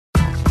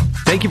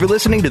Thank you for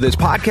listening to this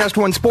Podcast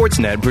One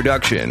Sportsnet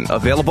production,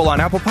 available on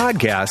Apple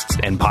Podcasts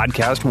and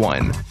Podcast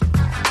One.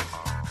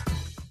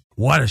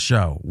 What a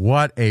show.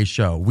 What a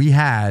show. We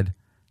had,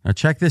 now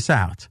check this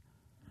out,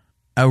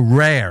 a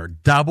rare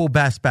double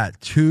best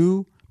bet.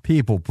 Two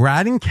people,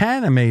 Brad and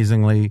Ken,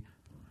 amazingly,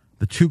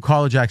 the two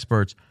college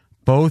experts,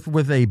 both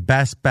with a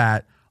best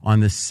bet on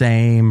the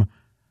same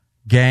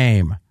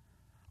game.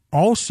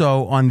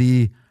 Also on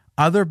the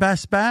other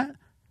best bet,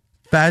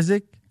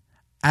 Fezzik,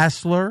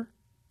 Essler,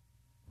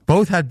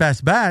 both had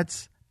best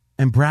bets,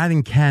 and Brad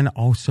and Ken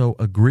also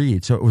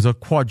agreed. So it was a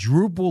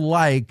quadruple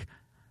like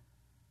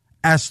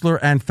Essler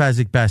and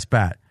Fezzik best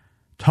bet.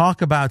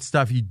 Talk about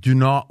stuff you do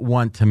not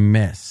want to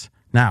miss.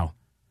 Now,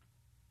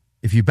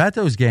 if you bet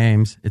those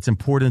games, it's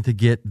important to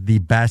get the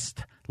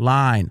best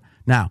line.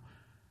 Now,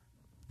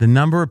 the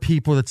number of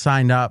people that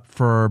signed up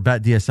for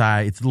Bet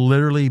DSI, it's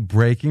literally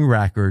breaking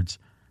records,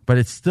 but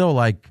it's still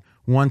like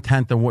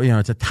 1/10 of,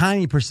 it's a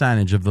tiny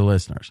percentage of the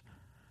listeners.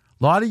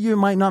 A lot of you, it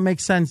might not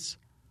make sense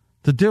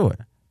to do it.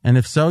 And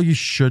if so, you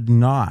should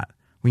not.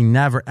 We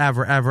never,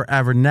 ever, ever,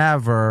 ever,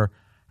 never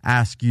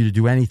ask you to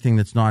do anything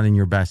that's not in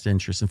your best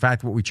interest. In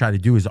fact, what we try to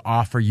do is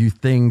offer you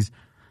things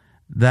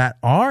that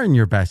are in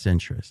your best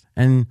interest.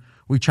 And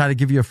we try to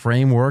give you a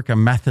framework, a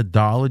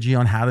methodology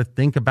on how to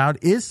think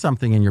about, is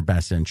something in your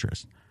best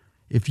interest?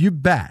 If you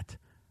bet,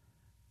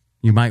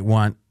 you might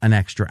want an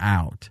extra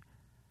out.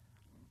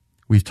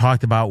 We've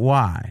talked about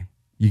why.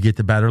 You get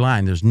the better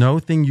line. There's no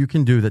thing you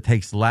can do that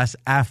takes less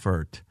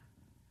effort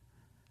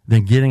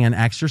than getting an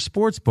extra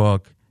sports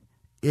book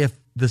if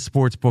the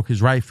sports book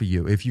is right for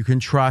you. If you can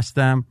trust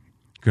them,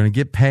 you're going to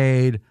get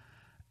paid,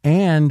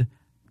 and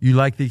you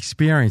like the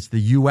experience,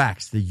 the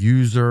UX, the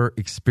user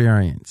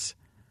experience.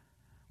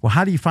 Well,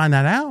 how do you find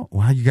that out?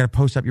 Well, you got to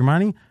post up your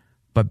money.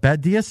 But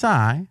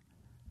BetDSI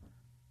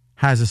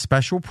has a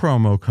special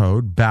promo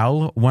code,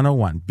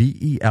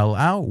 BELL101,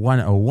 BELL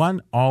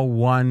 101, all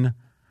one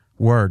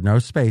word, no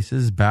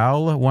spaces,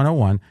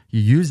 BELL101.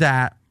 You use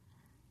that,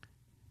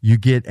 you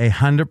get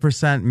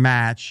 100%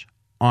 match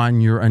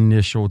on your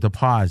initial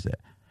deposit.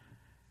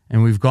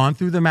 And we've gone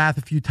through the math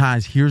a few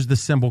times. Here's the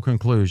simple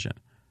conclusion.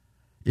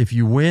 If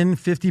you win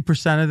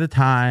 50% of the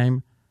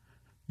time,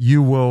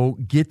 you will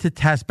get to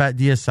test Bet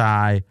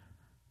DSI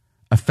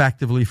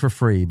effectively for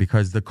free,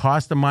 because the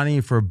cost of money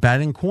for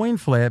betting coin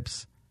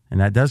flips, and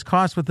that does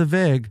cost with the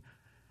VIG,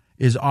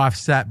 is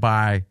offset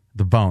by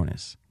the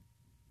bonus.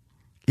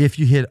 If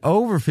you hit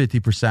over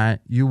 50%,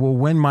 you will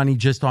win money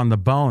just on the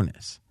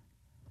bonus.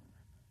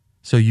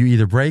 So you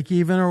either break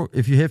even, or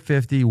if you hit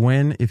 50,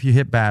 win if you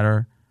hit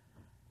better.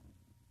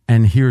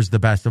 And here's the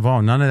best of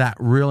all. None of that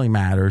really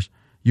matters.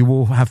 You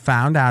will have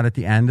found out at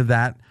the end of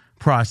that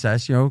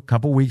process, a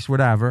couple weeks,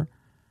 whatever,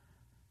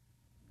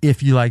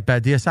 if you like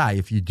Bet DSI.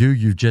 If you do,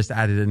 you just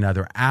added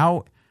another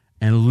out.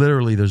 And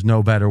literally there's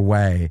no better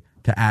way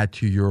to add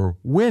to your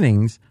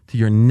winnings, to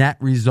your net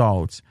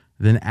results,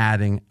 than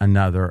adding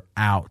another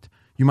out.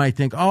 You might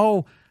think,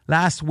 oh,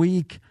 last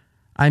week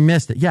I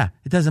missed it. Yeah,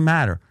 it doesn't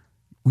matter.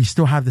 We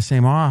still have the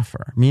same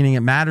offer, meaning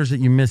it matters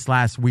that you missed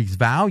last week's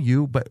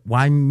value, but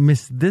why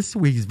miss this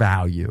week's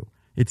value?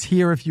 It's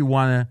here if you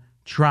want to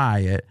try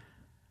it.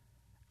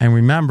 And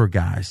remember,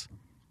 guys,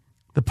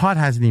 the pot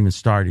hasn't even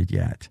started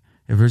yet.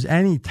 If there's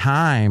any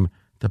time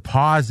to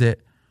pause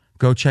it,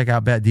 go check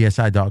out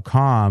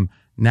betdsi.com.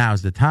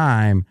 Now's the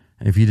time.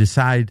 And if you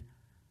decide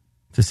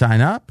to sign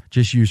up,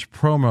 just use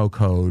promo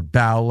code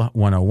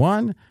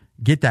BELL101.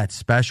 Get that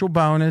special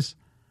bonus.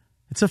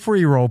 It's a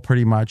free roll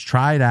pretty much.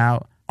 Try it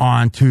out.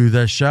 On to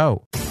the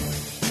show.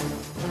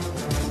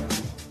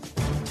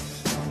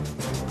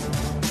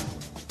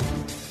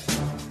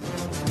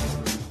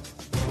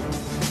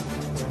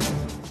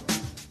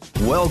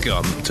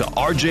 Welcome to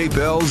RJ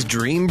Bell's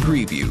Dream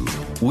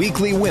Preview.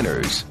 Weekly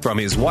winners from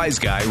his Wise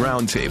Guy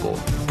Roundtable.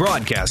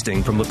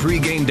 Broadcasting from the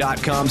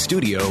pregame.com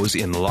studios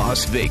in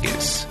Las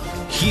Vegas.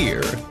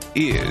 Here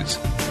is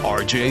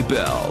RJ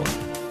Bell.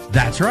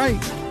 That's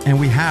right. And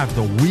we have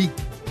the Week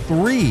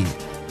 3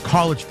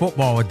 college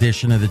football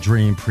edition of the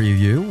Dream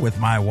Preview with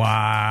my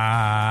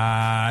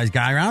Wise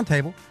Guy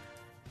Roundtable.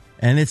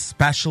 And it's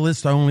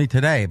specialist only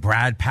today.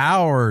 Brad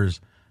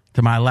Powers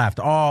to my left,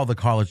 all the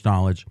college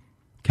knowledge.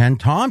 Ken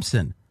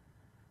Thompson.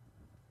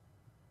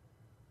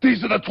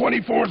 These are the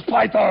 24th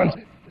Pythons,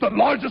 the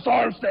largest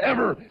arms to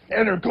ever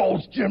enter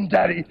Gold's Gym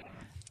Daddy.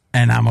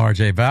 And I'm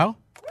RJ Bell.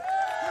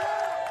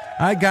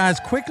 All right, guys,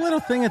 quick little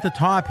thing at the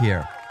top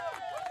here.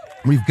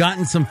 We've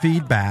gotten some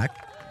feedback.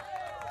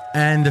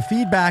 And the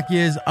feedback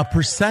is a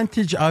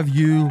percentage of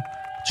you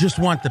just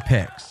want the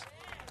picks.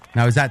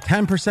 Now, is that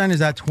 10%? Is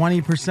that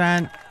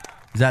 20%?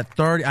 Is that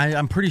 30%?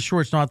 I'm pretty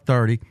sure it's not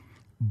 30%,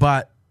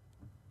 but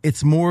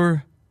it's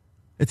more,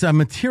 it's a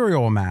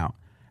material amount.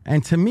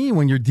 And to me,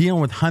 when you're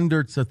dealing with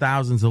hundreds of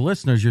thousands of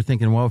listeners, you're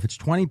thinking, well, if it's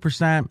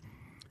 20%,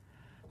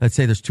 let's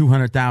say there's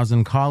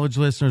 200,000 college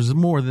listeners,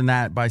 more than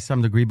that by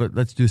some degree, but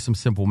let's do some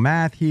simple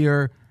math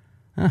here.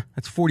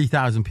 That's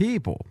 40,000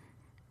 people.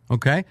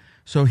 Okay?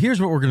 So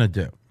here's what we're going to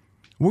do.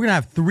 We're going to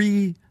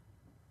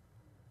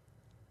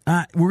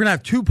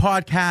have two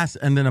podcasts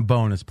and then a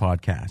bonus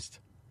podcast.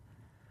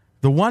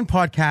 The one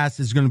podcast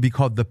is going to be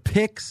called The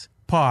Picks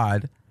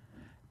Pod,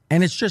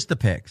 and it's just the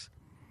picks.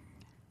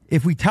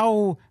 If we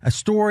tell a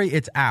story,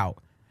 it's out.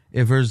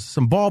 If there's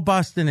some ball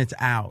busting, it's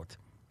out.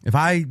 If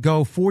I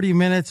go 40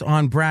 minutes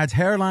on Brad's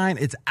hairline,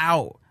 it's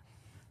out.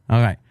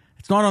 All right.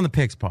 It's not on the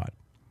Picks Pod.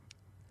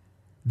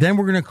 Then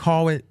we're going to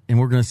call it, and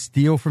we're going to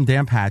steal from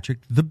Dan Patrick,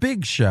 The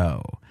Big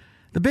Show.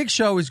 The Big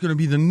Show is going to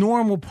be the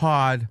normal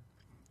pod,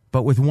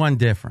 but with one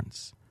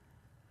difference.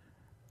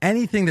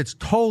 Anything that's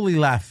totally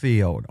left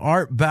field,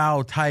 Art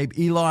Bell type,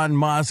 Elon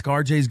Musk,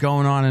 RJ's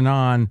going on and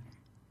on.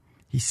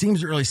 He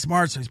seems really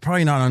smart, so he's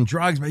probably not on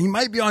drugs, but he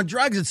might be on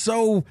drugs. It's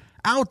so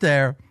out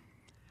there.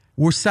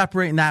 We're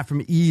separating that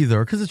from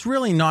either because it's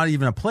really not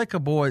even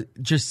applicable. It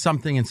just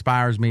something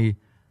inspires me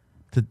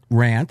to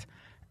rant.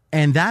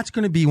 And that's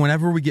going to be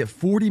whenever we get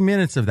 40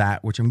 minutes of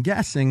that, which I'm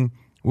guessing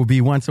will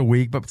be once a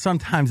week, but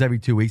sometimes every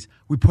 2 weeks,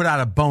 we put out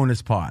a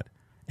bonus pod.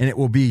 And it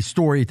will be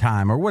story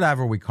time or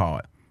whatever we call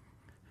it.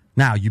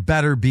 Now, you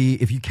better be,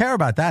 if you care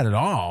about that at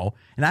all,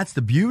 and that's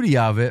the beauty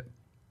of it,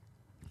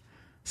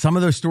 some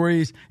of those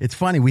stories, it's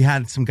funny. We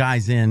had some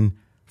guys in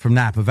from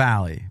Napa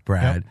Valley,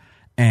 Brad,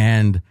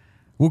 and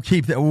we'll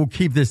keep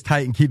this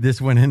tight and keep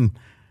this one in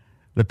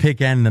the pick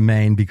and the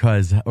main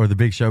or the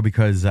Big Show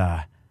because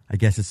I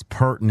guess it's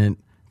pertinent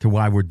to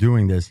why we're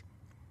doing this.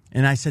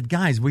 And I said,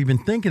 guys, we've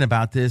been thinking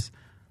about this.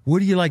 What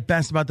do you like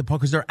best about the pod?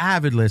 Because they're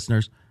avid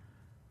listeners.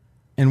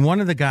 And one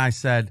of the guys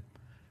said,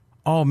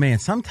 oh, man,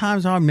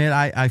 sometimes I'll admit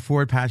I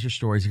forward past your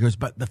stories. He goes,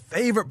 but the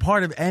favorite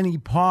part of any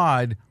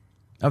pod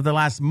of the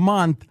last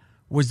month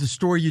was the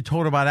story you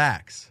told about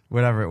X,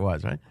 whatever it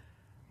was, right?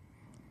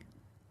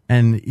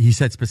 And he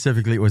said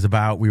specifically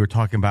we were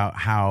talking about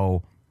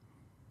how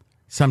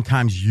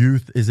sometimes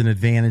youth is an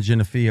advantage in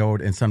the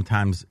field and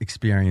sometimes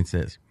experience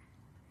is.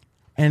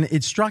 And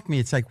it struck me,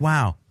 it's like,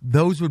 wow,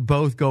 those would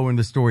both go in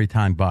the story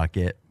time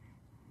bucket.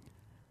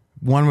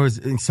 One was,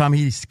 some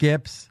he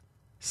skips,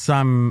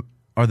 some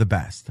are the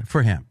best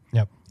for him.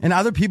 Yep. And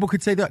other people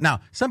could say that. Now,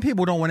 some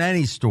people don't want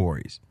any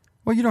stories.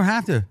 Well, you don't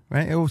have to,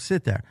 right? It will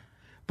sit there.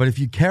 But if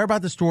you care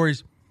about the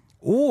stories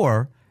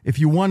or if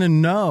you want to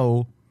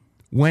know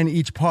when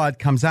each pod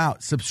comes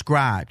out,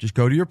 subscribe. Just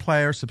go to your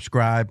player,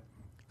 subscribe,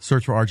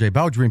 search for RJ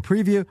Bell Dream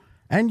Preview,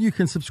 and you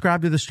can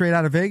subscribe to the Straight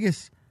Outta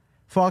Vegas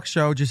Fox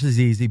show just as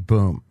easy.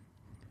 Boom.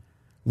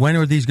 When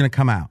are these going to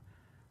come out?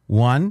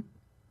 One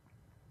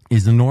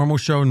is the normal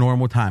show,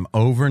 normal time.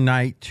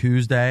 Overnight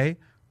Tuesday,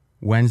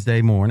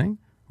 Wednesday morning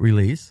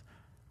release.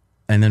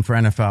 And then for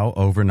NFL,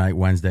 overnight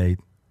Wednesday,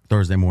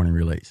 Thursday morning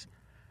release.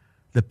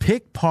 The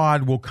pick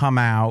pod will come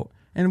out.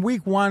 And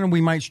week one, we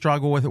might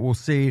struggle with it. We'll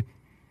see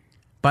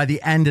by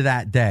the end of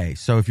that day.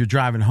 So if you're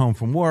driving home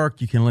from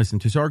work, you can listen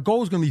to. So our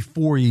goal is going to be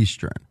 4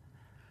 Eastern.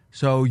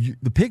 So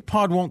the pick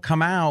pod won't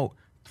come out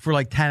for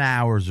like 10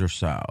 hours or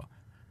so.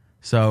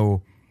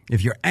 So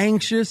if you're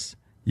anxious,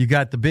 you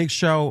got the Big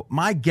Show.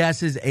 My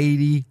guess is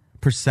 80%.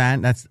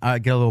 That's I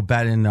get a little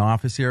bet in the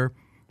office here.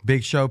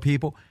 Big Show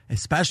people,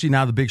 especially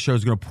now the Big Show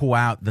is going to pull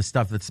out the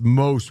stuff that's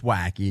most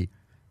wacky,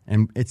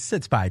 and it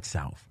sits by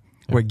itself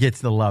where it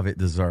gets the love it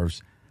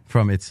deserves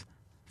from its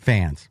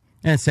fans.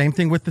 And same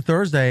thing with the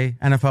Thursday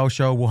NFL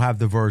show. We'll have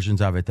the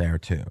versions of it there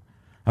too.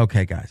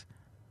 Okay, guys.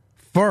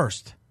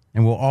 First,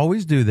 and we'll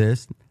always do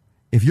this,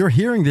 if you're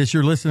hearing this,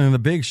 you're listening to the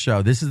Big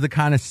Show. This is the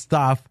kind of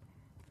stuff,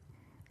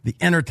 the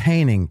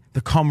entertaining,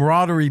 the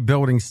camaraderie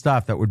building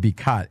stuff that would be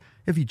cut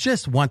if you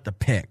just want the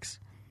picks.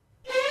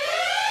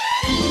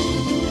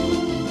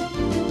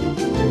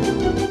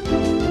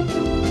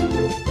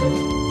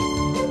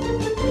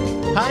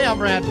 Hi, I'm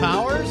Brad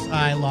Powers.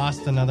 I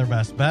lost another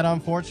best bet,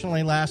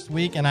 unfortunately, last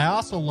week, and I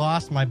also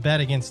lost my bet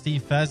against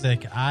Steve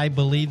Fezzik. I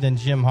believed in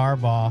Jim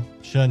Harbaugh.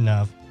 Shouldn't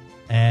have.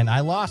 And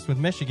I lost with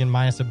Michigan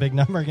minus a big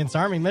number against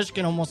Army.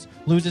 Michigan almost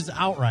loses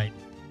outright.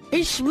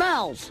 He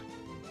smells.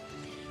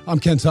 I'm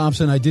Ken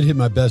Thompson. I did hit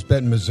my best bet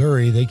in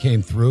Missouri. They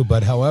came through,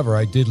 but however,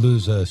 I did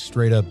lose a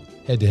straight-up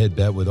head-to-head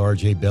bet with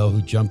RJ Bell,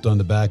 who jumped on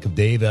the back of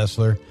Dave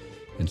Essler,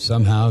 and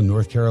somehow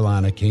North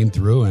Carolina came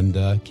through, and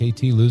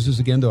KT loses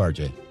again to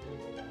RJ.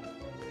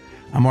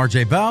 I'm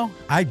RJ Bell.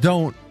 I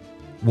don't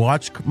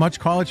watch much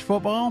college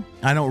football.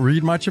 I don't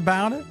read much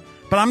about it,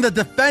 but I'm the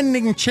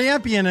defending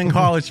champion in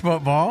college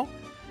football,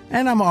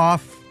 and I'm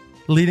off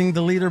leading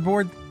the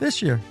leaderboard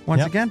this year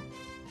once again.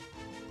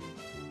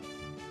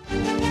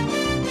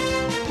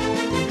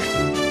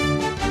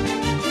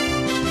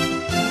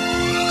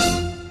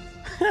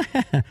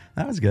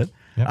 That was good.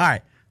 Yep. All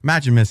right.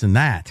 Imagine missing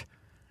that.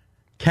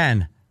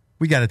 Ken,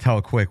 we got to tell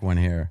a quick one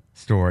here.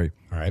 Story.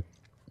 All right.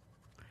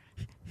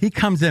 He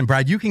comes in,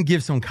 Brad, you can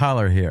give some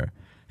color here.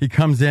 He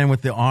comes in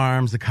with the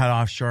arms, the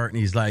cutoff shirt, and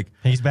he's like...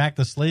 He's back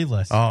to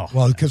sleeveless. Oh.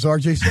 Well, because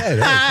RJ said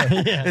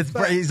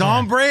it. He's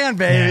on brand,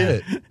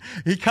 baby. Yeah.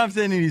 He comes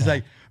in and he's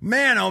like,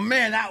 man, oh,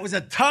 man, that was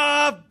a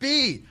tough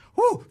beat.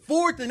 Woo,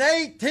 4th and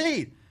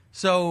 18.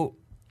 So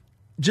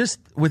just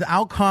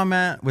without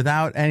comment,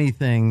 without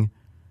anything,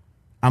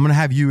 I'm going to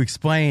have you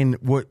explain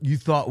what you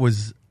thought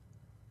was...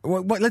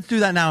 Let's do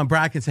that now, and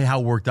Brad can say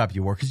how worked up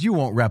you were, because you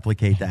won't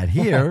replicate that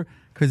here,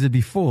 because it'd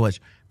be foolish.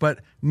 but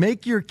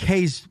make your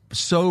case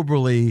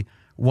soberly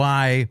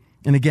why.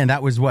 And again,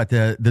 that was what,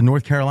 the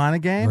North Carolina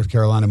game? North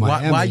Carolina,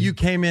 Miami. Why you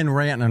came in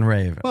ranting and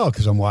raving? Well,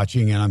 because I'm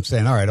watching and I'm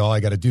saying, all right, all I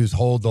got to do is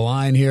hold the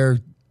line here.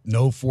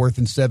 No 4th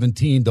and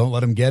 17. Don't let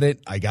them get it.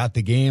 I got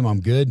the game.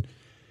 I'm good.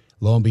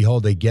 Lo and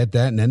behold, they get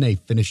that, and then they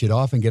finish it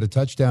off and get a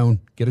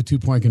touchdown, get a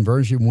 2-point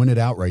conversion, win it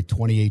outright,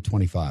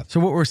 28-25. So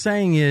what we're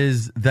saying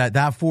is that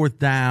 4th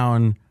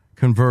down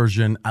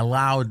conversion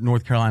allowed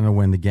North Carolina to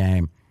win the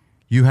game.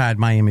 You had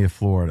Miami of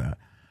Florida.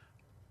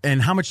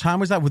 And how much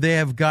time was that? Would they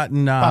have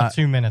gotten... About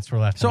 2 minutes were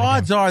left. So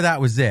odds are that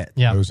was it.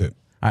 Yeah. That was it.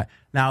 All right.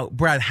 Now,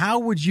 Brad, how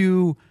would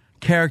you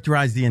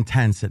characterize the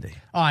intensity?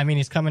 Oh, I mean,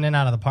 he's coming in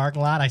out of the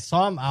parking lot. I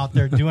saw him out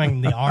there doing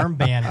the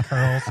armband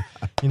curls,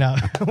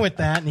 with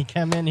that. And he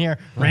came in here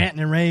ranting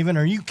and raving.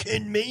 Are you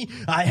kidding me?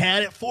 I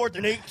had it 4th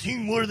and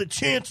 18. What are the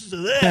chances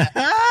of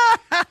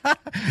that?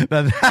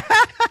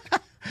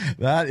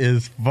 That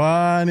is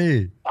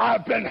funny.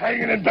 I've been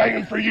hanging and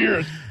banging for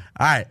years.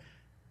 All right.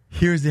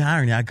 Here's the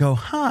irony. I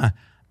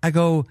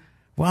go,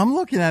 well, I'm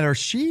looking at our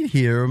sheet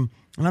here, and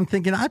I'm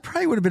thinking I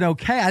probably would have been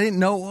okay. I didn't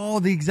know all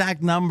the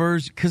exact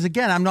numbers because,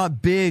 again, I'm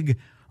not big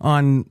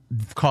on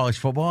college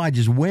football. I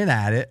just win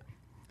at it.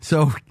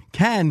 So,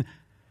 Ken,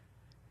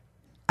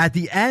 at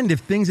the end, if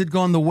things had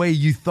gone the way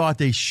you thought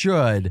they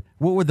should,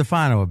 what would the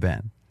final have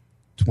been?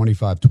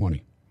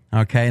 25-20.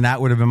 Okay, and that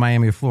would have been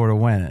Miami of Florida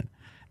winning.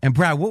 And,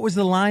 Brad, what was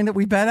the line that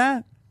we bet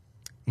at?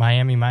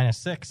 Miami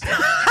 -6.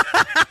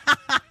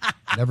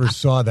 Never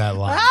saw that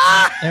line.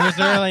 It was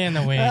early in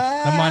the week.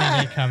 The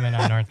money did come in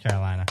on North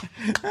Carolina.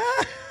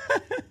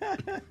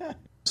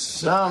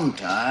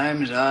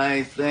 Sometimes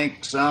I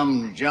think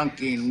some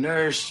junkie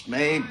nurse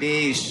may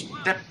be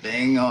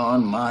stepping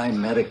on my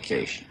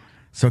medication.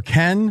 So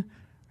Ken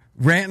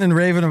ranting and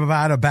raving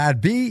about a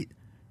bad beat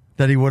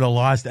that he would have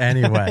lost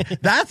anyway.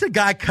 That's a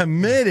guy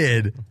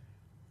committed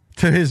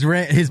to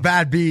his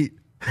bad beat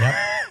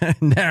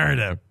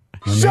narrative.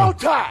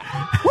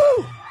 Showtime!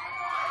 Woo!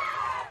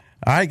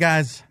 All right,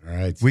 guys. All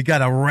right. We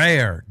got a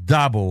rare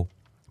double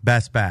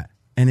best bet,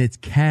 and it's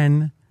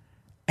Ken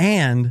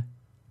and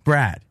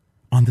Brad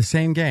on the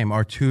same game,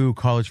 our 2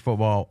 college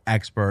football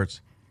experts.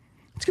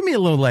 It's going to be a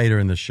little later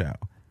in the show.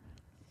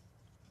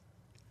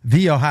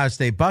 The Ohio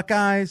State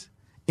Buckeyes,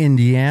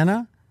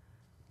 Indiana.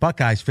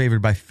 Buckeyes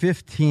favored by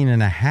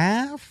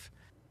 15.5.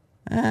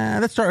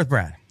 Let's start with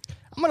Brad.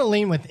 I'm going to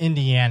lean with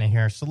Indiana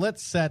here. So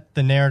let's set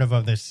the narrative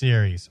of this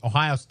series.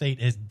 Ohio State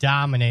is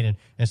dominated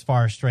as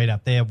far as straight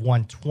up. They have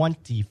won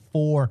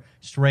 24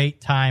 straight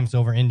times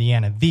over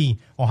Indiana, the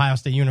Ohio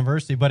State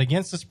University. But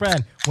against the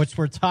spread, which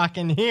we're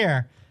talking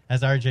here,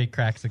 as RJ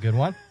cracks a good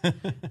one,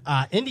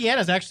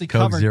 Indiana's actually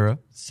covered 0.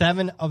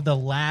 7 of the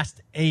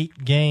last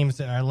 8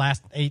 games, or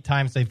last 8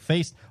 times they've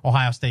faced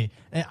Ohio State.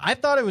 And I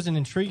thought it was an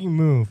intriguing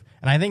move,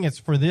 and I think it's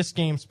for this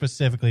game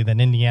specifically that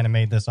Indiana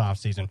made this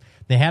offseason.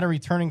 They had a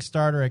returning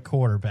starter at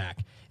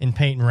quarterback in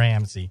Peyton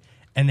Ramsey,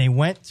 and they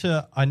went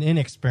to an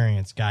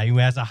inexperienced guy who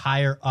has a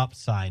higher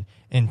upside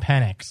in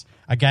Penix,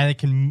 a guy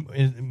that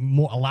is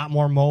a lot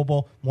more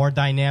mobile, more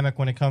dynamic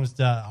when it comes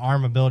to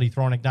arm ability,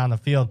 throwing it down the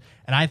field.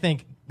 And I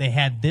think they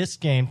had this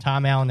game,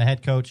 Tom Allen, the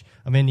head coach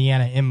of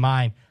Indiana, in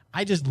mind.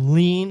 I just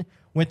lean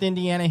with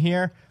Indiana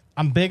here.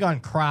 I'm big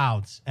on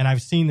crowds, and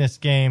I've seen this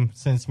game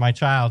since my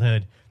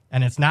childhood,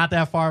 and it's not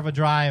that far of a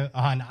drive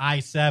on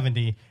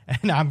I-70,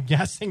 and I'm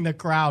guessing the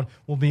crowd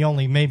will be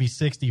only maybe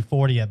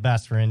 60-40 at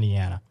best for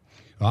Indiana.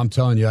 I'm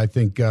telling you, I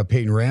think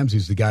Peyton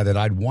Ramsey's the guy that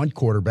I'd want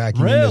quarterbacking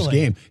in this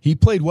game. He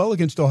played well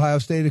against Ohio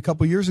State a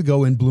couple years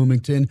ago in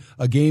Bloomington,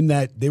 a game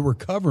that they were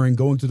covering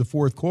going to the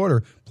fourth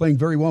quarter, playing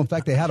very well. In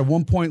fact, they had a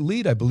 1-point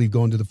lead, I believe,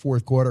 going to the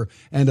fourth quarter,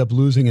 end up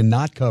losing and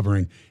not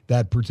covering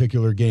that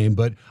particular game.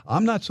 But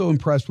I'm not so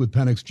impressed with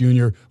Penix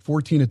Jr.,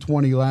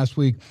 14-20 last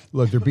week.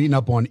 Look, they're beating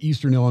up on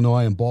Eastern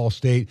Illinois and Ball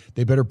State.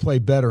 They better play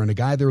better. And a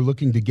guy they're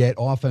looking to get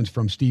offense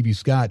from, Stevie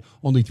Scott,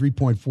 only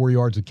 3.4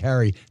 yards a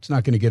carry. It's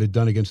not going to get it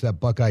done against that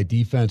Buckeye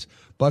defense.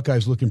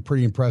 Buckeyes looking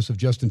pretty impressive.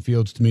 Justin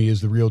Fields, to me,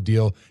 is the real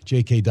deal.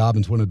 J.K.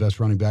 Dobbins, one of the best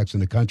running backs in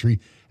the country.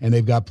 And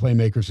they've got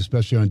playmakers,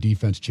 especially on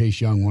defense.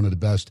 Chase Young, one of the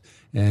best.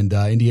 And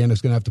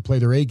Indiana's going to have to play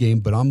their A game.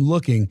 But I'm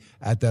looking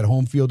at that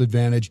home field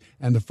advantage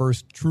and the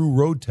first true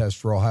road test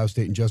for Ohio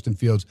State and Justin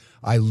Fields.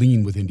 I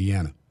lean with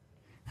Indiana.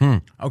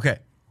 Okay.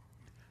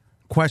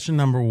 Question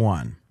number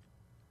 1.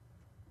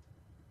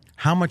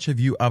 How much have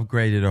you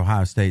upgraded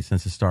Ohio State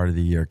since the start of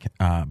the year,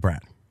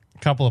 Brad? A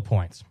couple of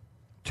points.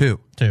 2.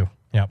 2,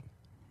 yep.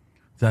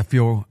 Does that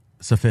feel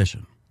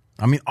sufficient?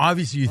 I mean,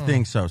 obviously you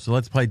think so. So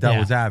let's play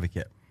devil's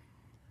advocate.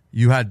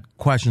 You had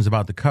questions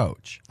about the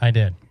coach. I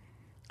did.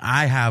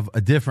 I have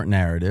a different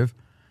narrative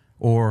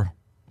or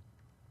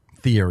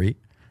theory,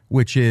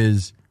 which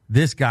is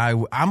this guy.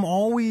 I'm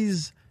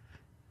always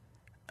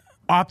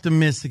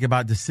optimistic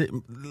about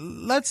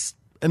let's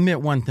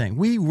admit one thing.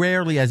 We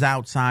rarely, as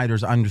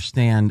outsiders,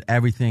 understand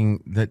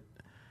everything that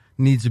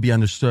needs to be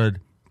understood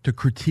to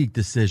critique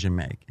decision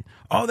making.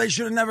 Oh, they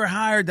should have never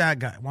hired that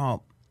guy.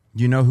 Well,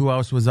 do you know who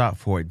else was up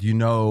for it? Do you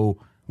know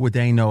what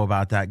they know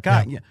about that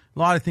guy? Yeah. A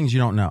lot of things you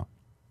don't know.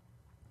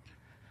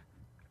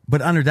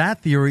 But under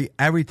that theory,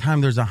 every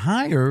time there's a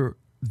hire,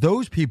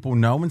 those people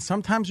know, and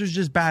sometimes there's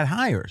just bad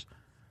hires.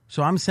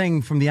 So I'm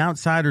saying from the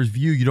outsider's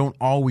view, you don't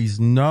always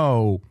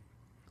know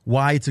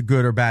why it's a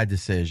good or bad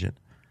decision.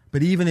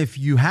 But even if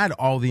you had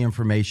all the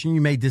information, you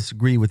may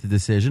disagree with the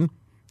decision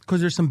because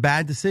there's some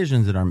bad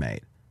decisions that are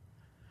made.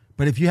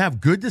 But if you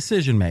have good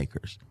decision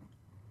makers,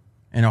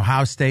 and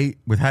Ohio State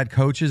with head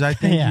coaches, I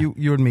think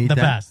you would meet the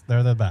them. best.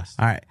 They're the best.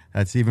 All right,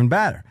 that's even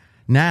better.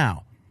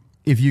 Now,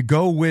 if you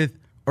go with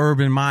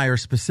Urban Meyer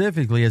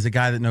specifically as a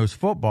guy that knows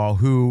football,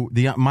 who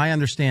my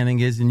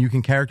understanding is, and you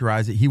can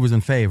characterize it, he was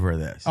in favor of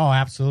this. Oh,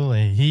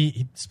 absolutely.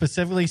 He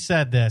specifically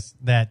said this,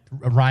 that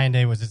Ryan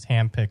Day was his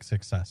handpicked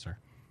successor.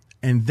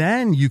 And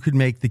then you could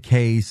make the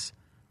case,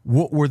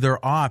 what were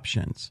their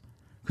options?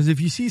 Because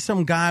if you see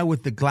some guy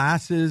with the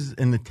glasses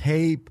and the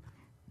tape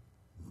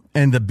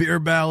and the beer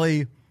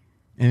belly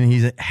and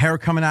he's hair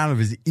coming out of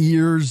his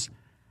ears,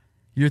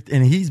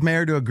 and he's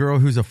married to a girl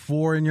who's a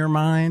 4 in your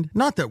mind,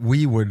 not that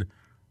we would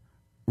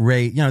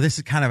rate, this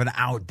is kind of an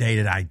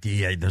outdated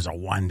idea. There's a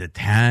 1 to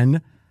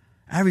 10.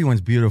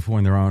 Everyone's beautiful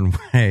in their own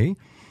way.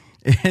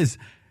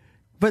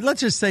 But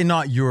let's just say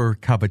not your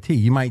cup of tea.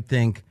 You might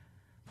think,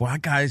 well,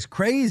 that guy's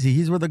crazy.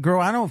 He's with a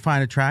girl I don't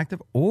find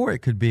attractive. Or it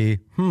could be,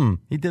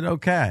 he did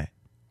okay.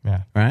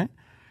 Yeah. Right?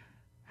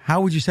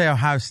 How would you say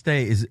Ohio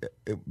State is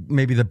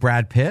maybe the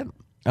Brad Pitt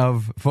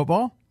of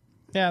football?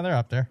 Yeah, they're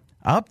up there.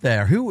 Up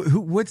there.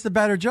 Who? What's the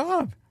better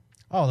job?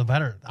 Oh, the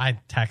better.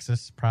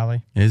 Texas,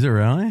 probably. Is it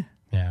really?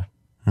 Yeah.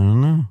 I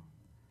don't know.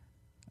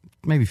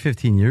 Maybe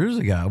 15 years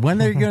ago.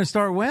 When are you going to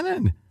start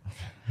winning?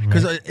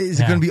 Because is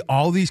it going to be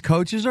all these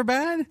coaches are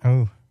bad?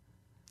 Oh,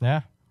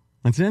 yeah.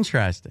 That's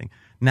interesting.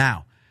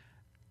 Now,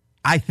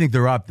 I think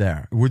they're up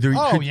there.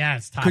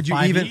 It's top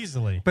 5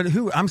 easily. But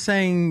I'm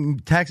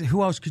saying Texas.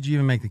 Who else could you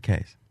even make the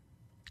case?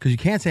 Because you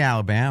can't say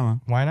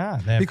Alabama. Why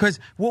not? Because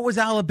what was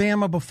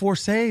Alabama before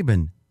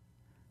Saban?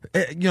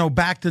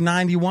 Back to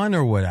 91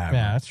 or whatever.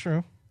 Yeah, that's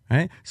true.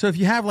 Right? So if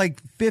you have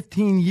like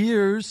 15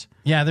 years.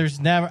 Yeah, there's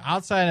never,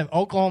 outside of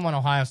Oklahoma and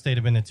Ohio State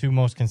have been the two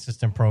most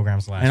consistent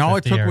programs last year. And all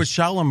it took was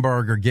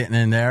Schellenberger getting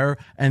in there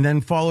and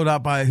then followed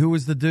up by, who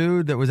was the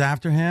dude that was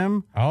after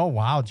him? Oh,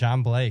 wow,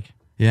 John Blake.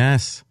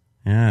 Yes.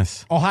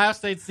 Ohio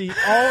State's the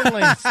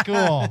only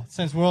school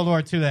since World War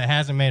II that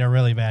hasn't made a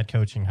really bad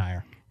coaching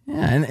hire.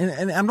 Yeah,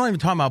 and I'm not even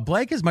talking about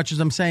Blake as much as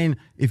I'm saying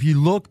if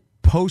you look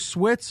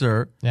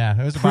post-Switzer, it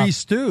was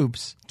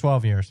pre-Stoops.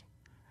 12 years.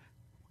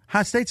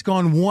 Ohio State's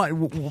gone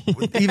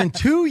even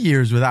 2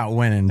 years without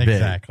winning big.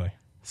 Exactly.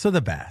 So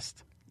the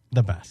best.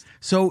 The best.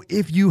 So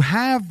if you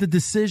have the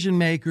decision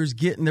makers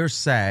getting their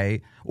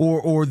say,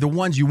 or the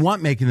ones you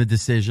want making the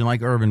decision,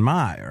 like Urban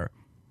Meyer,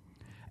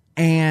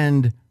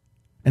 and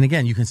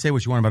again, you can say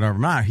what you want about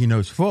Urban Meyer. He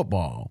knows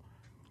football.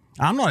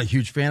 I'm not a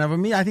huge fan of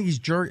him. I think he's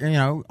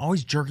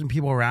always jerking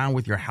people around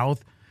with your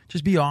health.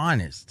 Just be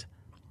honest.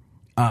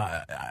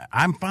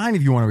 I'm fine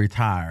if you want to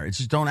retire. It's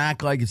just don't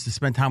act like it's to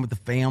spend time with the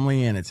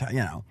family and it's.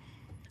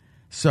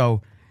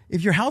 So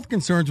if your health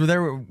concerns were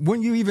there,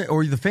 wouldn't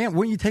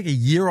you take a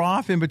year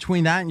off in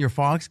between that and your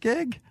Fox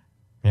gig?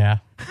 Yeah.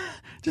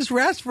 Just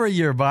rest for a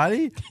year,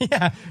 buddy.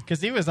 Yeah,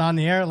 because he was on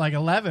the air at like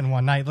 11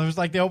 one night. It was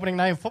like the opening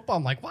night of football.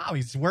 I'm like, wow,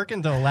 he's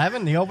working till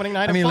 11, the opening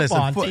night of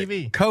football on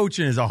TV.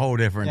 Coaching is a whole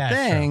different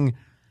thing,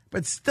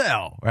 but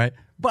still, right?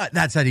 But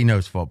that said, he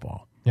knows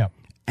football. Yep.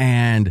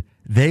 And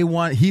he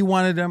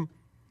wanted him.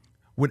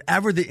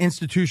 Whatever the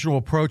institutional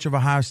approach of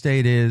Ohio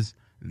State is,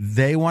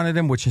 they wanted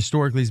him, which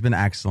historically has been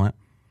excellent.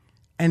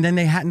 And then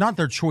they had not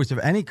their choice of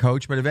any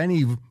coach, but of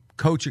any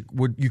coach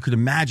you could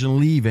imagine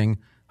leaving,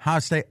 Ohio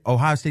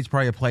State's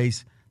probably a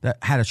place that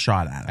had a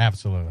shot at it.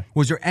 Absolutely.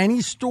 Was there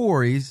any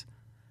stories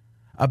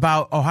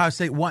about Ohio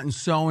State wanting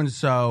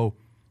so-and-so,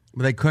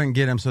 but they couldn't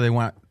get him, so they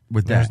went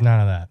with that? There's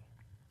none of that.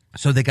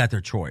 So they got their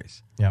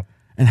choice. Yep.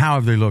 And how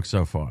have they looked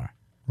so far?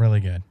 Really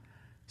good.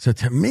 So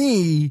to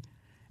me,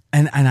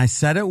 and I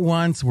said it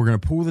once, we're going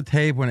to pull the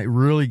tape when it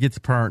really gets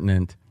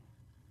pertinent.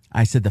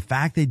 I said the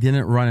fact they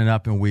didn't run it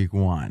up in week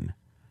 1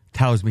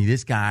 tells me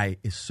this guy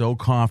is so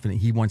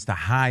confident he wants to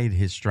hide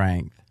his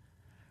strength.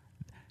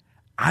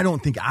 I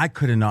don't think I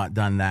could have not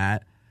done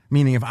that.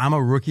 Meaning if I'm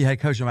a rookie head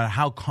coach, no matter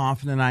how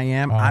confident I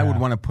am, I would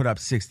want to put up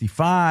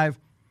 65,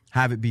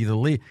 have it be the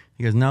lead.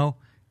 He goes, no,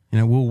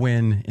 we'll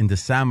win in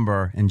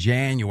December and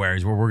January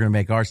is where we're going to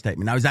make our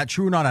statement. Now, is that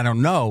true or not? I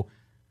don't know.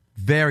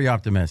 Very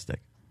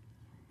optimistic.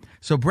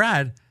 So,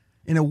 Brad,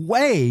 in a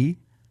way,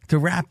 to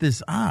wrap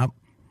this up,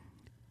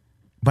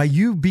 by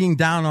you being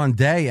down on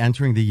Day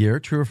entering the year,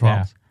 true or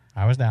false?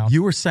 Yeah, I was down.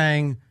 You were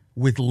saying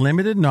with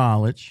limited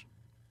knowledge,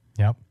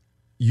 yep,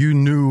 you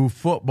knew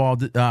football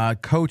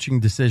coaching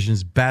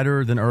decisions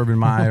better than Urban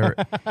Meyer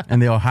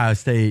and the Ohio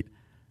State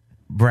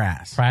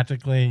brass.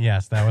 Practically,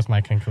 yes, that was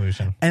my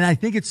conclusion. And I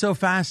think it's so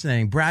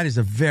fascinating. Brad is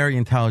a very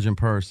intelligent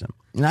person.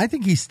 And I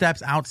think he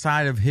steps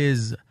outside of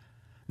his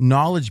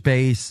knowledge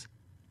base,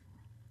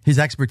 his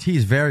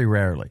expertise very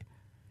rarely.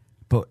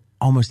 But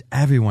almost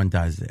everyone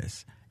does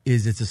this.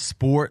 It's a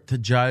sport to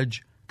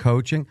judge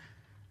coaching.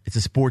 It's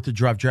a sport to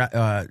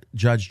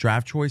judge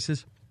draft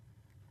choices.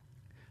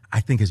 I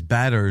think as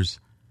bettors,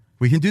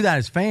 We can do that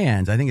as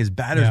fans. I think as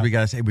batters, we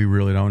got to say we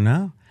really don't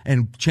know.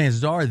 And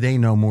chances are they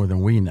know more than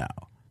we know.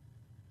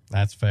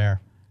 That's fair.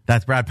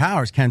 That's Brad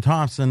Powers, Ken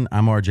Thompson.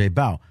 I'm RJ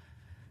Bell.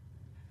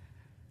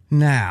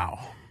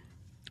 Now,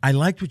 I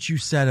liked what you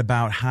said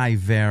about high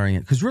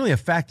variance, because really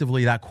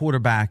effectively that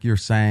quarterback you're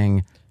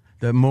saying,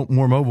 the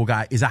more mobile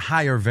guy, is a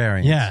higher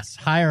variance. Yes,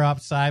 higher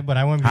upside, but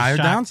I wouldn't be higher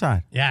shocked.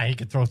 Downside. Yeah, he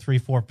could throw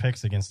 3-4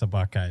 picks against the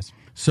Buckeyes.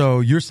 So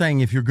you're saying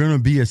if you're going to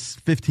be a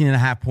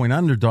 15.5-point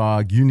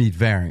underdog, you need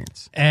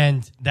variance.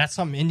 And that's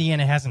something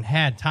Indiana hasn't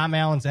had. Tom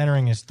Allen's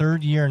entering his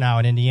third year now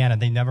at Indiana.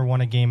 They never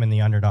won a game in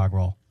the underdog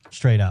role,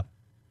 straight up.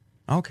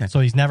 Okay. So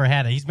he's never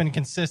had it. He's been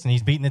consistent.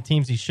 He's beaten the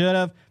teams he should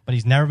have, but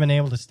he's never been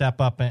able to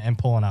step up and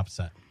pull an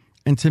upset.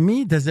 And to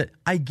me,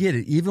 I get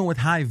it. Even with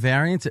high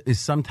variance, it is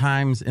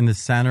sometimes in the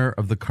center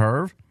of the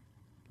curve.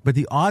 But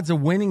the odds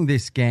of winning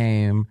this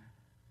game,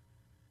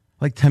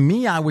 like to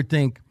me, I would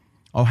think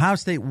Ohio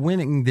State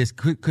winning this,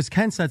 because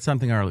Ken said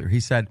something earlier.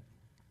 He said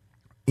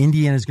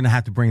Indiana's going to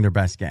have to bring their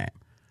best game.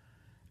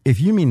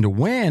 If you mean to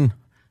win,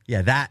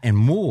 yeah, that and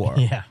more.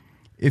 Yeah.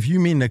 If you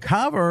mean to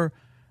cover,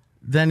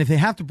 then if they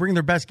have to bring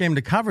their best game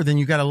to cover, then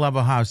you got to love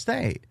Ohio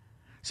State.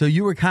 So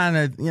you were kind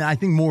of, I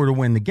think more to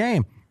win the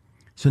game.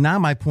 So now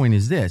my point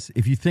is this.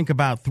 If you think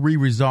about three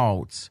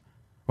results,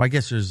 well, I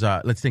guess there's,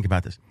 let's think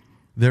about this.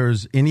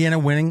 There's Indiana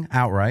winning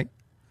outright,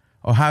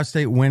 Ohio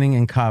State winning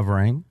and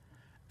covering,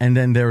 and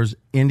then there's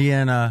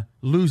Indiana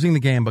losing the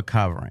game but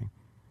covering,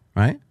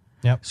 right?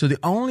 Yep. So the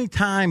only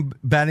time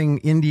betting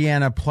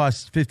Indiana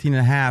plus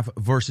 15.5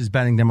 versus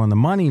betting them on the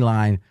money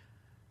line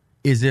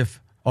is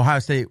if Ohio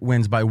State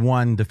wins by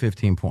 1 to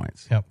 15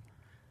 points. Yep.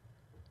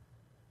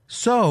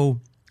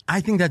 So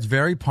I think that's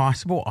very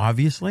possible,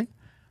 obviously.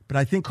 But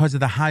I think because of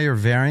the higher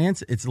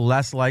variance, it's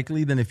less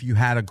likely than if you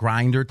had a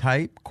grinder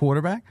type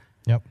quarterback.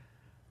 Yep.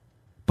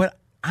 But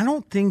I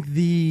don't think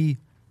the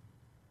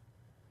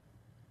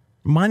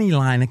money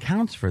line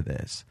accounts for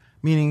this.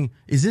 Meaning,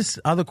 is this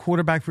other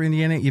quarterback for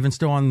Indiana even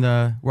still on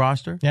the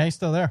roster? Yeah, he's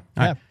still there.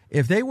 All Yeah. right.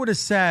 If they would have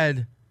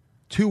said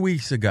 2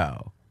 weeks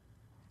ago,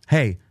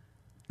 hey,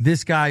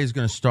 this guy is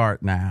going to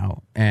start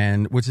now,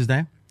 and what's his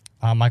name?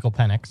 Michael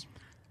Penix.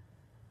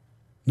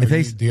 No,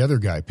 the other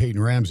guy,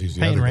 Peyton Ramsey's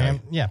the other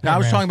guy. Yeah, I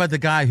was talking about the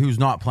guy who's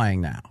not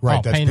playing now.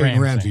 Right, that's Peyton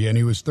Peyton Ramsey. Ramsey, and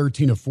he was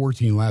 13 of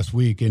 14 last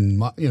week,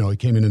 and he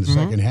came in the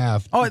second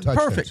half. Oh, 2 it's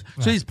touchdowns. perfect.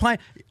 So he's playing.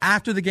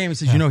 After the game, he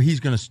says,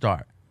 he's going to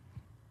start.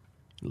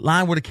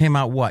 Line would have came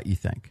out what, you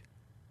think?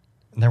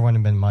 There wouldn't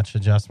have been much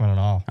adjustment at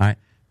all. All right.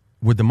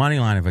 Would the money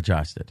line have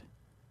adjusted?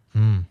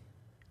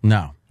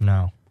 No.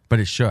 But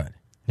it should.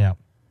 Yep.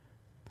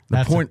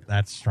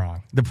 That's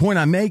strong. The point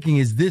I'm making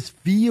is this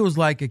feels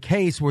like a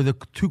case where the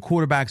two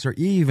quarterbacks are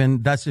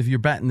even. That's if you're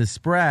betting the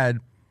spread,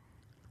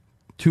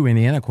 two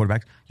Indiana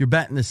quarterbacks, you're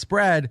betting the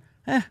spread,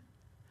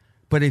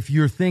 But if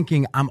you're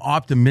thinking, I'm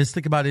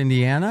optimistic about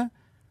Indiana,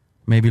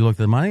 maybe look at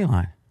the money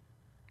line.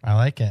 I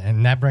like it.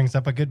 And that brings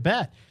up a good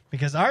bet.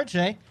 Because,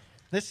 RJ,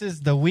 this is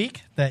the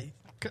week that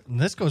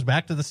this goes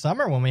back to the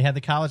summer when we had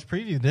the college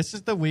preview. This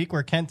is the week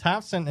where Ken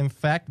Thompson, in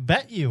fact,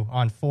 bet you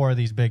on 4 of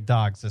these big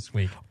dogs this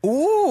week.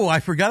 Ooh,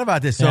 I forgot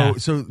about this. Yeah.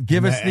 So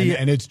give us the...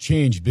 And it's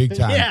changed big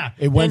time. Yeah,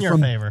 it went in your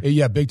from, favor.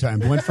 Yeah, big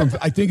time. It went from,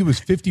 I think it was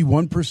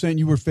 51%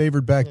 you were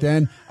favored back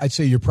then. I'd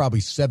say you're probably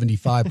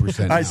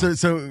 75% All now. right, so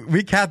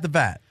recap the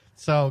bet.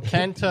 So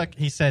Ken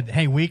he said,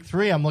 hey, week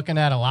 3, I'm looking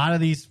at a lot of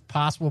these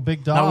possible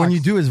big dogs. Now, when you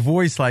do his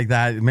voice like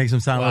that, it makes him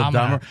sound a little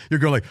dumber. You're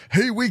going like,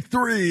 hey, week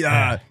 3.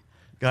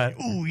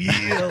 Ooh,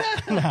 yeah.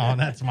 No,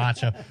 that's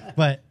macho.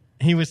 But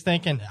he was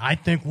thinking, I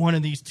think one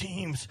of these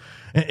teams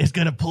is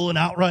going to pull an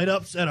outright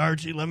upset,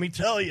 Archie. Let me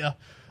tell you.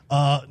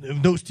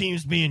 Those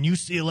teams being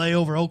UCLA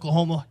over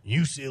Oklahoma.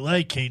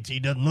 UCLA,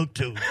 KT, doesn't look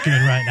too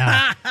good right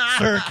now.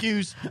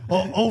 Syracuse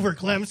over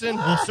Clemson.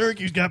 Well,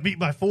 Syracuse got beat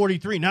by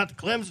 43. Not to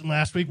Clemson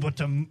last week, but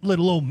to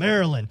little old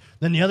Maryland.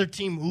 Then the other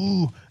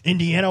team,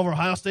 Indiana over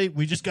Ohio State.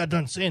 We just got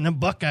done saying them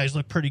Buckeyes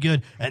look pretty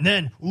good. And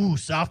then,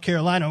 South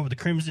Carolina over the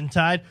Crimson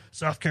Tide.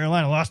 South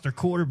Carolina lost their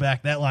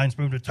quarterback. That line's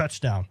moved a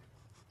touchdown.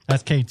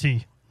 That's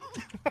KT.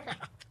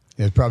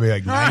 It's probably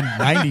like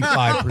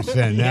 95%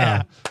 now.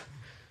 Yeah.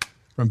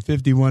 From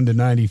 51 to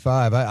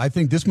 95. I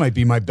think this might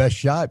be my best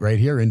shot right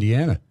here,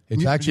 Indiana.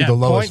 It's actually the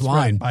lowest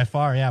line. By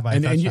far, by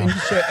and, a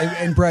touchdown.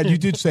 and Brad, you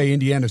did say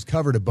Indiana's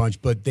covered a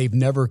bunch, but they've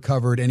never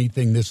covered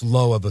anything this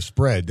low of a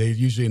spread. They're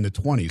usually in the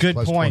 20s. Good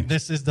plus point. 20s.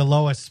 This is the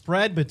lowest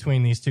spread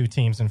between these two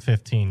teams in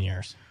 15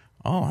 years.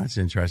 Oh, that's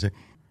interesting.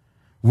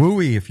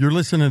 Wooey, if you're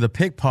listening to the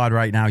Pick Pod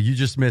right now, you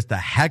just missed a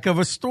heck of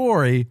a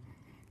story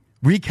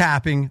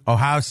recapping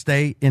Ohio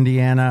State,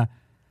 Indiana,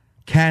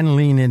 Ken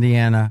lean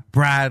Indiana,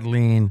 Brad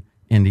lean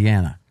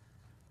Indiana.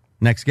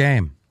 Next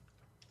game.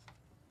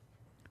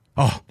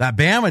 Oh, that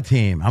Bama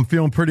team. I'm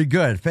feeling pretty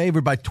good.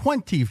 Favored by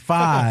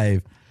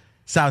 25,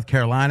 South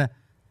Carolina.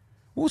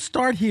 We'll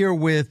start here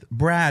with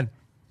Brad.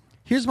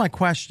 Here's my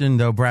question,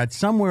 though, Brad.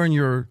 Somewhere in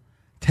your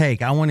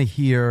take, I want to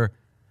hear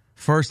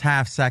first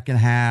half, second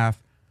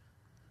half,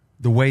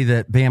 the way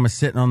that Bama's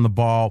sitting on the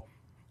ball.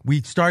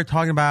 we started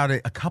talking about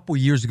it a couple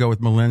years ago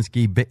with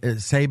Malinsky.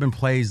 Saban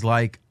plays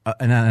like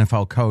an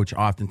NFL coach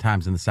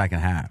oftentimes in the second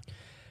half.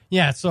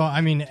 Yeah, so,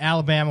 I mean,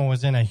 Alabama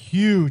was in a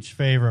huge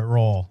favorite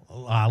role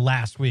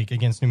last week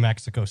against New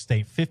Mexico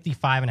State.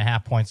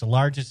 55.5 points, the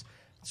largest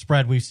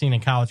spread we've seen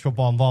in college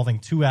football involving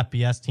two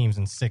FBS teams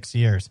in 6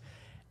 years.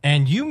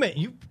 And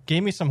you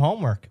gave me some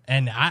homework,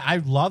 and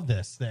I love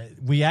this.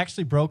 We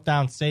actually broke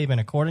down Saban,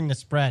 according to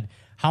spread,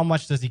 how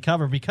much does he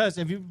cover? Because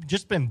if you've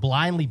just been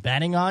blindly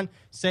betting on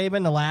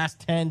Saban the last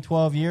 10,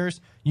 12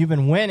 years, you've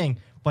been winning,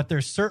 but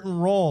there's certain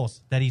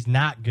roles that he's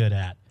not good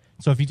at.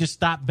 So if you just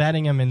stop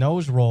betting him in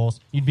those roles,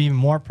 you'd be even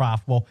more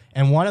profitable.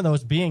 And one of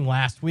those being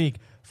last week,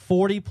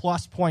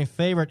 40-plus point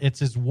favorite. It's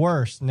his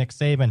worst, Nick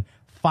Saban,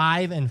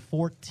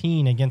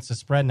 5-14 against the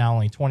spread now,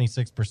 only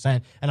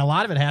 26%. And a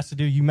lot of it has to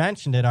do, you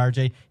mentioned it,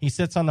 RJ, he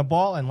sits on the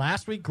ball. And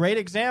last week, great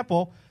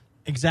example,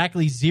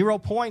 exactly 0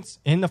 points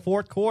in the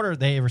fourth quarter.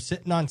 They were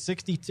sitting on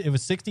 62. It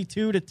was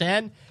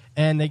 62-10,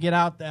 and they get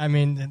out. I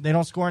mean, they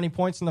don't score any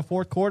points in the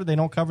fourth quarter. They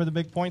don't cover the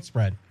big point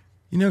spread.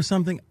 You know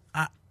something?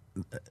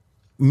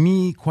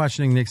 Me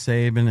questioning Nick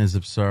Saban is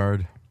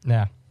absurd.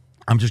 Yeah.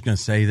 I'm just going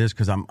to say this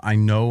because I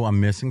know I'm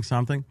missing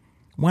something.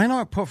 Why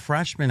not put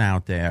freshmen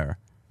out there?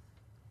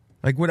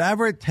 Like,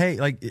 whatever it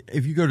takes. Like,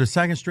 if you go to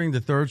second string, to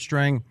third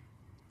string,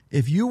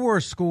 if you were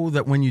a school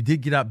that when you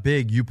did get up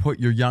big, you put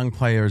your young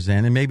players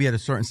in, and maybe at a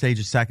certain stage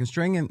of second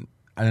string, and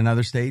at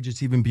another stage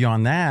it's even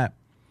beyond that,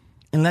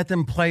 and let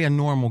them play a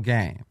normal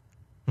game.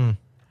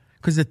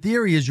 Because the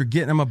theory is you're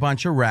getting them a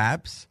bunch of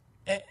reps.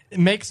 It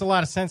makes a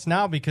lot of sense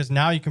now because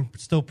now you can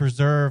still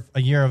preserve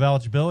a year of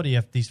eligibility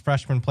if these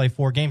freshmen play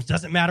 4 games.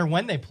 Doesn't matter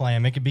when they play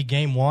them. It could be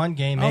game 1,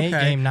 game 8,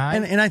 game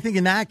 9. And I think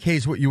in that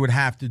case what you would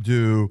have to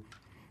do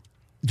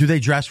they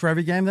dress for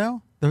every game,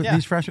 though,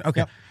 these freshmen?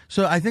 Okay. Yep.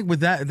 So I think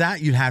with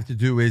that you'd have to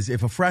do is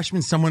if a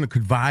freshman, someone that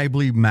could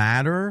viably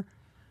matter,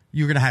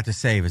 you're going to have to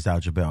save his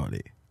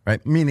eligibility,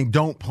 right? Meaning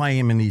don't play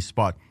him in these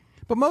spots.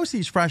 But most of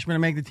these freshmen that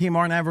make the team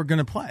aren't ever going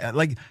to play.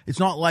 Like, it's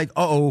not like,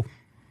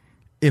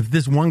 if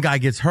this one guy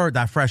gets hurt,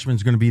 that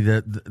freshman's going to be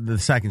the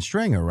second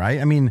stringer,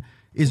 right? I mean,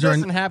 it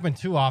doesn't happen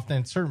too often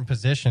in certain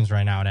positions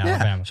right now at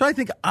Alabama. So I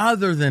think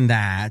other than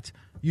that,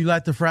 you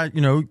let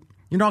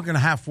you're not going to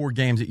have 4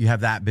 games that you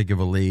have that big of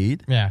a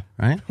lead. Yeah.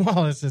 Right?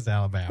 Well, this is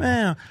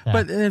Alabama. Yeah.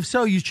 But if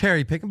so, you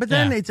cherry pick them. But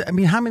then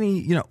how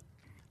many,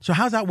 so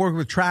how's that work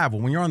with travel?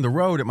 When you're on the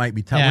road, it might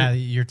be tough. Yeah,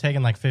 you're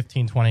taking like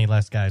 15, 20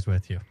 less guys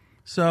with you.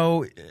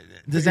 So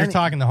you're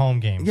talking the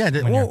home games. Yeah.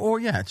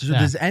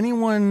 Does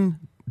anyone...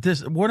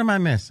 what am I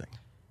missing?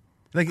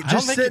 Like,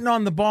 just sitting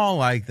on the ball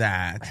like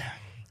that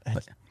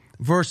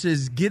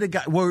versus get a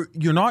guy where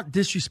you're not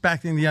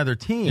disrespecting the other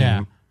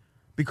team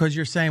because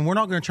you're saying we're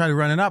not going to try to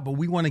run it up, but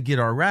we want to get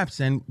our reps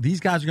in. These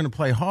guys are going to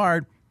play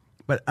hard,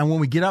 and when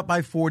we get up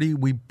by 40,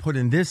 we put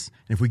in this.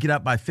 And if we get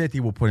up by 50,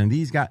 we'll put in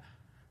these guys.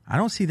 I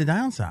don't see the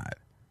downside.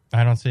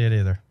 I don't see it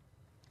either.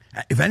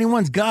 If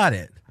anyone's got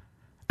it,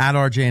 at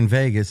RJ in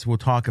Vegas, we'll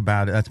talk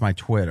about it. That's my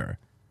Twitter.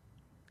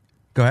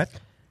 Go ahead.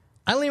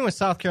 I lean with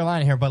South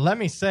Carolina here, but let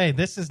me say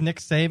this is Nick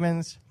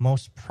Saban's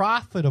most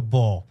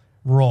profitable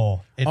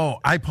role.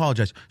 I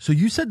apologize. So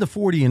you said the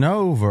 40 and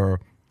over.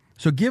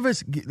 So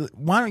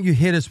why don't you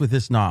hit us with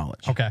this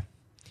knowledge? Okay.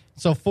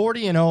 So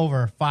 40 and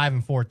over,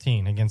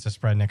 5-14 against the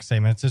spread, Nick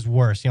Saban. It's his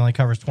worst. He only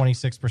covers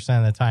 26%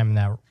 of the time in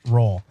that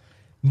role.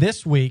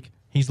 This week,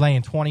 he's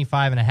laying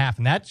 25.5,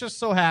 and that just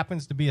so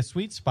happens to be a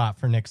sweet spot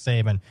for Nick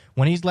Saban.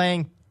 When he's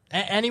laying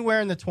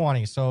anywhere in the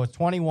 20s, so it's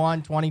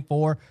 21,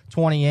 24,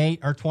 28,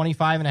 or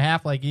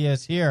 25.5 like he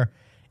is here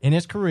in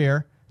his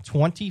career,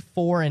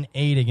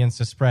 24-8 against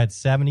the spread,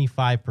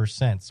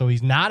 75%. So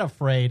he's not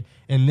afraid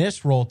in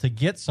this role to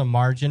get some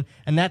margin,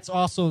 and that's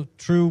also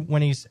true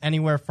when he's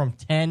anywhere from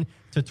 10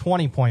 to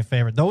 20-point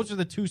favorite. Those are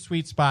the 2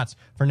 sweet spots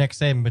for Nick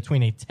Saban,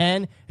 between a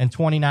 10 and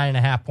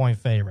 29.5-point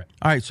favorite.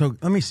 All right, so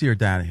let me see your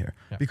data here.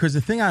 Yeah. Because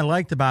the thing I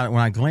liked about it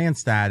when I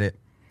glanced at it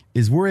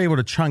is we're able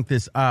to chunk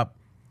this up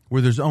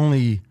where there's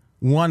only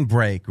one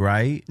break,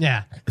 right?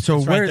 Yeah. So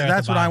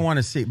that's what I want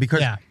to see,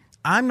 because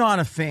I'm not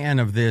a fan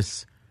of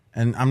this,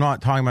 and I'm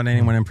not talking about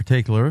anyone in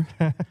particular,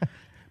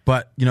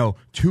 but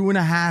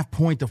 2.5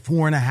 point to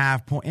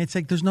 4.5 point, it's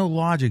like there's no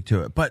logic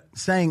to it. But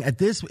saying at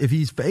this, if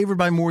he's favored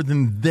by more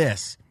than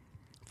this,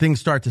 things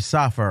start to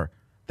suffer.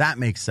 That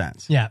makes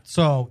sense. Yeah.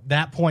 So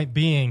that point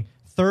being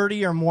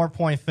 30 or more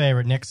point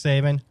favorite, Nick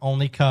Saban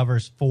only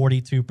covers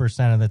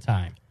 42% of the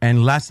time,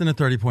 and less than a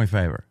 30-point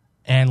favorite.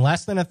 And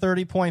less than a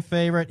 30-point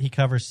favorite, he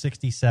covers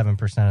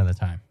 67% of the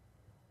time.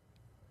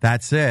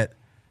 That's it.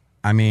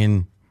 I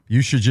mean,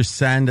 you should just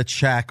send a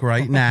check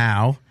right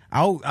now.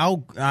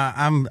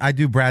 I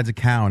do Brad's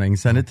accounting.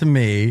 Send it to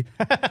me.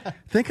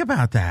 Think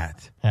about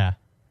that. Yeah.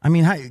 I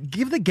mean,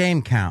 give the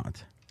game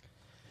count.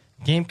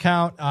 Game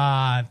count.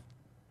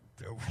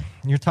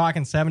 You're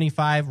talking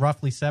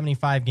roughly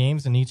 75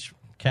 games in each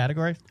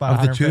category. About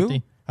of the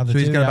 2. So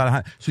he's got about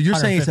 100. So you're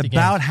saying it's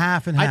about games.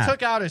 half and half. I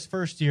took out his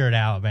first year at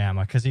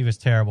Alabama because he was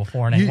terrible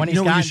 4-8. When you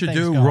know what you should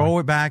do? Roll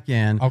it back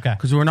in. Okay.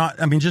 Because we're not,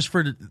 just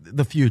for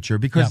the future,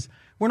 because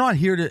we're not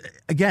here to,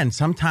 again,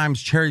 sometimes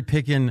cherry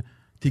picking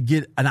to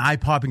get an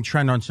eye-popping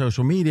trend on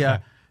social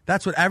media.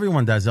 That's what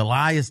everyone does.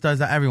 Elias does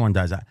that. Everyone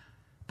does that.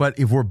 But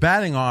if we're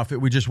betting off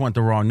it, we just want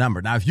the wrong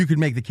number. Now, if you could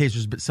make the case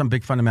there's some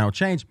big fundamental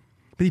change,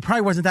 but he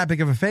probably wasn't that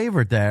big of a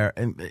favorite there,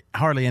 and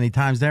hardly any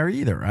times there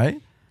either,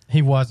 right?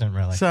 He wasn't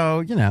really.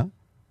 So,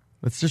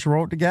 let's just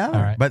roll it together.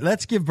 All right. But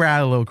let's give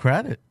Brad a little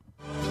credit.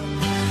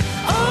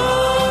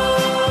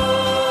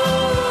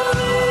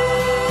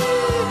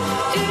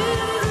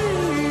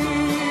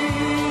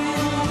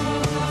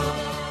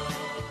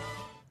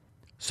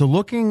 So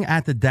looking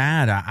at the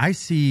data, I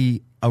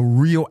see a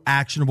real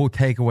actionable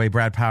takeaway,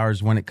 Brad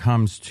Powers, when it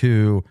comes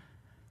to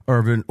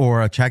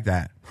check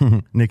that,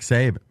 Nick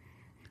Saban.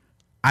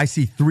 I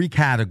see 3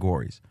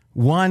 categories.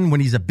 One, when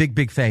he's a big,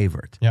 big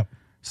favorite. Yep.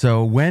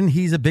 So when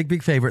he's a big,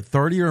 big favorite,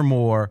 30 or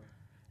more.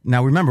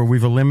 Now, remember,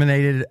 we've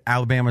eliminated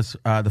Alabama's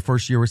the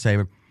first year with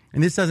Saban.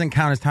 And this doesn't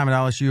count as time at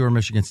LSU or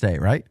Michigan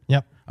State, right?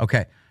 Yep.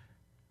 Okay.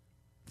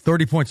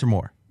 30 points or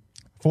more.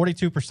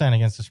 42%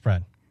 against the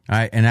spread. All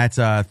right, and that's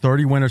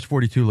 30 winners,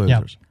 42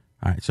 losers. Yep.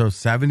 All right, so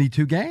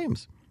 72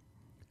 games.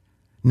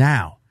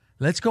 Now,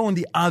 let's go in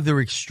the other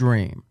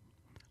extreme.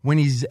 When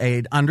he's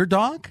an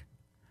underdog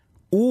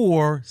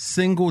or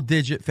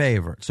single-digit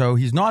favorite. So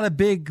he's not a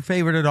big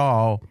favorite at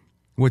all.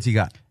 What's he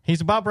got? He's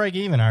about break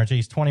even, RJ.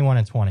 He's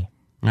 21-20. All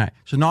right,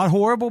 so not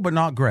horrible, but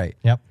not great.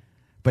 Yep.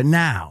 But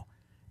now,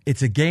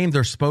 it's a game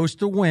they're supposed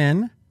to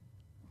win,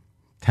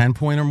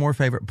 10-point or more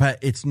favorite, but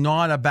it's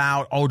not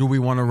about, do we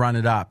want to run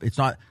it up? It's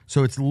not.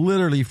 So it's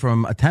literally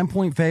from a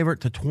 10-point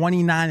favorite to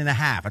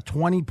 29.5, a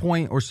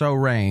 20-point or so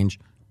range.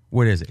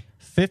 What is it?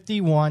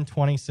 51,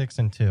 26,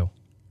 and 2.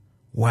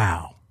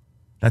 Wow.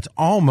 That's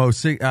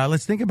almost,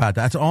 let's think about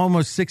that. That's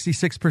almost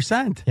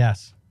 66%.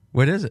 Yes.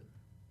 What is it?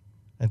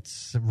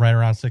 It's right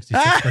around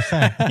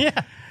 66%.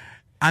 Yeah.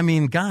 I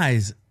mean,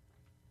 guys,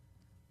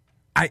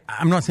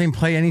 I'm not saying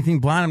play anything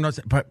blind. I'm not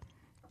saying, but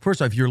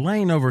first off, you're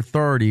laying over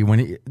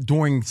 30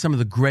 during some of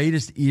the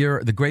greatest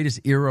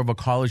era of a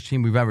college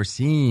team we've ever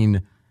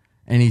seen,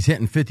 and he's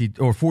hitting 50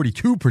 or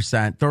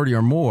 42%, 30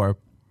 or more.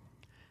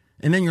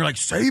 And then you're like,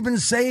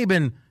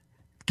 Saban,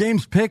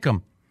 games pick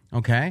 'em.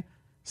 Okay?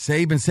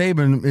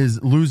 Saban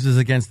loses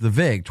against the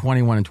VIG,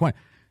 21-20.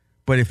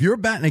 But if you're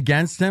betting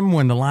against him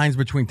when the line's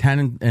between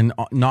 10 and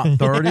not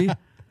 30,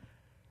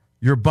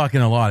 you're bucking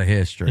a lot of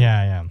history. Yeah,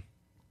 I am.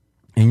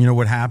 And you know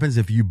what happens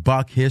if you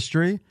buck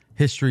history?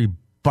 History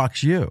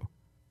bucks you.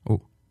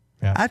 Oh,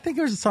 yeah. I think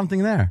there's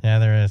something there. Yeah,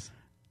 there is.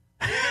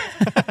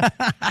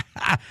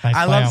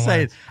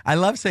 I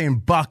love saying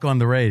buck on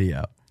the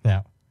radio.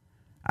 Yeah.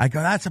 I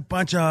go, that's a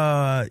bunch of,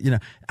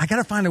 I got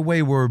to find a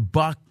way where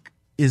buck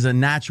is a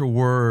natural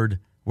word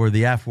where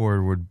the F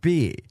word would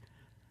be.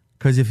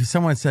 Because if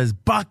someone says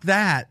buck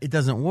that, it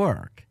doesn't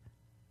work.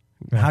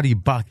 Yeah. How do you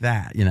buck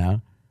that,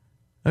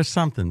 There's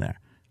something there.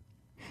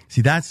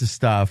 See, that's the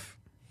stuff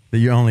that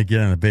you only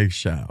get on a big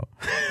show.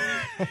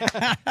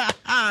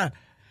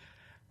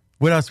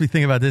 What else do we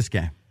think about this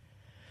game?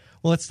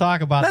 Well, let's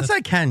talk about Let's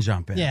let Ken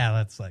jump in. Yeah,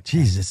 let's let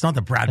Jesus, it's not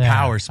the Brad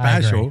Powers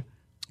special.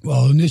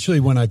 Well,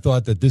 initially when I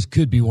thought that this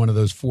could be one of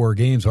those 4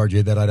 games,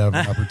 RJ, that I'd have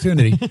an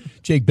opportunity,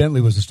 Jake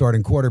Bentley was the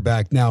starting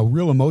quarterback. Now,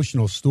 real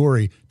emotional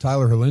story,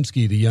 Tyler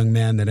Helinski, the young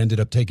man that ended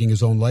up taking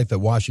his own life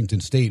at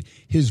Washington State,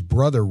 his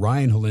brother,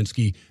 Ryan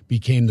Helinski,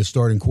 became the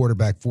starting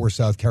quarterback for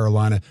South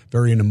Carolina.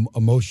 Very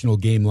emotional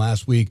game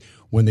last week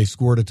when they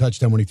scored a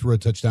touchdown. When he threw a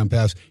touchdown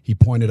pass, he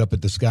pointed up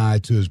at the sky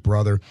to his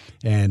brother,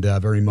 and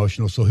very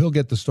emotional. So he'll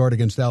get the start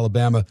against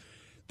Alabama.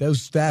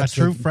 Those stats, a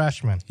true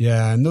freshman.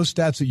 Yeah, and those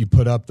stats that you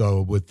put up,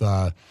 though, with,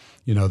 the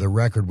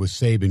record with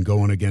Saban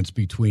going against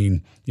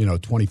between,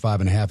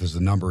 25.5 is the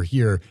number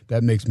here,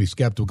 that makes me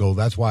skeptical.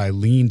 That's why I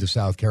lean to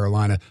South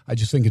Carolina. I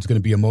just think it's going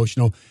to be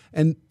emotional.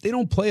 And they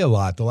don't play a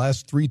lot. The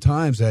last 3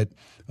 times at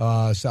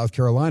South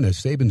Carolina,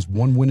 Saban's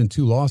 1 win and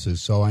 2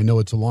 losses. So I know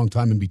it's a long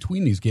time in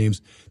between these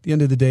games. At the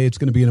end of the day, it's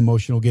going to be an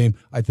emotional game.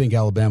 I think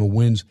Alabama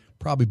wins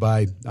probably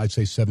by, I'd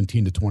say,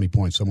 17 to 20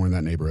 points, somewhere in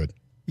that neighborhood.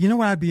 You know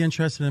what I'd be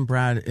interested in,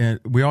 Brad?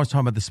 We always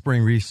talk about the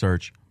spring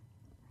research.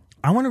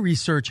 I want to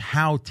research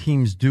how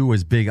teams do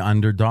as big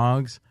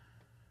underdogs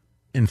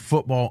in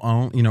football.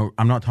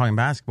 I'm not talking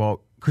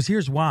basketball, because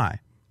here's why.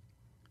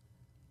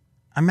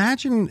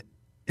 Imagine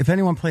if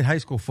anyone played high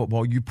school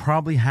football, you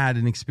probably had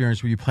an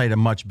experience where you played a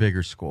much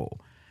bigger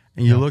school.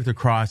 And you looked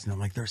across, and I'm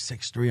like, they're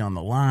 6'3" on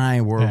the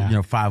line. We're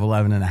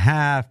 5'11 and a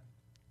half.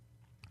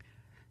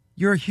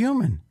 You're a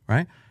human,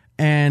 right?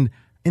 And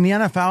in the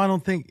NFL, I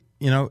don't think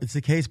it's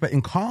the case, but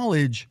in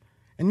college,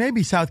 and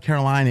maybe South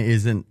Carolina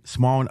isn't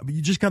small enough, but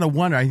you just got to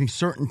wonder. I think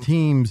certain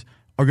teams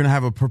are going to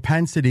have a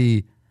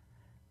propensity,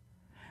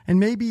 and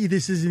maybe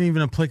this isn't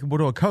even applicable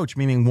to a coach,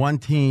 meaning one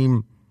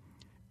team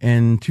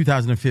in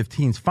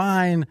 2015 is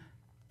fine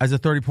as a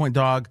 30-point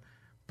dog,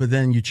 but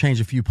then you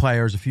change a few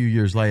players a few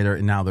years later,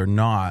 and now they're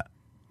not.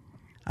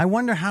 I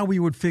wonder how we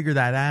would figure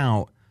that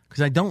out,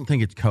 because I don't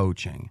think it's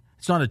coaching.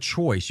 It's not a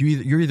choice.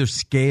 You're either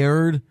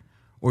scared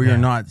or you're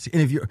not.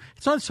 And if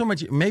it's not so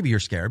much, maybe you're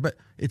scared, but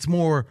it's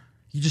more,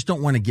 you just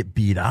don't want to get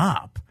beat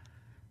up.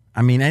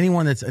 I mean,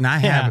 anyone that's, and I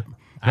have.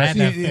 I had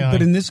that See, feeling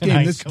but in this game,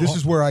 high this school.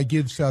 is where I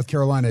give South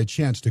Carolina a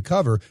chance to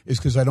cover, is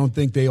because I don't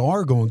think they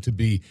are going to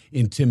be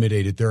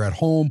intimidated. They're at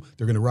home.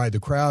 They're going to ride the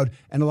crowd.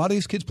 And a lot of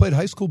these kids played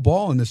high school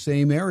ball in the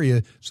same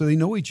area, so they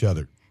know each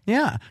other.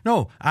 Yeah.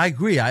 No, I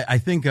agree. I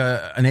think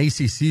an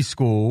ACC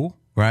school,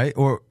 right?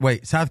 Or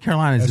wait, South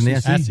Carolina is in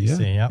the SEC. SEC,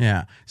 yep.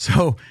 Yeah.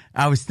 So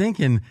I was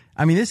thinking,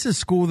 I mean, this is a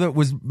school that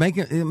was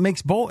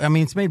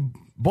it's made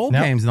bowl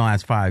Yep. games in the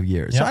last 5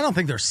 years. So Yep. I don't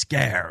think they're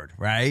scared,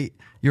 right?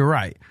 You're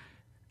right.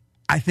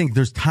 I think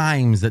there's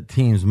times that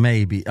teams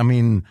may be. I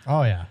mean,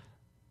 Oh, yeah.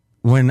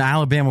 when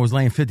Alabama was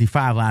laying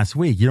 55 last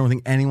week, you don't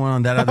think anyone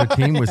on that other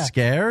team was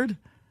scared,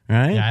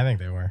 right? Yeah, I think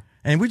they were.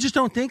 And we just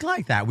don't think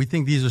like that. We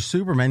think these are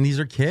supermen. These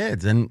are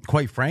kids. And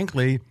quite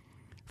frankly,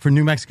 for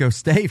New Mexico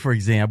State, for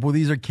example,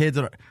 these are kids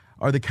that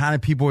are the kind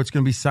of people that's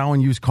going to be selling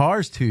used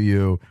cars to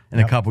you in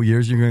a couple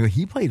years. You're going to go,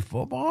 he played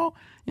football?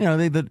 You know,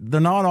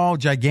 they're not all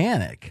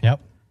gigantic. Yep.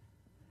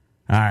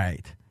 All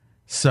right.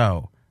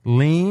 So,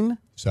 lean.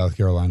 South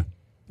Carolina.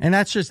 And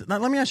that's just,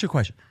 let me ask you a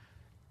question.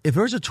 If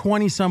there's a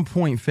 20-some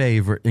point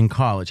favorite in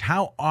college,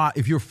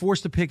 if you're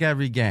forced to pick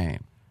every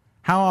game,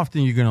 how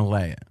often are you going to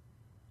lay it?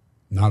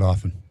 Not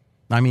often.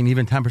 I mean,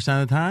 even 10%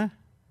 of the time?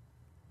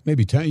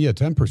 Maybe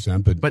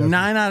 10%. But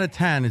 9 out of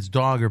 10, it's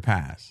dog or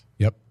pass.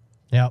 Yep.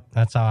 Yep.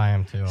 That's how I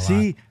am, too.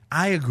 See,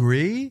 I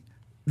agree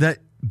that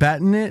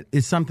betting it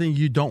is something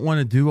you don't want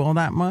to do all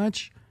that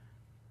much.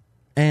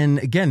 And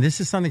again, this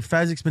is something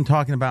Fezzik's been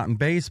talking about in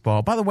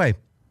baseball. By the way,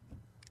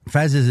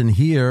 Fez isn't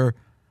here,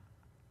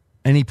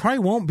 and he probably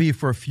won't be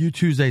for a few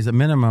Tuesdays at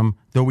minimum,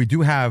 though we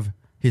do have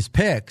his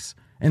picks.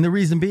 And the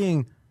reason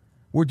being,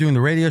 we're doing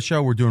the radio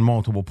show, we're doing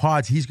multiple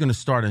pods. He's going to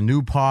start a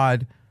new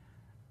pod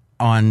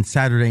on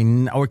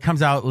Saturday, or it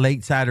comes out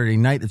late Saturday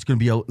night. It's going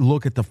to be a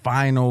look at the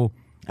final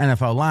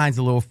NFL lines,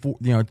 a little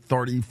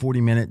 30,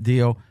 40-minute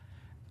deal.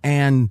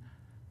 And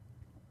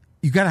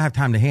you got to have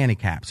time to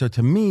handicap. So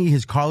to me,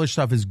 his college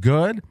stuff is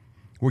good.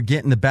 We're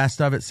getting the best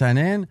of it sent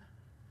in.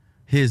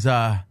 His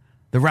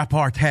the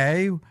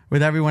repartee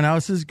with everyone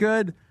else is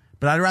good,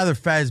 but I'd rather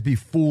Fez be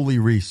fully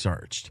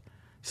researched.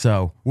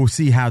 So we'll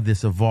see how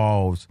this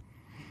evolves.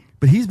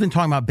 But he's been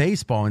talking about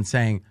baseball and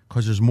saying,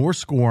 because there's more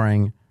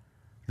scoring,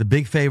 the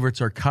big favorites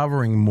are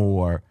covering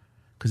more,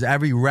 because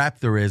every rep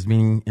there is,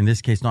 meaning in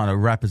this case not a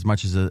rep as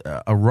much as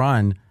a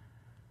run,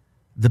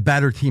 the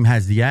better team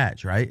has the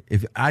edge, right?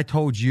 If I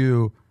told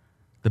you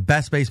the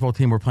best baseball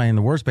team were playing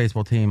the worst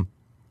baseball team,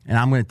 and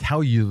I'm going to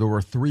tell you there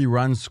were 3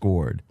 runs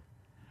scored,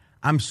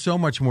 I'm so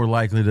much more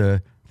likely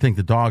to think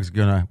the dog's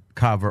going to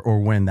cover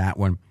or win that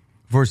one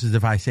versus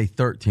if I say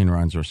 13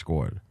 runs are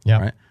scored.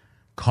 Yeah. Right?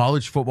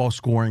 College football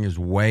scoring is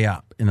way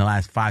up in the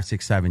last 5,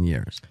 6, 7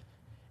 years.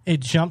 It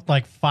jumped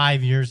like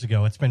 5 years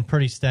ago. It's been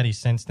pretty steady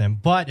since then.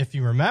 But if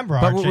you remember,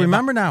 But RJ,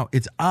 remember now,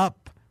 it's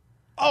up.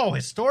 Oh,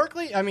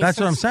 historically? I mean,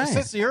 That's what I'm saying.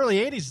 Since the early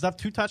 80s, it's up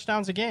 2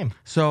 touchdowns a game.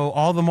 So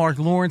all the Mark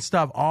Lawrence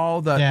stuff,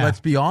 Yeah. let's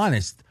be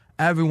honest,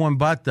 everyone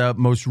but the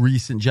most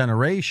recent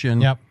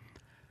generation, Yep.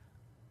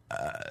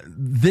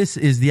 this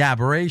is the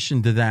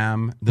aberration to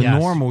them. The Yes.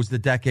 normal was the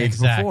decades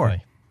Exactly. before.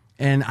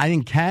 And I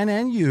think Ken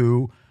and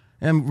you,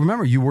 and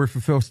remember, you worked for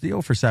Phil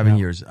Steele for 7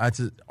 years.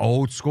 That's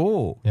old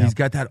school. Yep. He's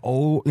got that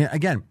old,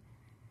 again,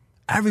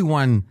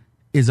 everyone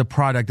is a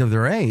product of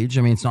their age.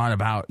 I mean, it's not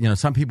about,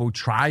 some people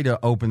try to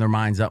open their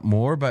minds up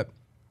more, but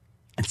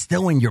it's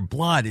still in your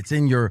blood.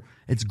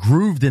 It's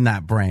grooved in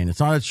that brain. It's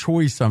not a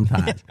choice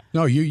sometimes.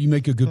 No, you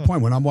make a good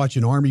point. When I'm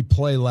watching Army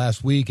play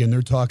last week and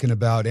they're talking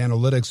about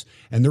analytics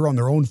and they're on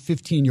their own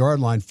 15-yard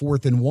line,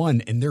 4th and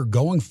 1, and they're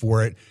going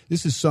for it,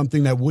 this is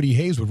something that Woody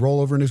Hayes would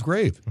roll over in his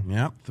grave.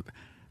 Yep.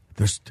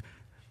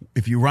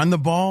 If you run the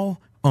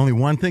ball, only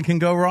one thing can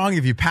go wrong.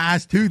 If you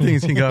pass, 2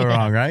 things can go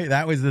wrong, right?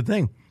 That was the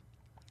thing.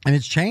 And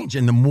it's changed.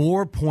 And the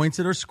more points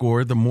that are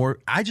scored, the more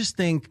I just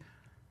think,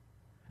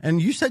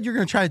 and you said you're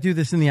going to try to do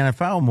this in the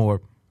NFL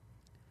more,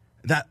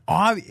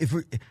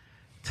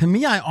 to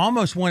me, I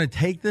almost want to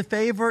take the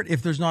favorite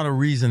if there's not a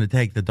reason to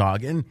take the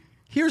dog. And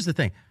here's the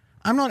thing.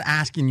 I'm not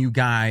asking you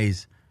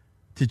guys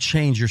to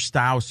change your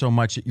style so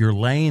much that you're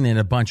laying in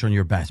a bunch on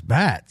your best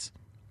bets.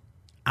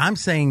 I'm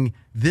saying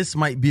this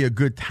might be a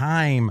good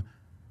time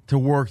to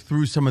work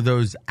through some of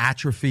those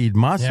atrophied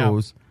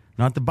muscles,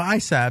 not the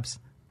biceps,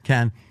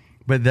 Ken,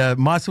 but the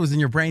muscles in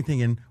your brain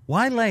thinking,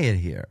 why lay it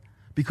here?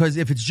 Because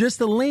if it's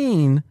just a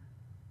lean,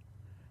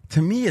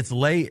 to me, it's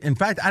late. In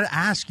fact, I'd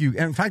ask you,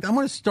 I'm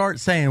going to start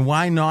saying,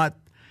 why not?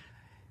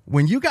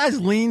 When you guys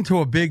lean to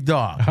a big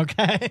dog,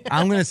 Okay.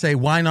 I'm going to say,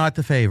 why not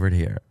the favorite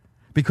here?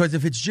 Because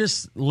if it's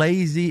just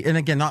lazy, and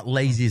again, not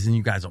lazy as in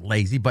you guys are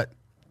lazy, but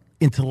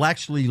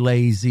intellectually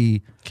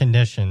lazy.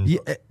 Conditioned.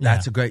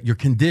 That's a great. Your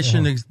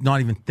condition is not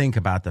even think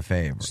about the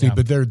favorite. See,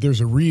 but there's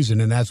a reason,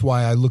 and that's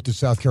why I looked at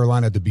South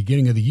Carolina at the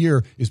beginning of the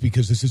year, is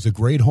because this is a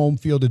great home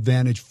field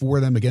advantage for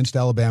them against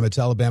Alabama. It's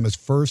Alabama's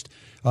first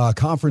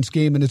conference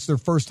game, and it's their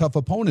first tough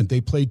opponent. They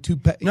played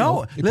Duke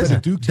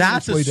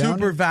that's a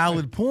super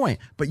valid point,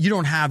 but you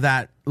don't have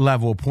that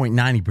level of point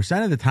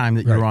 90% of the time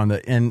that you're on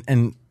the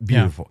and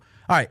beautiful.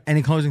 All right,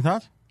 any closing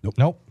thoughts?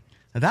 Nope.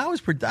 Now, that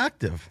was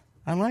productive.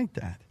 I like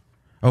that.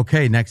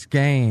 Okay, next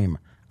game.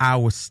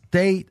 Iowa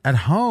State at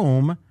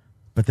home,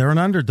 but they're an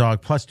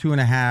underdog, plus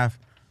 2.5.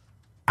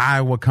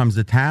 Iowa comes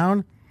to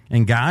town.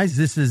 And, guys,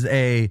 this is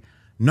a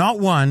not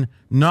one,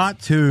 not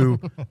two,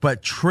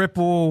 but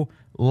triple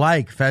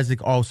like.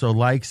 Fezzik also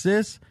likes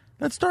this.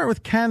 Let's start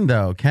with Ken,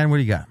 though. Ken, what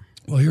do you got?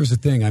 Well, here's the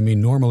thing. I mean,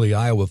 normally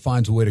Iowa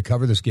finds a way to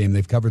cover this game.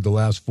 They've covered the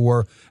last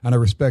 4, and I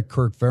respect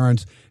Kirk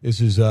Ferentz.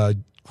 This is a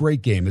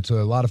great game. It's a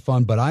lot of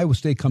fun, but Iowa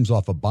State comes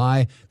off a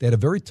bye. They had a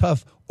very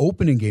tough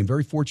opening game,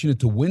 very fortunate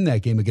to win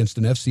that game against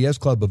an FCS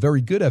club, a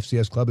very good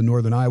FCS club in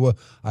Northern Iowa.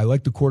 I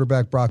like the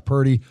quarterback, Brock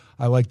Purdy.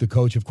 I like the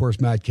coach, of course,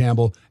 Matt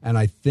Campbell, and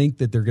I think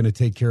that they're going to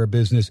take care of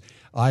business.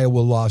 Iowa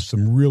lost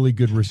some really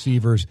good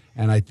receivers,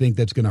 and I think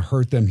that's going to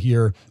hurt them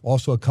here.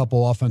 Also, a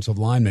couple offensive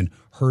linemen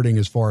hurting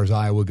as far as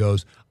Iowa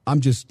goes.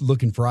 I'm just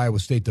looking for Iowa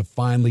State to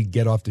finally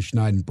get off the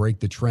schneid and break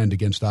the trend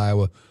against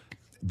Iowa.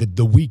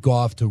 The week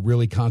off to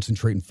really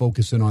concentrate and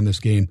focus in on this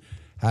game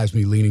has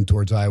me leaning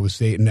towards Iowa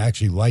State and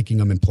actually liking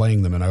them and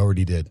playing them, and I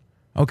already did.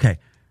 Okay.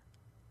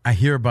 I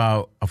hear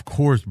about, of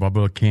course,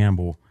 Bubba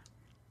Campbell.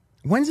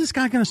 When's this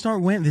guy going to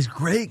start winning? This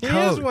great coach. He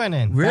is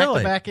winning.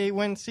 Really? Back-to-back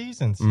 8-win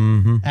seasons.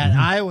 Mm-hmm. At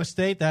Iowa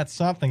State, that's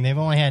something. They've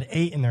only had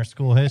 8 in their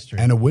school history.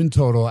 And a win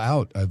total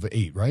out of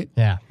 8, right?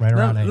 Yeah, right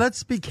around 8.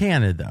 Let's be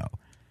candid, though.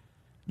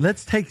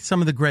 Let's take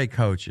some of the great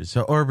coaches.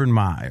 So Urban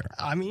Meyer.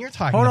 I mean, you're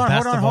talking the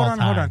best of all time.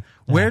 Hold on.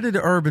 Yeah. Where did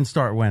Urban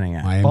start winning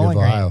at? Miami Bowling of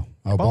Green. Ohio.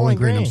 Oh, Bowling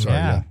Green, I'm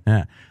sorry.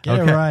 Yeah. Get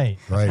it right.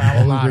 Right. That's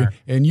my Bowling alma Green. mater.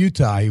 In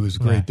Utah, he was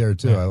great there,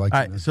 too. I like All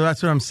right, so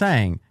that's what I'm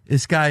saying.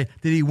 This guy,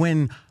 did he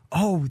win?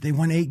 Oh, they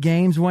won 8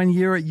 games one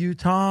year at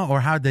Utah?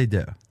 Or how'd they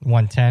do?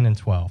 Won 10 and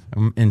 12.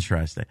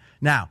 Interesting.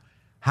 Now,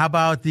 how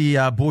about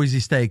the Boise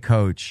State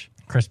coach?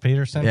 Chris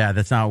Peterson? Yeah,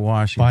 that's not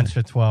Washington. Bunch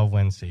of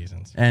 12-win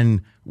seasons.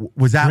 And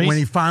was that Reese? when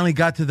he finally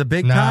got to the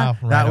big No, time?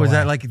 right That was away.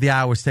 at like the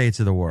Iowa States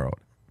of the world.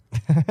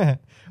 Well,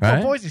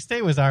 Right? Boise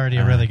State was already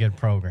a really good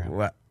program.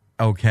 Well,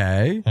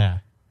 okay. Yeah.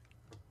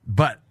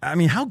 But, I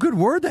mean, how good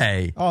were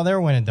they? Oh, they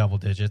were winning double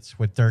digits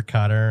with Dirk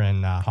Cutter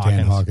and Hawkins.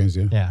 Dan Hawkins,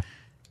 yeah. Yeah.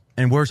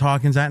 And where's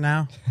Hawkins at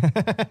now?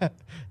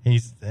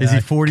 Is he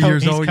 40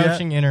 years old yet? He's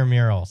coaching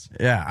intramurals.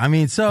 Yeah. I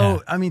mean,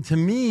 to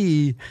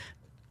me,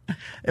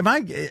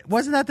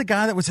 wasn't that the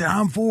guy that would say,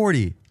 I'm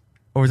 40?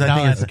 Or was that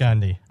No, that's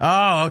Gundy.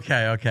 Oh,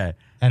 okay.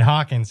 And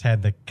Hawkins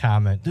had the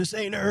comment, "This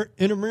ain't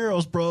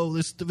intramurals, bro.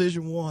 This is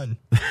Division One."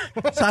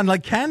 Sound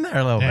like Ken there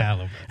a little Yeah, a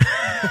bit.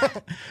 little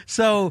bit.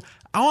 So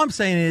all I'm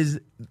saying is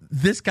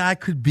this guy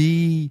could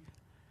be,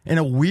 in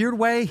a weird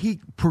way, he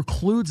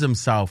precludes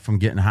himself from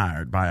getting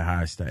hired by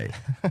Ohio State.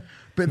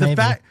 But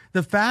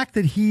the fact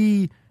that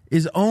he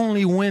is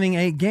only winning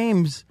 8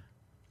 games,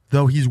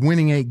 though he's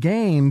winning 8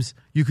 games,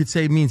 you could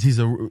say means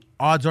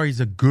odds are he's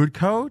a good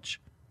coach,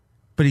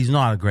 but he's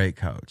not a great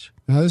coach.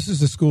 Now, this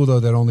is a school, though,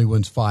 that only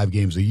wins 5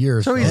 games a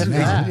year. So he's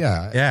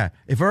yeah.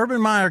 If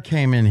Urban Meyer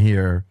came in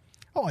here,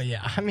 Oh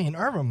yeah, I mean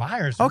Urban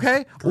Meyer's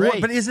okay,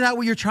 great. but isn't that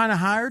what you're trying to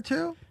hire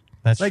to?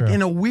 That's like true.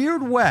 in a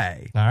weird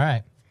way. All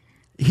right.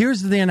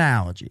 Here's the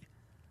analogy: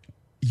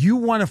 you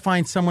want to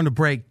find someone to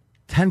break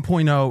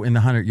 10.0 in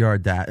the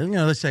 100-yard dash.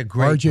 Let's say a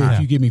great RJ, time.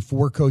 if you give me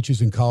 4 coaches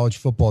in college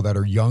football that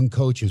are young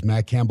coaches,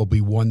 Matt Campbell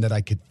be one that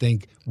I could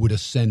think would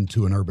ascend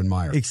to an Urban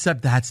Meyer.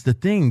 Except that's the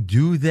thing.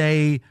 Do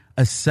they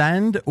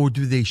ascend or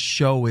do they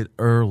show it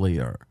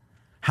earlier?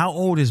 How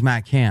old is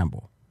Matt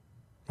Campbell?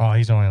 Oh,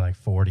 he's only like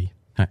 40.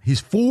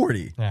 He's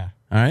 40. Yeah.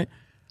 All right.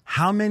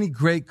 How many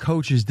great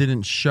coaches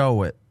didn't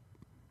show it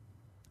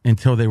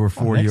until they were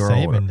 40 Nick or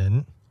Saban older?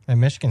 didn't. At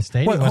Michigan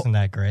State, Wait, he wasn't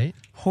that great.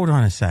 Hold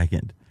on a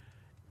second.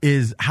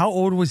 How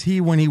old was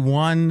he when he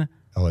won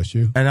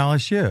LSU? at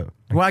LSU?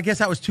 Well, I guess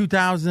that was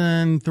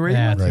 2003.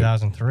 Yeah, Right.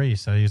 2003.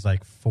 So he's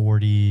like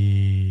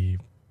 43.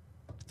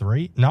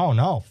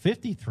 No,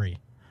 53.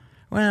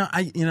 Well,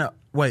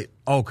 wait.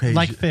 Okay,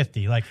 Like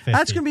 50.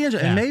 that's gonna be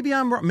interesting. Yeah.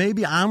 And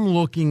maybe I'm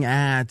looking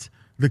at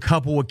the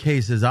couple of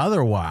cases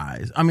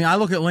otherwise. I mean, I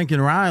look at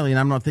Lincoln Riley, and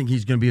I'm not thinking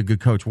he's going to be a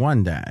good coach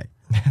one day.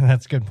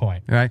 That's a good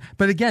point. Right.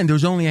 But again,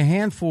 there's only a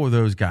handful of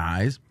those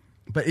guys.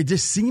 But it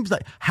just seems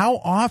like, how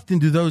often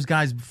do those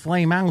guys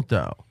flame out,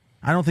 though?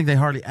 I don't think they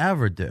hardly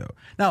ever do.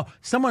 Now,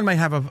 someone might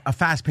have a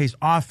fast-paced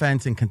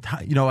offense in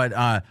Kentucky, not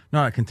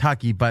at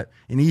Kentucky, but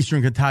in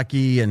Eastern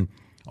Kentucky, and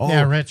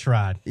Yeah, Rich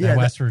Rod. Yeah,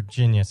 West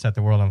Virginia set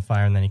the world on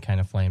fire, and then he kind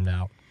of flamed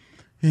out.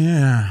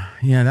 Yeah,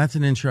 that's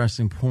an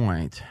interesting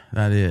point.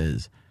 That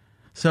is.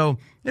 So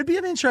it'd be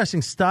an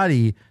interesting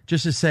study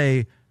just to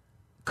say,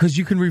 because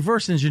you can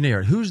reverse engineer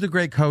it. Who's the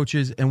great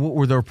coaches and what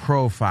were their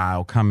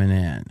profile coming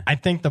in? I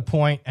think the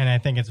point, and I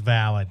think it's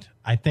valid.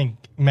 I think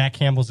Matt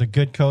Campbell's a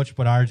good coach,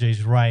 but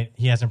RJ's right.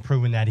 He hasn't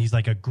proven that he's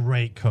like a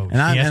great coach.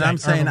 And He has I'm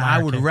that saying Urban I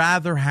Meyer would kid.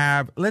 rather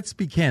have, let's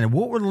be candid,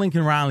 what would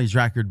Lincoln Riley's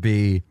record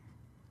be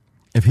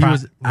if he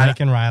was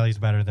Lincoln Riley's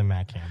better than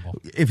Matt Campbell.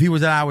 if he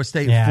was at Iowa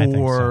State Yeah, I think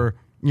for,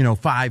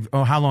 5,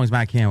 how long has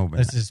Matt Campbell been?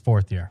 This is his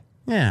 4th year.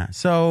 Yeah,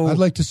 so I'd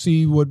like to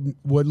see what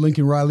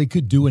Lincoln Riley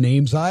could do in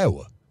Ames,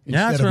 Iowa.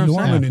 yeah, that's Instead what of I'm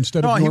Norman, saying.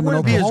 instead no, of he Norman,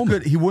 wouldn't be as Oklahoma.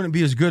 good. He wouldn't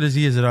be as good as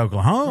he is at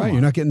Oklahoma. Right,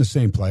 you're not getting the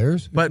same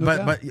players. But No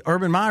doubt. but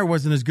Urban Meyer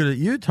wasn't as good at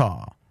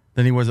Utah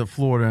than he was at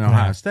Florida and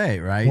Ohio State,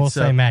 right? We'll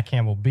say Matt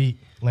Campbell beat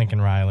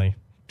Lincoln Riley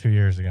 2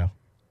 years ago.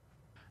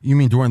 You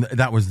mean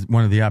that was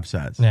one of the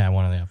upsets? Yeah,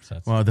 one of the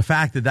upsets. Well, the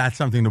fact that that's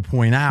something to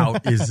point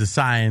out is a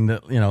sign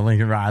that,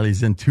 Lincoln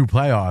Riley's in 2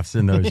 playoffs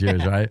in those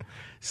years, right?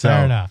 So,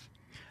 fair enough.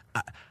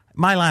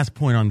 My last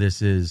point on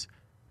this is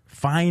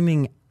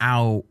finding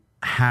out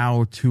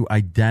how to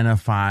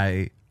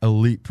identify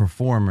elite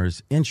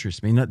performers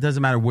interests me. It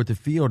doesn't matter what the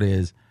field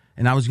is.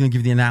 And I was going to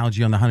give the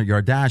analogy on the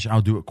 100-yard dash.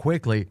 I'll do it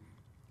quickly.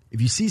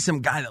 If you see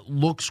some guy that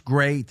looks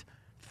great,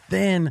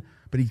 thin,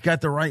 but he's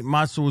got the right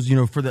muscles,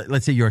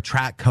 let's say you're a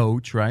track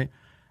coach, right?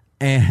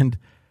 And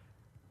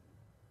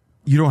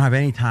you don't have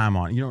any time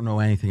on it. You don't know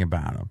anything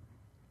about him.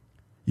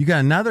 You got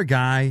another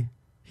guy,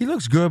 he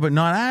looks good, but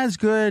not as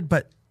good,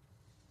 but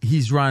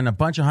he's run a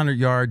bunch of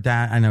 100-yard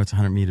dash. I know it's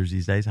 100 meters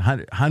these days,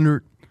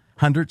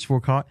 100s we'll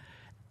call it,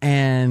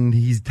 and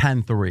he's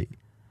 10-3.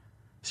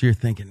 So you're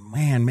thinking,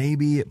 man,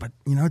 maybe, but,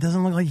 it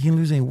doesn't look like he can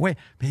lose any weight.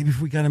 Maybe if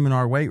we got him in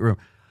our weight room.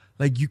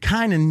 Like, you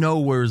kind of know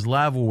where his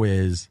level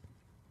is.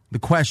 The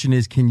question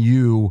is, can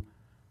you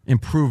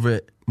improve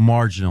it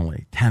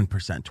marginally, 10%,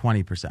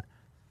 20%?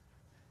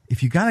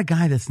 If you got a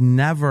guy that's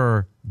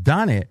never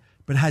done it,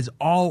 but has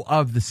all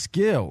of the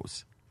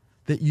skills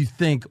that you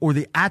think, or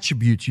the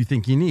attributes you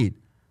think you need,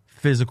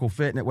 physical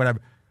fitness, whatever.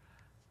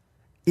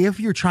 If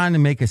you're trying to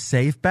make a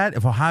safe bet,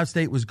 if Ohio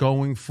State was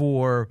going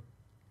for,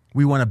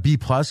 we want a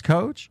B-plus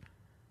coach,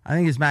 I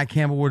think Matt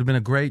Campbell would have been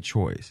a great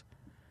choice.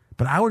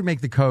 But I would make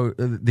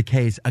the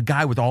case, a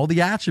guy with all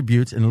the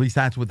attributes, and at least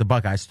that's what the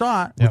Buckeyes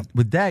thought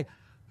with Day,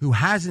 who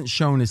hasn't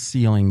shown his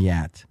ceiling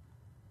yet,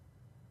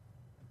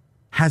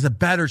 has a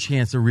better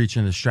chance of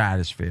reaching the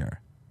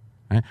stratosphere.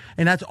 Right?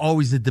 And that's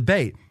always the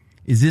debate.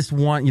 Is this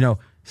one,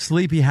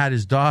 Sleepy had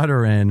his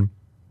daughter in,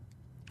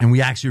 and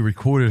we actually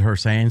recorded her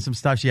saying some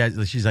stuff.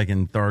 She's like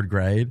in 3rd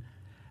grade,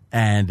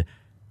 and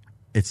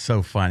it's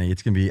so funny.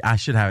 It's going to be, I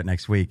should have it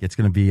next week. It's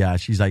going to be,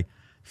 she's like,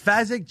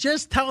 Fezzik,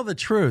 just tell the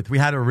truth. We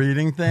had her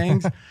reading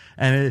things,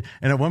 and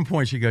at one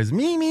point she goes,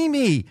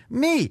 me,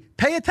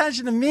 pay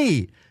attention to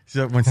me.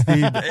 So when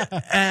Steve,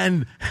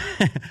 and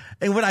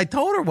what I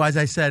told her was,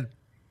 I said,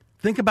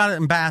 think about it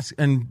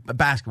in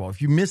basketball.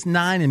 If you miss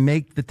 9 and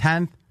make the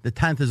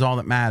 10th is all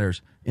that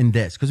matters in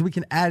this, because we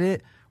can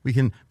edit, we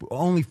can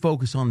only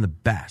focus on the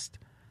best.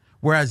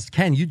 Whereas,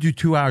 Ken, you do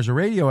 2 hours of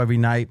radio every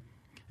night.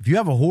 If you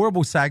have a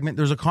horrible segment,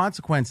 there's a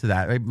consequence to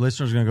that. Right?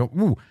 Listeners are going to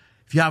go, ooh.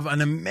 If you have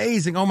an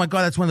amazing, oh my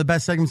God, that's one of the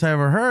best segments I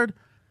ever heard,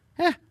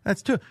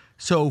 that's too.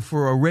 So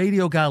for a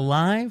radio guy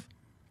live,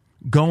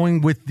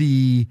 going with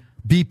the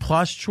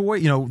B-plus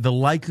choice, the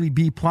likely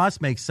B-plus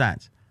makes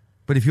sense.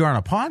 But if you're on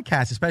a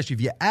podcast, especially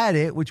if you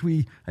edit, which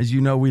we, as you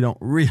know, we don't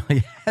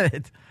really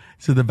edit,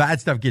 so the bad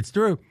stuff gets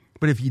through.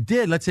 But if you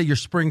did, let's say you're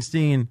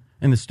Springsteen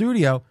in the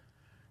studio,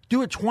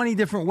 do it 20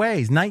 different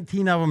ways.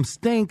 19 of them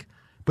stink,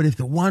 but if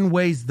the one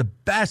way's the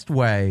best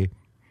way,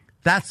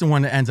 that's the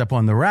one that ends up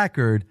on the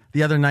record.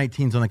 The other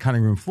 19's on the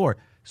cutting room floor.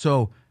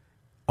 So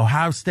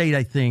Ohio State,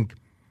 I think,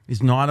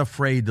 is not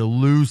afraid to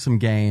lose some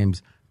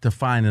games to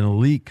find an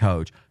elite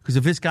coach. Because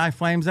if this guy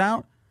flames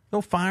out,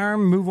 they'll fire him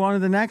and move on to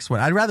the next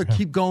one. I'd rather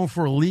keep going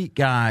for elite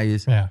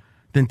guys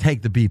than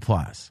take the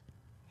B-plus.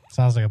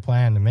 Sounds like a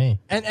plan to me.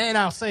 And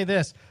I'll say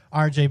this,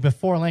 RJ,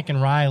 before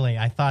Lincoln Riley,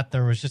 I thought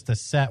there was just a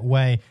set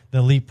way the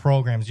elite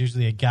programs,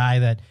 usually a guy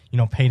that,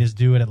 paid his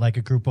due at like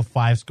a group of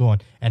 5 school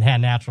and had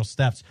natural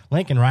steps.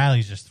 Lincoln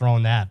Riley's just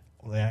thrown that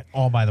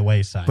all by the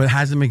wayside. But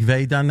hasn't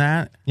McVay done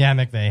that? Yeah,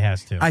 McVay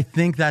has too. I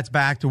think that's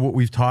back to what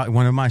we've talked.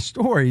 One of my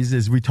stories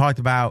is we talked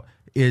about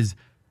is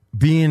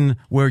being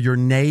where you're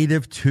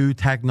native to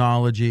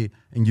technology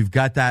and you've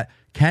got that.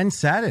 Ken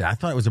said it. I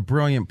thought it was a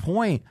brilliant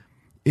point.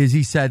 Is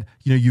he said,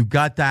 you've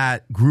got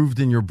that grooved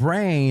in your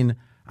brain.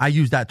 I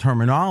use that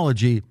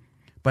terminology,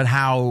 but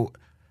how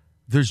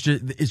he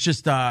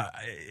used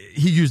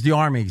the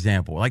Army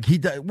example. Like he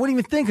wouldn't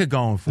even think of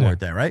going for it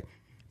there, right?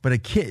 But a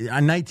kid, a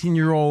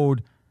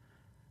 19-year-old,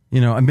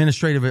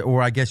 administrative,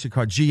 or I guess you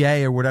call it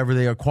GA or whatever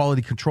they are,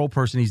 quality control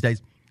person these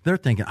days, they're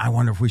thinking, I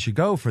wonder if we should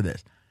go for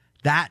this.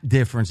 That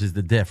difference is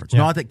the difference. Yeah.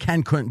 Not that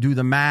Ken couldn't do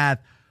the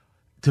math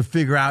to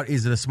figure out,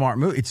 is it a smart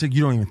move? It's like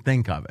you don't even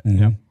think of it.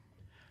 Mm-hmm.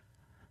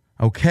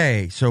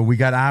 Okay, so we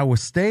got Iowa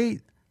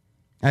State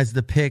as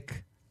the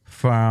pick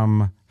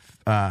from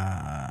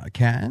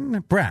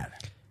Ken. Brad.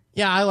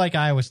 Yeah, I like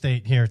Iowa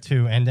State here,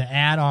 too. And to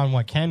add on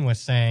what Ken was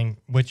saying,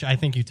 which I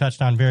think you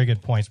touched on, very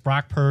good points.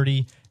 Brock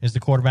Purdy is the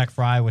quarterback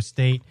for Iowa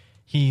State.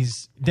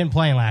 He's didn't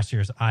play in last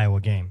year's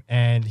Iowa game,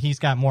 and he's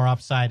got more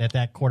upside at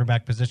that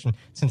quarterback position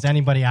since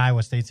anybody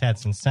Iowa State's had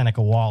since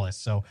Seneca Wallace.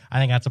 So I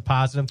think that's a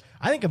positive.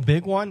 I think a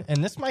big one,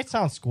 and this might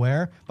sound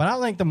square, but I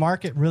don't think the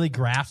market really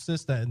grasps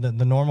this, the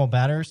normal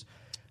bettors.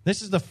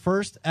 This is the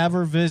first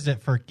ever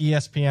visit for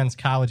ESPN's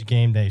College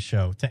Game Day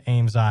show to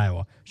Ames,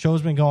 Iowa.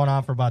 Show's been going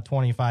on for about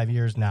 25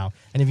 years now.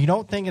 And if you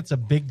don't think it's a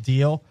big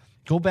deal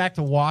Go back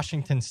to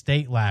Washington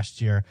State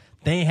last year.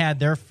 They had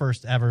their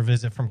first ever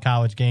visit from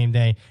College Game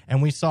Day,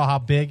 and we saw how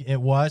big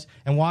it was.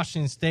 And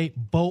Washington State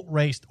boat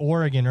raced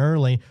Oregon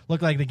early.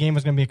 Looked like the game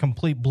was going to be a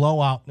complete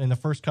blowout in the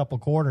first couple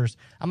quarters.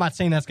 I'm not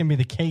saying that's going to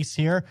be the case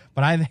here,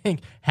 but I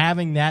think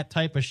having that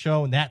type of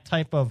show and that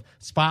type of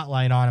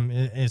spotlight on them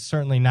is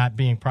certainly not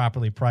being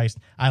properly priced.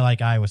 I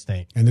like Iowa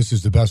State. And this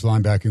is the best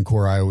linebacking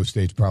core Iowa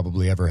State's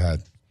probably ever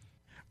had.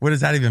 What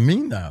does that even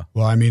mean, though?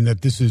 Well, I mean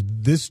that this is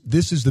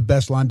the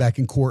best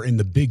linebacking core in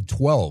the Big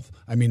 12.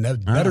 I mean, that's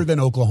better than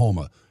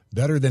Oklahoma,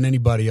 better than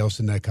anybody else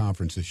in that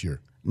conference this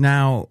year.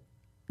 Now,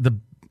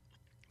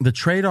 the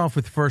trade-off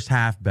with first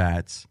half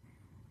bets,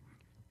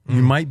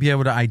 you might be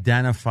able to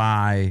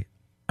identify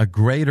a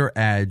greater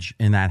edge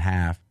in that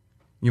half.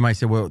 You might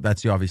say, well,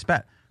 that's the obvious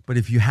bet. But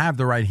if you have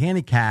the right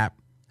handicap,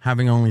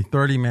 having only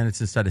 30 minutes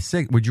instead of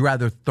 6, would you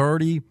rather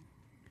 30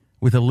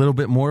 with a little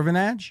bit more of an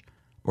edge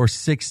or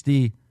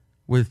 60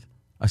 with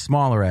a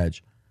smaller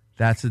edge?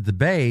 That's a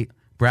debate.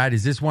 Brad,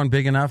 is this one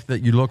big enough that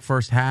you look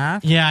first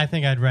half? Yeah, I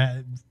think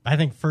I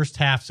think first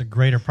half's a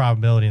greater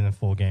probability than the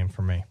full game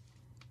for me.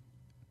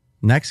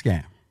 Next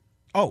game.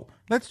 Oh,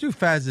 let's do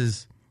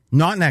Fez's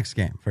not next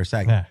game for a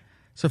second. Yeah.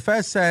 So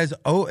Fez says,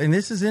 oh, and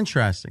this is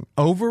interesting,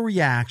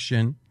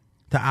 overreaction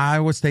to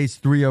Iowa State's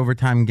 3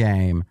 overtime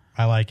game.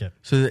 I like it.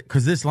 So,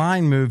 because this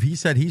line move, he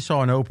said he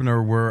saw an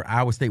opener where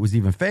Iowa State was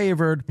even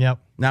favored. Yep.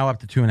 Now up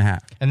to 2.5.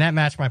 And that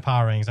matched my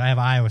power ratings. I have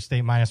Iowa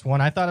State -1.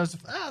 I thought it was,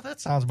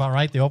 that sounds about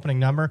right, the opening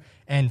number.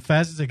 And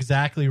Fez is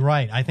exactly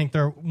right. I think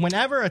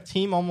whenever a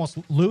team almost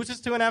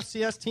loses to an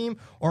FCS team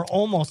or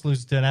almost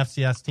loses to an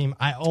FCS team,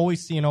 I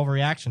always see an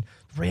overreaction.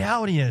 The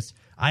reality is,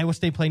 Iowa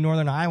State played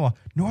Northern Iowa.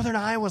 Northern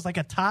Iowa is like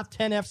a top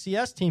 10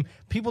 FCS team.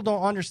 People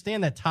don't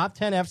understand that top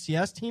 10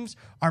 FCS teams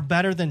are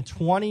better than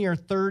 20 or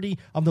 30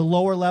 of the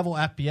lower level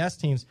FBS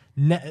teams.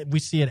 We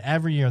see it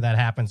every year that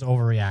happens,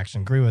 overreaction.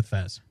 Agree with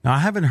Fez. Now, I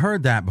haven't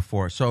heard that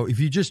before. So if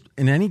you just,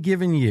 in any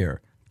given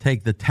year,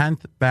 take the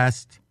 10th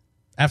best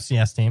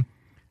FCS team,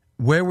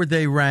 where would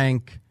they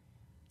rank?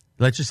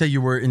 Let's just say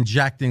you were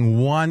injecting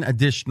one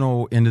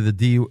additional into the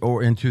D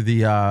or into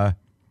the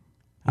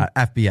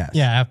FBS.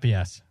 Yeah,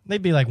 FBS.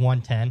 They'd be like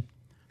 110.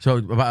 So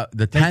about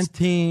the 10th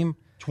team,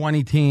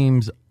 20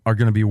 teams are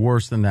going to be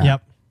worse than that.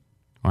 Yep.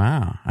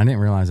 Wow. I didn't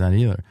realize that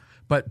either.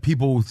 But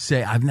people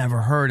say, I've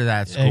never heard of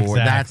that score.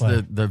 Exactly.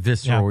 That's the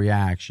visceral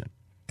reaction.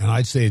 And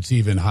I'd say it's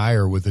even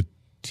higher with a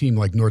team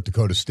like North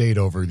Dakota State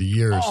over the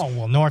years. Oh,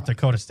 well, North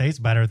Dakota State's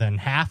better than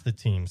half the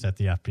teams at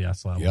the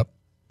FBS level. Yep.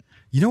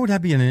 You know what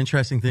would be an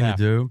interesting thing to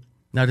do?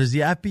 Now, does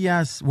the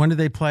FBS, when do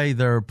they play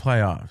their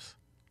playoffs?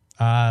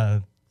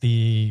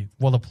 The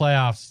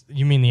playoffs,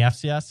 you mean the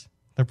FCS?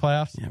 Their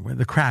playoffs? Yeah,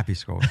 the crappy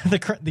score.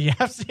 the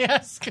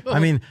FCS school. I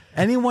mean,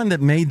 anyone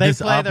that made this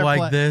up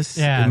like this,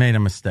 it made a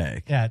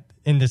mistake. Yeah,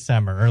 in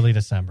December, early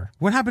December.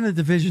 What happened to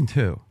Division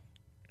II?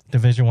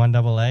 Division I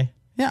AA?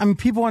 Yeah, I mean,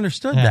 people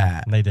understood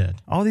that. They did.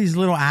 All these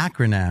little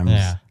acronyms.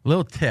 Yeah.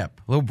 Little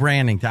tip, little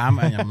branding. I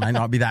might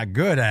not be that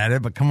good at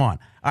it, but come on.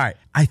 All right.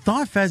 I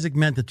thought Fezzik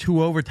meant the 2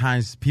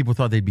 overtimes people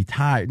thought they'd be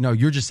tied. No,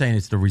 you're just saying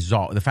it's the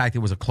result, the fact it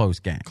was a close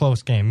game.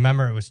 Close game.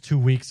 Remember, it was 2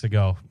 weeks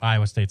ago.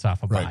 Iowa State's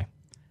off a bye.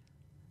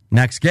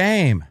 Next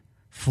game,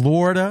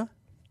 Florida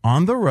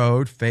on the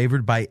road,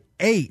 favored by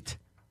 8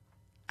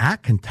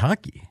 at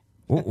Kentucky.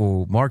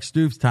 Mark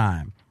Stoops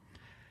time.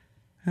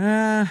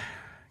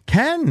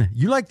 Ken,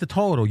 you like the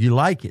total. You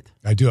like it.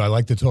 I do. I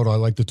like the total. I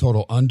like the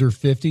total under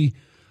 50.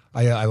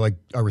 I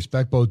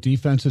respect both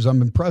defenses.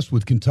 I'm impressed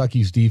with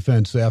Kentucky's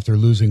defense after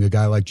losing a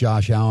guy like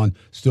Josh Allen,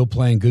 still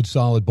playing good,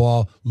 solid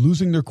ball,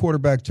 losing their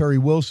quarterback, Terry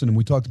Wilson. And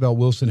we talked about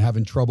Wilson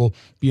having trouble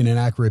being an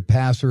accurate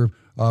passer,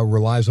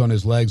 relies on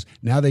his legs.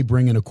 Now they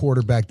bring in a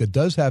quarterback that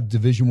does have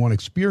Division I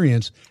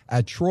experience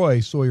at Troy.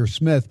 Sawyer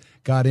Smith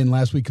got in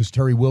last week because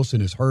Terry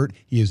Wilson is hurt.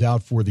 He is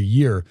out for the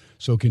year.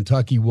 So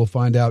Kentucky will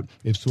find out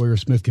if Sawyer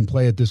Smith can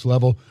play at this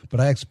level. But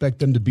I expect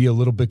them to be a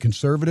little bit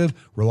conservative,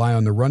 rely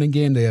on the running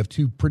game. They have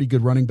 2 pretty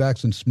good running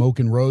backs in Smoke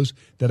and Rose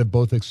that have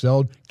both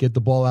excelled. Get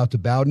the ball out to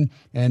Bowden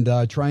and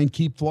try and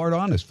keep Florida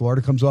honest.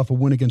 Florida comes off a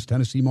win against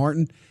Tennessee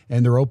Martin,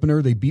 and their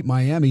opener, they beat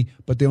Miami,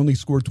 but they only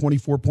scored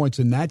 24 points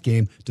in that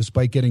game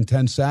despite getting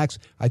 10 sacks.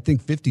 I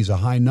think 50 is a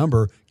high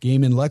number.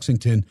 Game in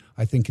Lexington,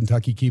 I think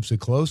Kentucky keeps it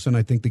close, and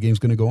I think the game's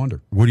going to go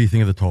under. What do you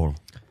think of the total?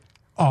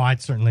 Oh,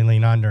 I'd certainly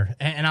lean under.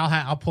 And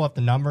I'll pull up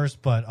the numbers,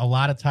 but a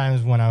lot of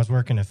times when I was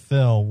working at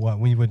Phil, what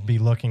we would be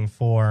looking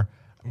for,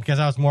 because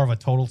I was more of a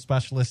total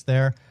specialist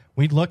there,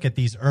 we'd look at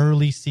these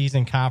early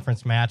season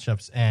conference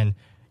matchups, and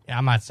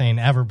I'm not saying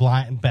ever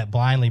bet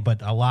blindly,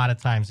 but a lot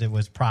of times it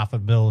was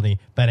profitability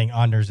betting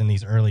unders in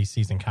these early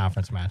season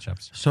conference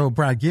matchups. So,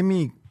 Brad, give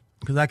me,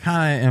 because I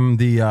kind of am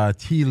the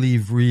tea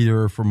leaf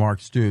reader for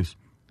Mark Stoops.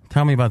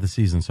 Tell me about the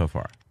season so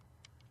far.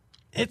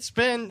 It's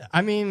been,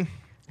 It's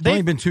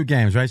only been 2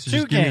 games, right? So 2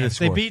 just give me the games.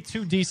 score. They beat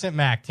 2 decent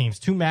MAC teams,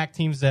 2 MAC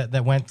teams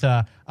that went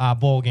to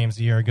bowl games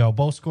a year ago.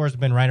 Both scores have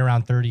been right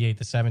around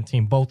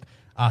 38-17, both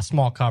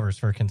small covers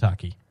for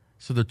Kentucky.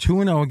 So they're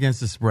 2-0 against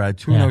the spread,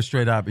 2-0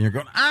 straight up, and you're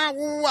going,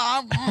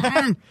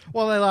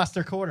 Well, they lost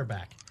their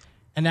quarterback.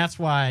 And that's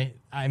why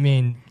I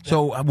mean,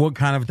 So what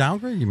kind of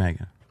downgrade are you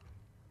making?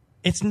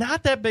 it's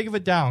not that big of a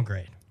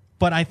downgrade,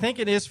 but I think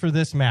it is for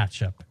this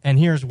matchup. And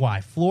here's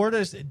why.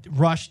 Florida's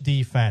rush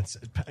defense,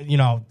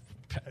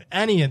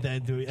 any of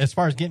the, as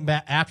far as getting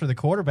back after the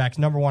quarterback's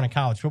number one in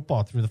college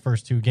football through the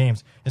first two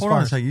games. Hold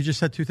on a second. You just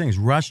said two things.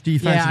 Rush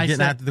defense and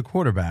getting after the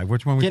quarterback.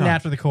 Which one we getting talking?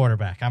 after the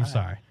quarterback. I'm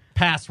sorry.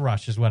 Pass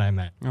rush is what I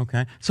meant.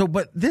 Okay. So,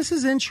 but this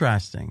is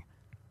interesting.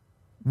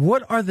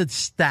 What are the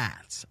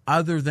stats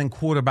other than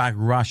quarterback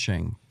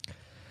rushing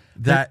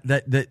that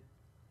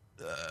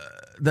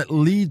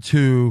lead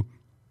to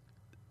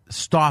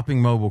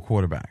stopping mobile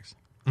quarterbacks?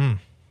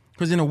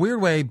 Because in a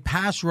weird way,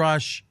 pass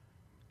rush,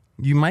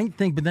 you might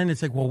think, but then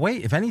it's like, well,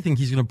 wait, if anything,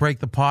 he's going to break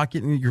the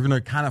pocket and you're going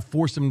to kind of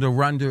force him to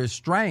run to his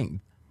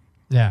strength.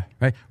 Yeah.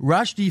 Right.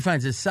 Rush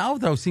defense itself,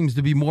 though, seems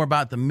to be more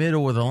about the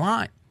middle of the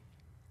line.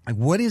 Like,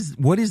 what is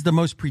the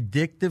most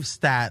predictive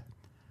stat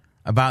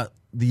about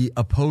the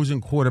opposing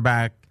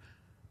quarterback,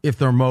 if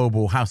they're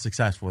mobile, how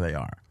successful they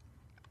are?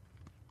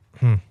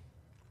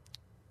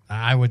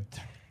 I would.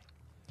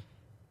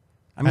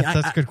 I mean,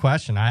 that's a good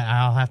question.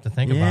 I'll have to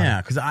think about it.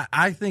 Yeah, because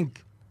I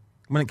think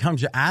when it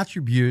comes to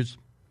attributes,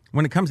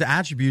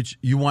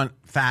 you want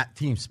fat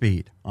team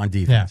speed on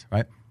defense,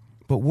 right?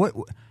 But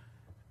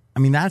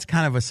that's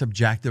kind of a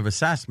subjective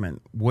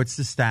assessment. What's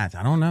the stats?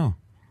 I don't know.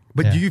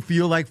 But do you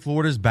feel like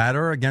Florida's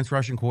better against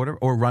rushing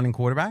running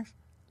quarterbacks?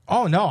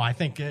 Oh, no, I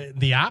think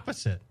the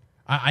opposite.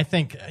 I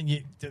think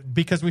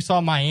because we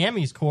saw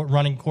Miami's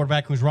running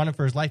quarterback who's running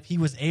for his life, he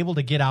was able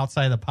to get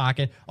outside the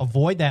pocket,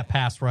 avoid that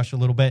pass rush a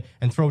little bit,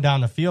 and throw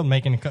down the field,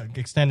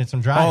 extended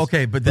some drives. Oh,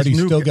 okay, but he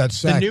still got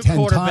sacked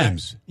 10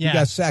 times. Yeah. He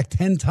got sacked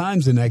 10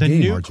 times in that game, The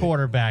new RJ.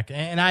 quarterback,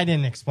 and I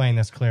didn't explain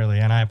this clearly,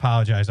 and I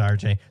apologize,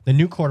 RJ. The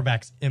new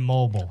quarterback's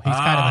immobile. He's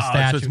kind of a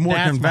statue. So it's more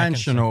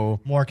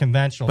conventional. More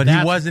conventional. But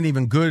he wasn't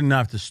even good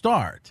enough to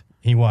start.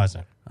 He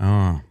wasn't.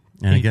 Oh.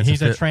 And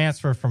he's a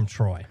transfer from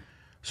Troy.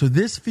 So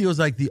this feels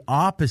like the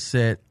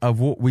opposite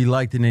of what we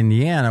liked in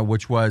Indiana,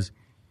 which was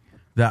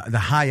the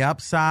high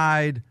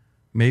upside.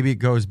 Maybe it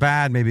goes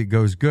bad, maybe it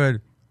goes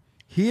good.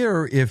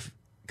 Here, if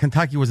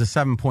Kentucky was a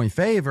 7-point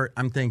favorite,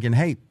 I'm thinking,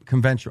 hey,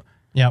 conventional.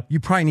 Yep.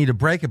 You probably need to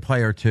break a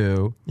play or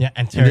two. Yeah,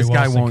 and Terry this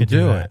guy Wilson won't could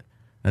do that. it.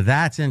 Now,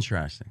 that's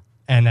interesting.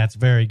 And that's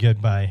very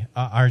good by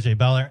R.J.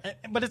 Beller.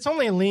 But it's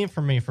only a lean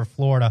for me for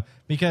Florida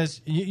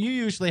because you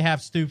usually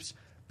have Stoops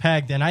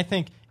pegged, and I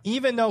think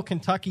even though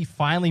Kentucky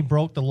finally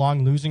broke the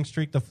long losing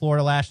streak to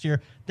Florida last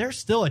year, there's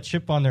still a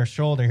chip on their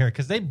shoulder here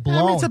because they've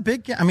blown. It's a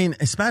big game. I mean,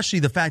 especially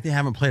the fact they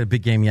haven't played a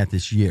big game yet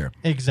this year.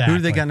 Exactly. Who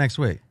do they got next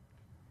week?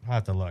 I'll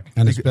have to look.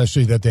 And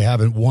especially that they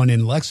haven't won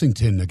in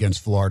Lexington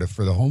against Florida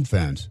for the home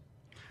fans.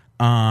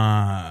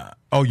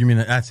 You mean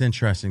that's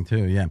interesting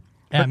too, yeah.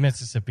 At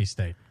Mississippi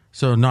State.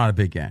 So not a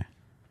big game.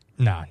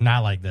 No,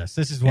 not like this.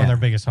 This is one of their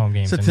biggest home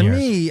games. So in to years.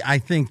 me, I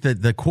think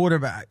that the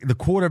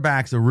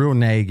quarterback's a real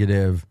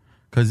negative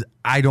because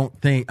I don't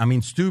think. I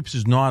mean, Stoops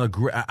is not a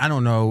great. I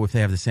don't know if they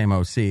have the same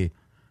OC.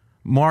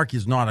 Mark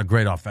is not a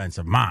great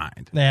offensive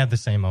mind. They have the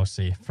same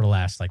OC for the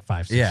last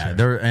 5-6 years.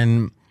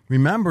 And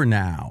remember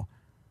now.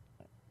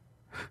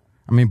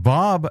 I mean,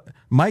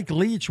 Mike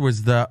Leach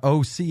was the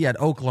OC at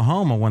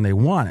Oklahoma when they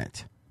won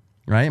it,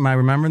 right? Am I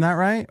remembering that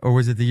right? Or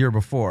was it the year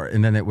before?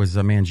 And then it was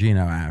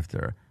Mangino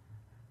after.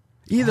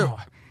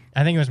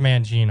 I think it was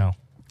Mangino.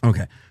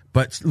 Okay.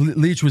 But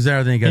Leach was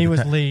there. Then he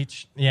was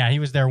Leach. Yeah, he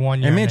was there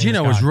 1 year. And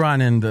Mangino was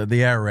running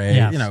the air raid.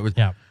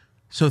 Yes.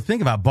 So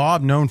think about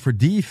Bob, known for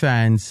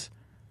defense,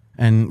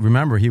 and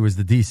remember he was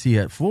the DC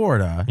at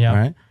Florida,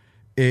 right?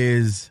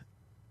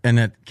 And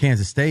at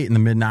Kansas State in the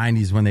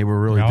mid-'90s when they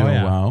were really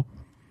doing well.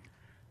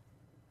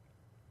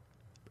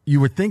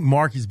 You would think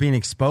Mark is being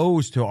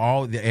exposed to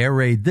all the air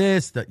raid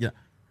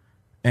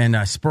and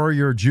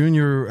Spurrier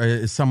Jr.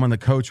 Is someone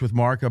that coached with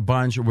Mark a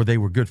bunch, where they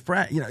were good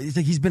friends. It's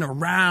like he's been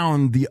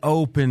around the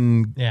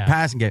open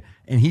passing game,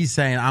 and he's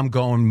saying, "I'm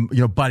going,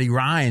 Buddy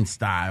Ryan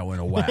style in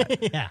a way."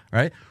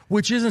 Right,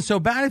 which isn't so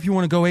bad if you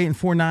want to go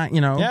 8-4, 9.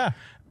 Yeah,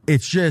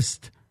 it's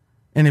just,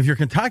 and if you're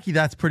Kentucky,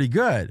 that's pretty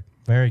good,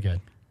 very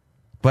good.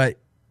 But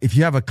if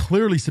you have a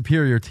clearly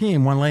superior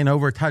team, one lane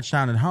over, a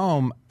touchdown at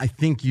home, I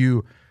think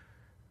the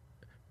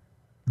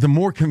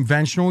more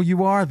conventional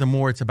you are, the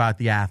more it's about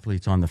the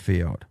athletes on the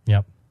field.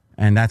 Yep.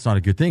 And that's not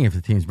a good thing if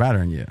the team's better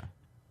than you.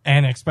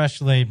 And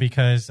especially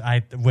because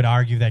I would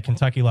argue that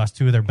Kentucky lost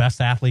two of their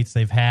best athletes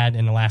they've had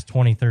in the last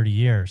 20, 30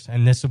 years.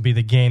 And this will be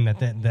the game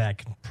that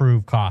can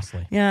prove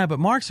costly. Yeah, but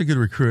Mark's a good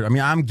recruit. I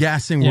mean, I'm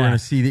guessing we're going to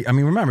see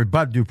remember,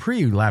 Bud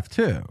Dupree left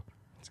too.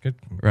 Good,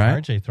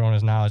 right? RJ throwing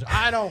his knowledge.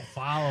 I don't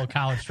follow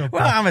college football,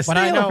 well, but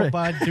I know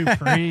Bud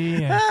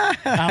Dupree. And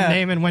I'm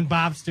naming when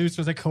Bob Stoops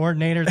was a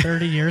coordinator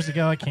 30 years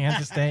ago at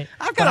Kansas State.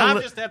 I'm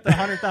just at the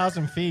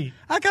 100,000 feet.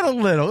 I got a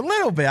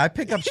little bit. I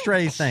pick up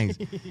stray things.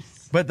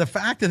 But the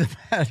fact of the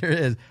matter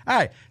is, all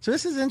right, so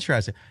this is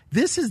interesting.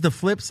 This is the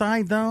flip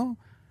side, though,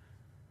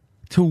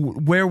 to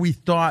where we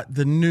thought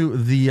the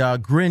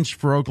Grinch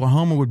for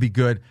Oklahoma would be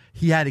good.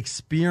 He had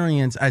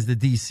experience as the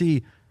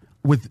DC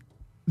with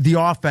the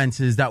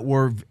offenses that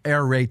were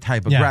air raid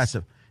type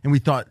aggressive. And we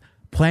thought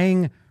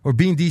playing or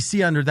being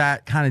DC under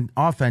that kind of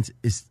offense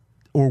is,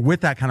 or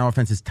with that kind of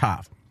offense is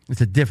tough.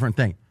 It's a different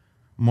thing.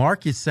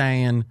 Mark is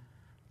saying,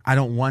 I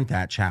don't want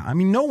that challenge. I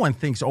mean, no one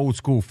thinks old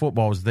school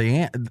football is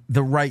the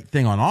right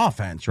thing on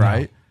offense,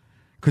 right?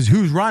 Because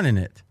who's running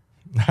it?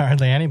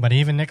 Hardly anybody.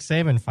 Even Nick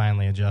Saban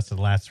finally adjusted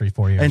the last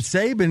 3-4 years. And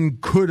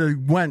Saban could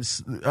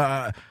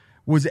have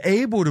was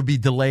able to be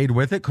delayed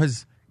with it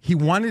because he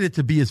wanted it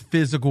to be as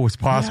physical as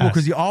possible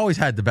because he always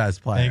had the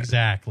best player.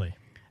 Exactly.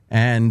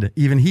 And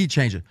even he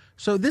changed it.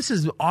 So this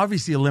is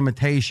obviously a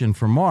limitation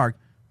for Mark.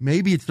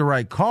 Maybe it's the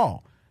right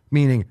call,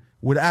 meaning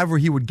whatever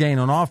he would gain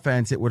on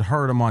offense, it would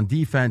hurt him on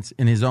defense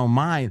in his own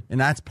mind, and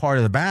that's part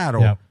of the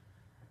battle. Yep.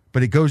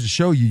 But it goes to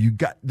show you,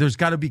 there's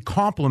got to be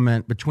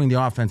complement between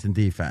the offense and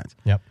defense.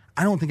 Yep.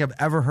 I don't think I've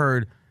ever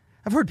heard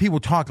people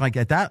talk like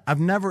that. I've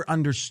never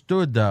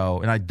understood,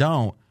 though, and I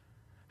don't,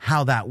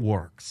 how that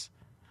works.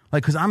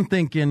 Like, because I'm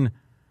thinking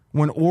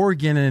when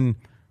Oregon and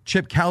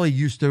Chip Kelly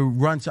used to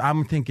run, so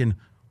I'm thinking,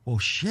 well,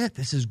 shit,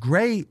 this is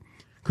great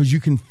because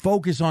you can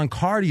focus on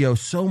cardio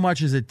so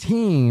much as a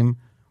team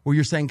where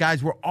you're saying,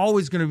 guys, we're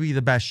always going to be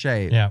the best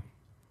shape. Yeah.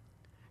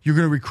 You're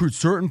going to recruit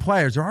certain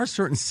players. There are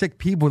certain sick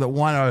people that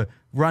want to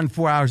run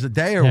 4 hours a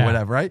day or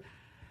whatever, right?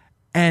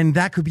 And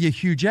that could be a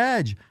huge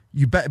edge.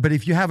 But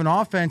if you have an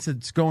offense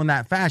that's going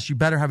that fast, you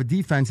better have a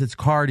defense that's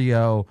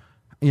cardio,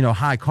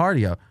 high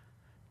cardio.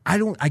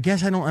 I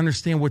guess I don't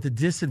understand what the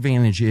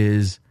disadvantage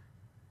is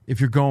if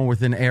you're going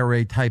with an air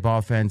raid type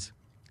offense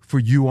for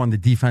you on the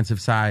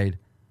defensive side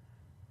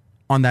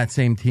on that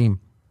same team,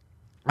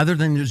 other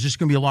than there's just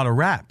going to be a lot of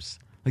reps.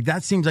 Like,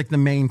 that seems like the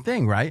main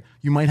thing, right?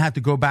 You might have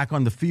to go back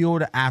on the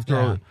field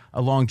after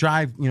a long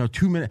drive,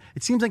 2 minutes.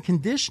 It seems like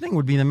conditioning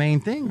would be the main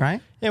thing,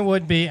 right? It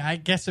would be. I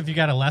guess if you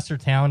got a lesser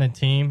talented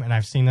team, and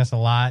I've seen this a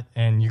lot,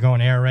 and you're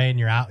going air raid and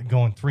you're out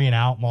going 3 and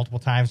out multiple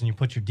times, and you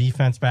put your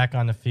defense back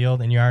on the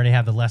field, and you already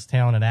have the less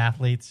talented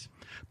athletes.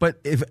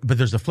 But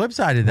there's a flip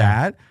side of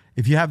that.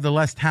 If you have the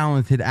less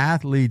talented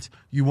athletes,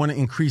 you want to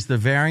increase the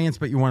variance,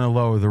 but you want to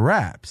lower the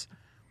reps.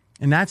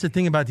 And that's the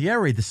thing about the air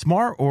raid. The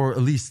smart, or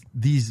at least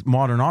these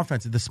modern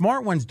offenses, the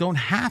smart ones don't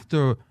have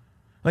to.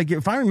 Like,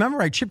 if I remember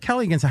right, Chip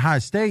Kelly against Ohio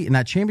State in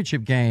that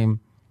championship game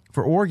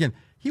for Oregon,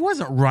 he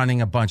wasn't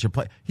running a bunch of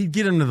plays. He'd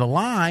get into the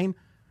line,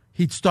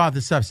 he'd stop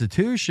the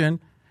substitution,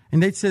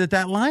 and they'd sit at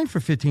that line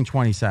for 15,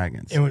 20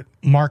 seconds.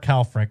 Mark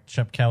Helfrich,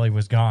 Chip Kelly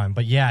was gone.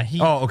 But, yeah,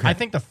 okay. I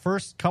think the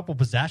first couple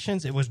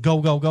possessions, it was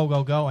go, go, go,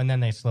 go, go, and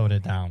then they slowed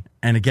it down.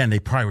 And, again, they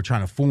probably were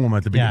trying to fool him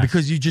at the beginning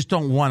because you just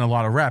don't want a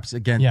lot of reps.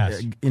 Again,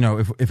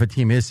 if a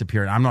team is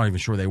superior. I'm not even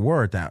sure they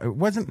were at that. It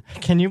wasn't.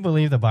 Can you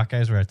believe the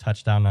Buckeyes were a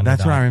touchdown underdog?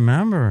 That's what I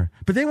remember.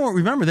 But they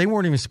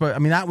weren't even supposed. I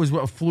mean, that was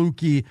what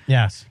fluky.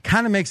 Yes.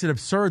 Kind of makes it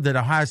absurd that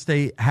Ohio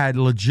State had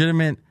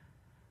legitimate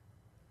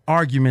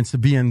arguments to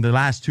be in the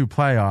last 2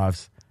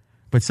 playoffs.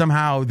 But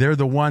somehow they're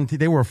the one.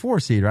 They were a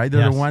 4 seed, right?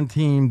 They're the one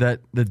team that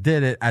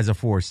did it as a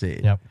 4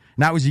 seed. Yep.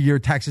 And that was the year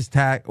Texas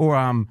Tech or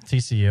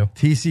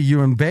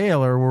TCU and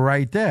Baylor were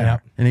right there.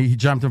 Yep. And he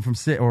jumped them from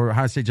 6, or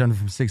Ohio State jumped them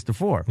from 6 to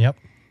 4. Yep.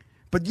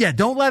 But yeah,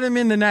 don't let him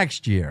in the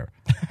next year,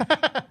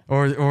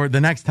 or the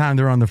next time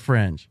they're on the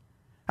fringe.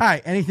 All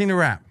right, anything to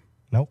wrap?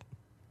 Nope.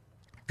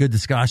 Good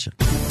discussion.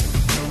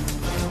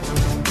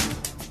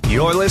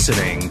 You're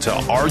listening to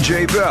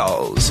RJ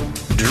Bell's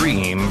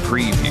Dream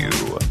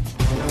Preview.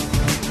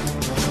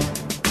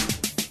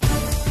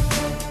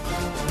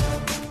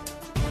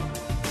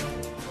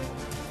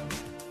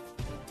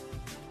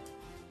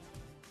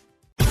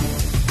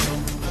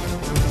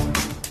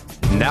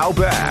 Now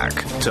back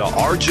to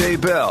RJ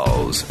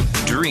Bell's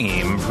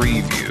Dream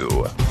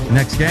Preview.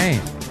 Next game.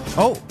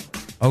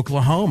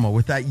 Oklahoma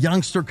with that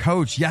youngster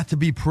coach yet to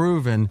be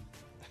proven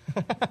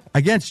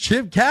against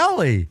Chip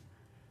Kelly.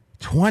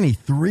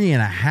 23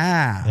 and a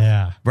half.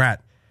 Yeah. Brad.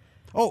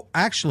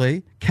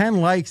 Actually, Ken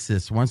likes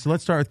this one, so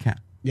let's start with Ken.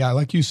 Yeah, I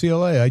like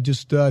UCLA. I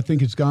just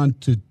think it's gone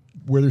to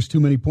where there's too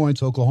many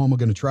points. Oklahoma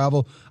going to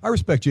travel. I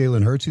respect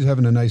Jalen Hurts. He's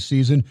having a nice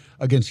season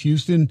against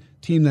Houston,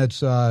 team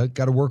that's got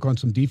to work on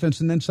some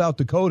defense. And then South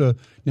Dakota,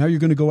 now you're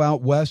going to go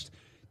out west.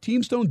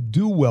 Teams don't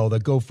do well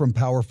that go from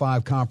Power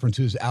 5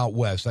 conferences out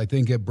west. I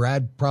think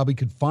Brad probably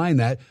could find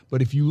that.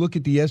 But if you look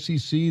at the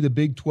SEC, the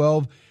Big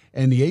 12,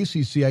 and the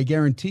ACC, I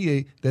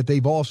guarantee that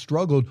they've all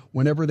struggled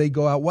whenever they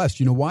go out west.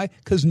 You know why?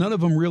 Because none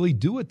of them really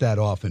do it that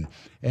often.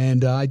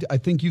 And I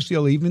think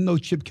UCLA, even though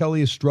Chip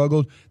Kelly has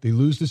struggled, they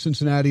lose to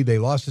Cincinnati, they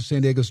lost to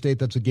San Diego State.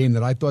 That's a game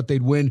that I thought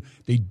they'd win.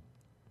 They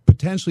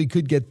potentially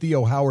could get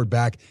Theo Howard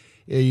back.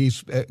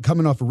 He's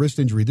coming off a wrist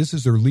injury. This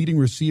is their leading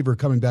receiver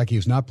coming back. He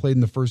has not played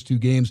in the first 2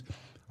 games.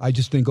 I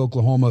just think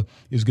Oklahoma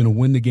is going to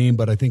win the game,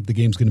 but I think the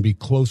game's going to be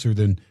closer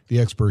than the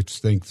experts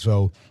think.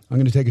 So I'm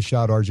going to take a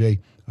shot,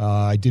 RJ.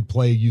 I did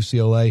play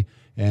UCLA,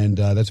 and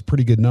that's a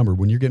pretty good number.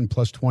 When you're getting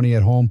plus 20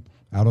 at home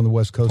out on the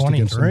West Coast 23.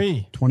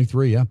 against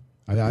 23, yeah.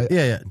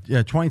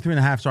 Yeah, 23 and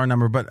a half is our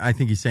number, but I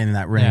think he's saying in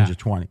that range of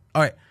 20.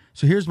 All right,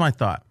 so here's my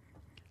thought.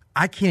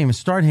 I can't even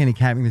start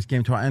handicapping this game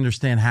until I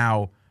understand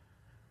how,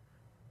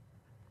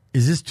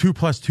 is this 2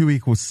 + 2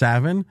 =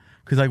 7?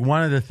 Because like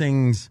one of the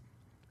things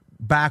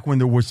back when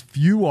there was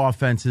few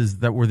offenses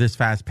that were this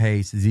fast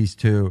paced as these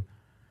two,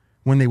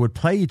 when they would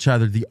play each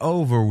other, the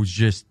over was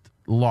just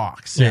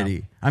lock city.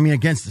 Yeah. I mean,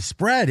 against the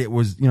spread, it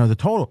was, the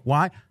total.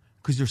 Why?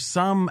 Because there's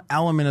some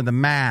element of the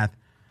math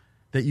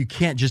that you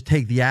can't just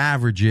take the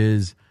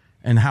averages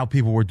and how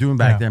people were doing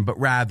back then, but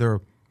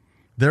rather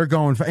they're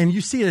going for, and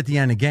you see it at the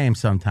end of games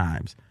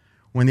sometimes.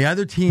 When the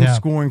other team's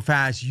scoring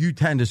fast, you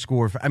tend to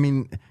score. I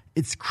mean,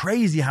 it's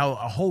crazy how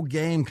a whole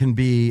game can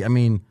be. I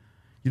mean,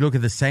 you look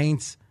at the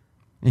Saints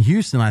in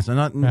Houston last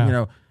night,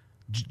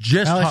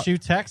 just LSU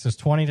Texas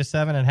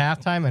 20-7 at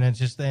halftime, and it's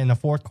just in the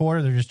fourth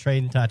quarter they're just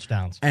trading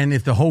touchdowns. And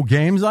if the whole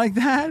game's like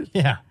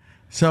that,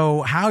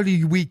 So how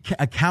do we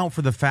account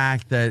for the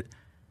fact that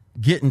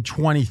getting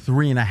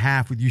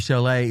 23.5 with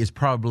UCLA is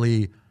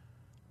probably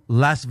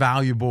less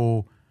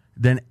valuable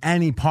than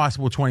any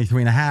possible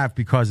 23.5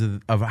 because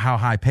of how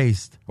high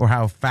paced or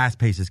how fast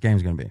paced this game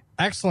is going to be?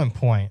 Excellent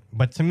point.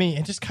 But to me,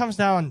 it just comes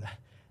down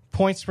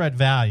point spread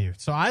value.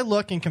 So I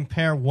look and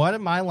compare what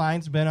have my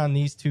lines been on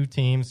these two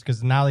teams,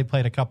 because now they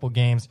played a couple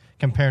games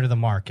compared to the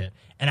market.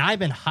 And I've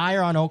been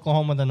higher on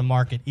Oklahoma than the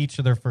market each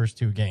of their first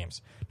two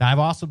games. Now, I've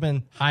also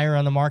been higher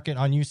on the market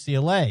on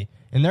UCLA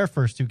in their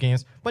first two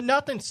games, but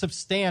nothing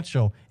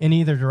substantial in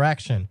either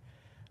direction.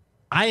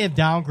 I have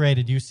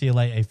downgraded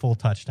UCLA a full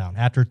touchdown.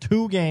 After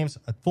two games,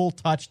 a full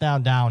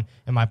touchdown down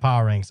in my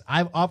power rankings.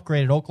 I've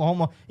upgraded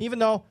Oklahoma, even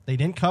though they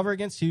didn't cover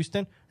against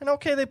Houston. And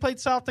okay, they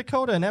played South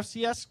Dakota, an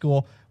FCS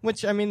school,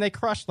 which, I mean, they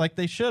crushed like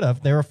they should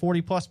have. They were a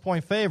 40-plus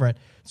point favorite.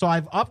 So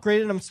I've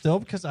upgraded them still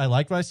because I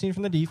like what I've seen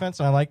from the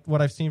defense and I like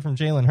what I've seen from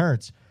Jalen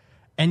Hurts.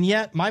 And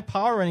yet my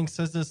power rating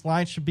says this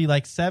line should be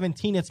like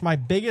 17. It's my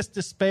biggest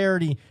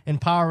disparity in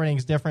power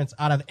ratings difference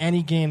out of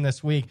any game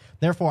this week.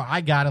 Therefore,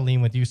 I got to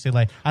lean with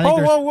UCLA. I think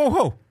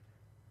whoa.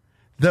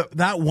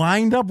 That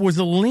windup was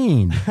a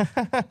lean.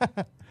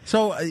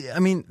 So, I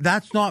mean,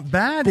 that's not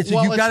bad.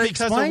 You got to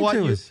explain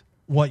to us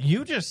what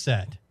you just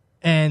said.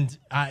 And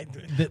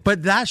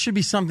but that should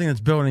be something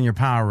that's built in your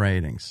power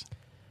ratings.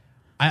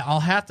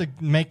 I'll have to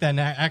make that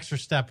extra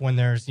step when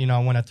there's,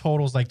 when a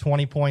total's like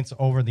 20 points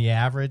over the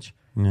average.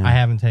 Yeah. I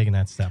haven't taken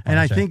that step. And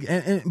I think,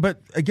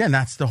 but again,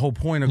 that's the whole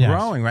point of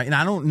growing, right? And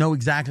I don't know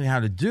exactly how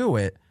to do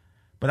it,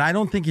 but I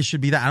don't think it should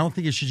be that. I don't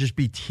think it should just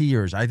be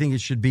tiers. I think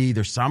it should be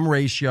there's some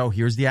ratio.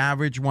 Here's the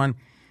average one,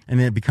 and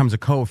then it becomes a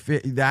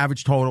coefficient. The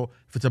average total,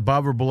 if it's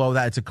above or below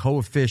that, it's a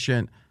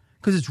coefficient.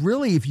 Because it's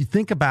really, if you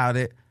think about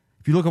it,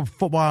 if you look at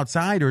Football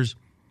Outsiders,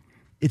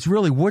 it's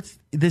really what's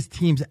this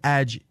team's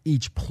edge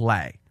each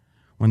play.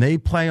 When they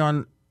play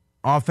on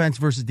offense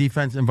versus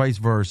defense and vice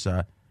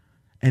versa.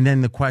 And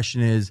then the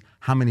question is,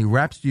 how many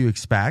reps do you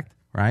expect,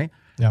 right?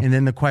 Yep. And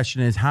then the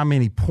question is, how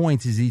many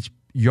points is each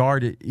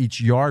yard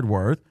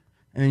worth?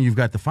 And then you've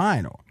got the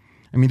final.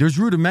 I mean, there's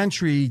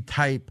rudimentary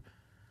type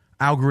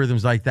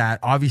algorithms like that.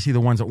 Obviously, the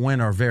ones that win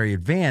are very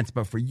advanced.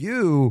 But for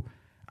you,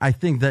 I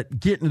think that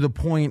getting to the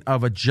point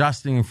of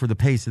adjusting for the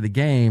pace of the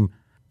game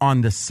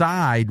on the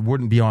side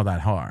wouldn't be all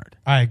that hard.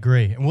 I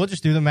agree. And we'll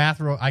just do the math.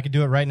 I could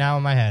do it right now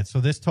in my head. So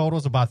this total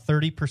is about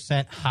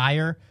 30%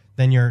 higher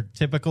than your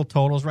typical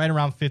totals, right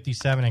around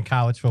 57 in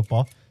college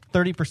football.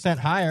 30%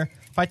 higher.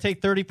 If I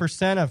take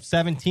 30% of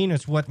 17,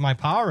 is what my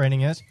power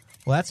rating is,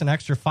 well, that's an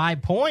extra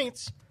 5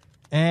 points,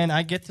 and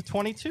I get to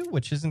 22,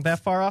 which isn't that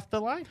far off the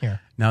line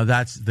here. Now,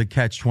 that's the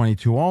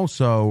catch-22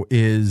 also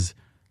is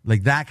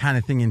like that kind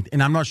of thing.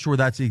 And I'm not sure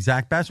that's the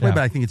exact best way, but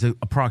I think it's an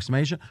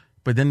approximation.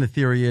 But then the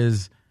theory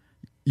is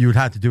you would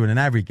have to do it in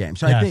every game.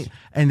 So I think,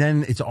 and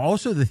then it's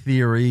also the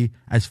theory,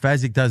 as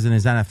Fezzik does in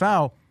his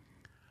NFL,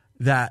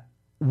 that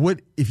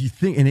what if you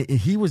think, and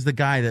he was the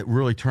guy that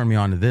really turned me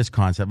on to this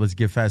concept. Let's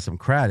give Fez some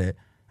credit.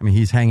 I mean,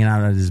 he's hanging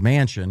out at his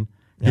mansion,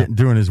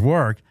 doing his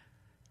work.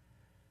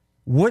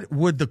 What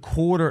would the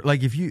quarter,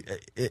 like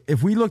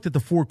if we looked at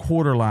the 4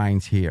 quarter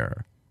lines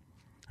here,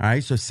 all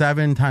right, so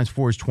 7 times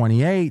 4 is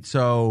 28,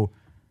 so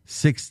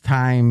 6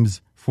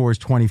 times 4 is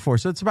 24.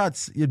 So it's about,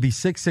 it'd be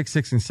 6, 6,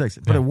 6, and 6,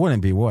 but it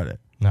wouldn't be, would it?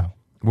 No.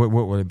 What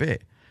would it be?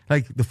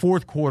 Like the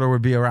fourth quarter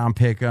would be around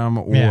Pick'em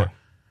or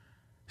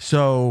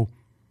so.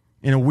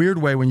 In a weird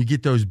way, when you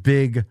get those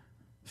big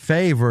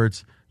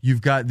favorites, you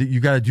got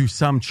to do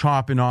some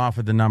chopping off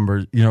of the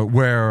numbers,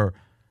 where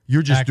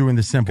you're just doing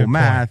the simple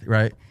math,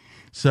 right?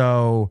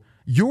 So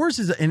yours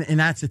is, and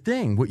that's the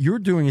thing. What you're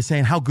doing is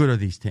saying, how good are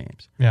these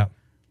teams? Yeah.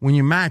 When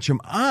you match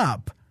them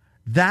up,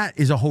 that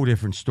is a whole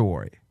different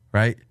story,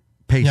 right?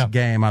 Pace of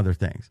game, other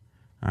things.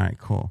 All right,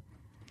 cool.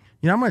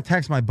 I'm going to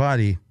text my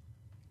buddy.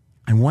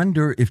 I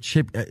wonder if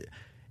Chip,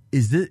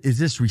 is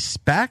this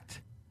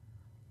respect?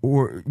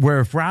 Or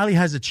where if Riley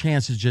has a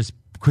chance to just,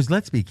 because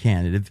let's be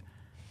candid, if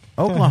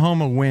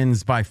Oklahoma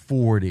wins by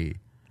 40,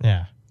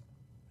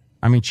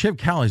 I mean, Chip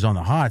Kelly's on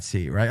the hot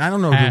seat, right? I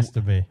don't know. Has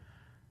to be.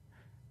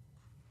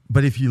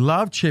 But if you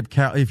love Chip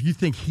Kelly, if you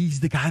think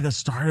he's the guy that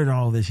started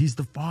all this, he's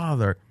the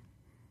father,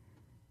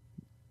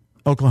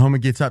 Oklahoma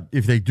gets up,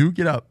 if they do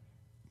get up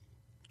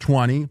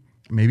 20,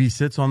 maybe he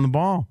sits on the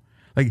ball.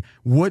 Like,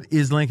 what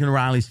is Lincoln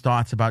Riley's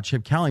thoughts about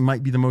Chip Kelly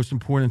might be the most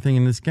important thing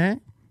in this game.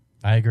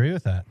 I agree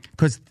with that.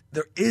 Because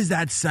there is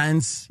that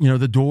sense,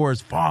 the door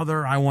is,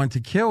 Father, I want to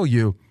kill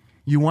you.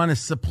 You want to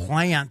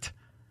supplant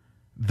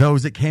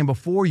those that came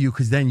before you,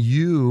 because then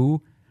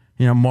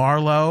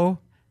Marlowe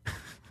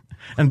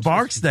and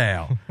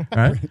Barksdale,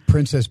 right?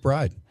 Princess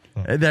Bride.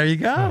 There you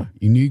go.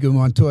 Inigo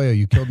Montoya,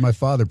 you killed my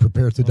father.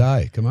 Prepare to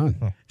die. Come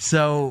on.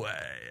 So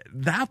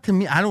that, to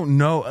me, I don't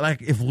know.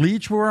 Like, if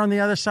Leach were on the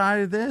other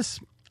side of this,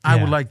 I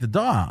would like the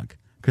dog,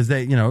 because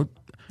they,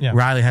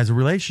 Riley has a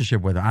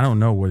relationship with her. I don't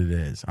know what it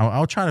is.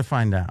 I'll try to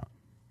find out.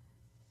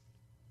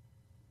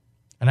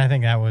 And I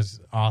think that was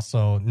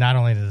also not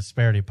only the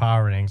disparity of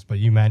power ratings, but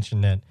you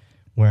mentioned it,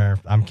 where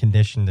I'm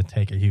conditioned to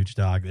take a huge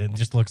dog. It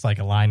just looks like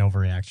a line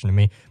overreaction to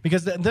me,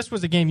 because this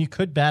was a game you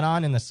could bet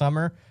on in the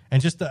summer,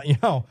 and just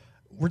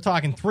we're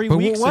talking 3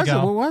 weeks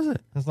ago. What was it?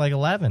 It was like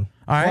 11,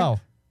 all right. 12.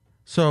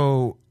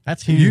 So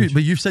that's huge.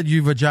 But you said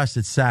you've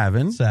adjusted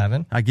 7.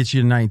 7. I get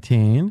you to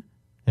 19.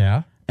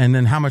 Yeah. And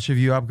then how much have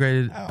you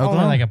upgraded?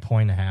 Only like a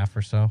 1.5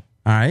 or so. All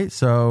right.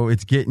 So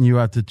it's getting you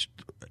up to.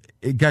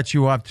 It got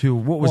you up to,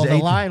 what was it? The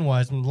line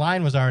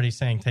was already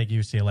saying take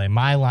UCLA.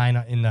 My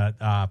line in the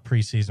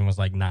preseason was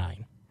like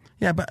 9.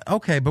 Yeah, but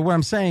okay. But what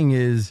I'm saying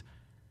is,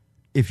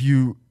 if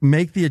you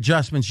make the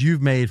adjustments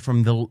you've made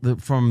from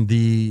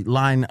the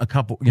line a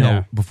couple,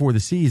 before the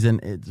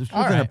season, it's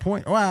within a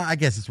point. Well, I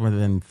guess it's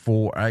within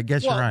 4. I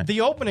guess you're right.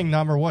 The opening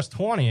number was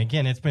 20.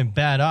 Again, it's been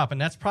bet up,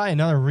 and that's probably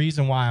another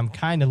reason why I'm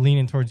kind of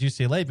leaning towards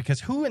UCLA, because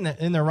who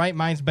in their right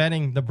mind's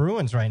betting the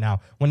Bruins right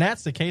now? When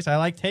that's the case, I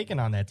like taking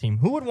on that team.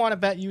 Who would want to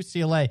bet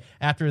UCLA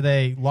after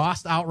they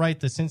lost outright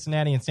to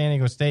Cincinnati and San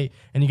Diego State,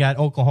 and you got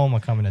Oklahoma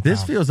coming to town?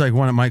 This feels like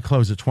one that might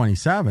close at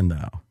 27,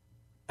 though.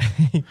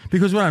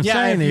 Because what I'm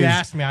saying if is, you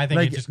ask me, I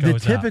think it just goes the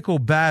typical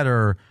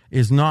bettor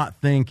is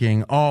not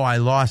thinking, I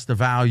lost the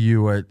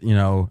value at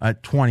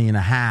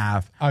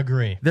 20.5.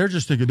 Agree. They're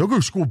just thinking they're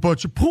going to score a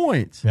bunch of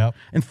points. Yep.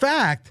 In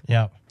fact,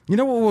 you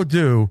know what we'll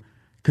do,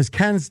 because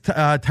Ken's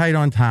tight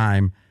on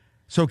time.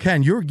 So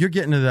Ken, you're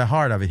getting to the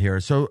heart of it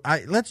here. So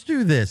let's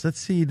do this. Let's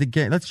see the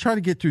game. Let's try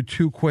to get through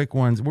 2 quick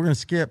ones. We're going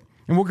to skip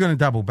and we're going to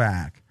double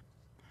back.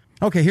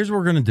 Okay, here's what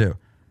we're going to do.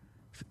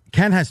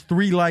 Ken has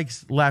 3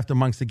 likes left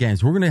amongst the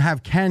games. We're going to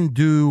have Ken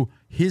do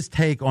his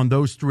take on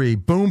those 3.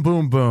 Boom,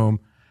 boom, boom.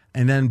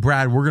 And then,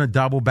 Brad, we're going to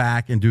double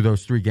back and do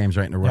those 3 games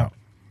right in a row. Yep.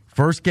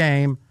 First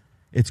game,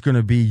 it's going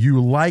to be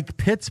you like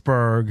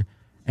Pittsburgh,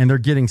 and they're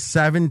getting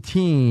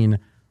 17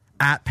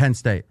 at Penn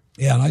State.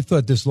 Yeah, and I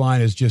thought this line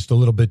is just a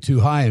little bit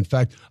too high. In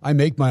fact, I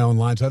make my own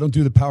lines. I don't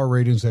do the power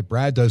ratings that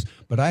Brad does,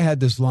 but I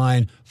had this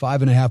line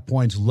 5.5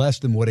 points less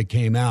than what it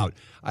came out.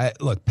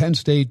 Look, Penn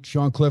State,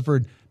 Sean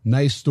Clifford,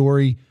 nice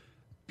story.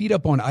 Beat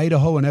up on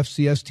Idaho, an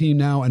FCS team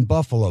now, and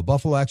Buffalo.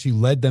 Buffalo actually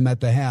led them at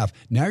the half.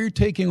 Now you're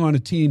taking on a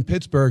team,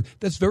 Pittsburgh,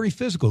 that's very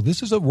physical.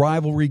 This is a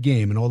rivalry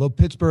game, and although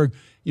Pittsburgh,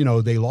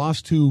 they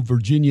lost to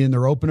Virginia in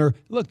their opener.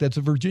 Look, that's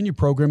a Virginia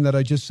program that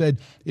I just said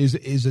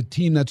is a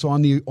team that's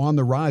on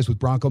the rise with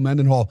Bronco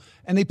Mendenhall.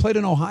 And they played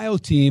an Ohio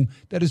team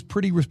that is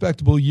pretty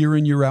respectable year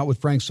in, year out with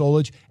Frank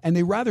Solich, and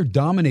they rather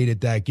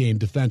dominated that game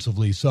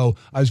defensively. So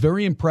I was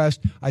very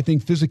impressed. I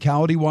think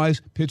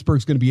physicality-wise,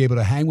 Pittsburgh's going to be able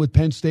to hang with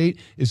Penn State.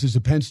 This is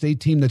a Penn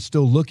State team that's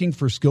still looking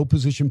for skill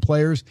position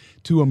players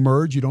to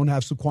emerge. You don't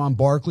have Saquon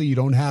Barkley. You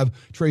don't have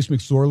Trace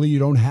McSorley. You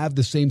don't have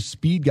the same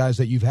speed guys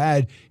that you've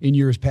had in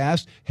years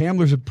past.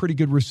 Hamler's a pretty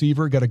good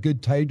receiver, got a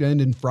good tight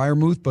end in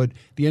Freiermuth, but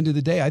at the end of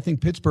the day, I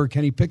think Pittsburgh,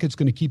 Kenny Pickett's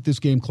going to keep this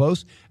game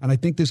close, and I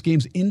think this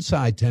game's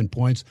inside 10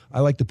 points. I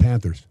like the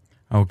Panthers.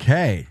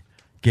 Okay.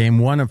 Game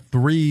 1 of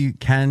 3,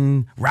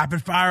 Ken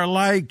rapid fire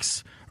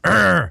likes.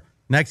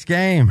 Next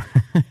game.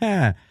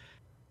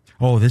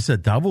 Oh, this is a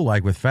double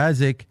like with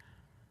Fezzik.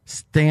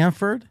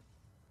 Stanford,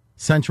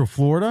 Central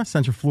Florida.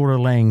 Central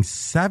Florida laying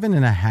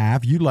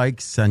 7.5. You like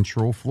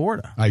Central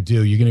Florida. I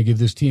do. You're going to give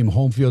this team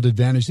home field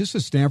advantage. This is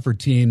a Stanford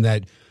team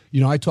that,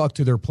 I talked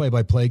to their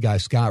play-by-play guy,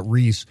 Scott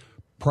Reese,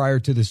 prior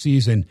to the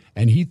season,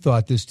 and he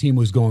thought this team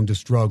was going to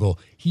struggle.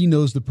 He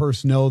knows the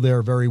personnel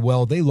there very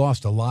well. They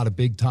lost a lot of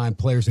big-time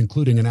players,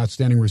 including an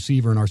outstanding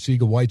receiver in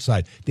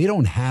Arcega-Whiteside. They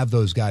don't have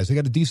those guys. They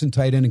got a decent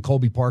tight end in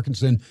Colby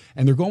Parkinson,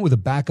 and they're going with a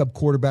backup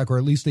quarterback, or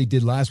at least they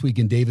did last week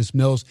in Davis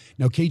Mills.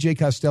 Now, KJ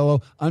Costello,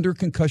 under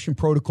concussion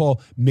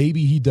protocol,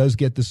 maybe he does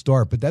get the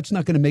start, but that's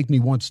not going to make me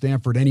want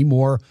Stanford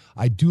anymore.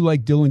 I do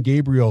like Dylan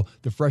Gabriel,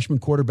 the freshman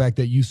quarterback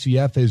that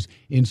UCF has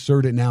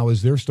inserted now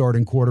as their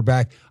starting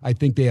quarterback. I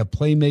think they have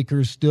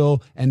playmakers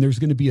still, and there's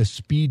going to be a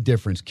speed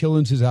difference.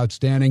 Killins is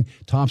outstanding.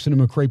 Thompson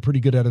and McCray pretty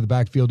good out of the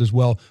backfield as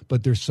well,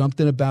 but there's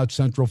something about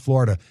Central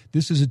Florida.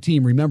 This is a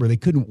team, remember, they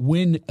couldn't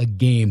win a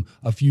game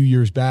a few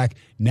years back.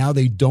 Now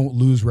they don't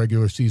lose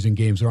regular season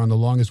games. They're on the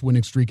longest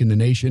winning streak in the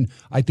nation.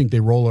 I think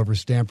they roll over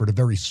Stanford, a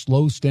very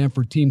slow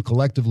Stanford team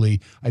collectively.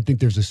 I think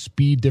there's a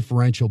speed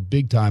differential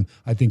big time.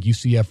 I think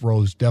UCF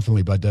rose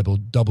definitely by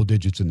double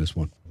digits in this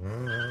one.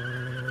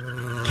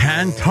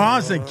 Ken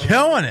Thompson,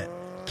 killing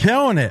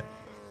it.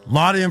 A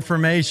lot of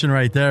information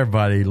right there,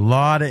 buddy. A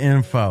lot of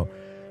info.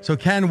 So,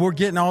 Ken, we're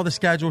getting all the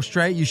schedule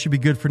straight. You should be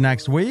good for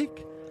next week.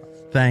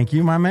 Thank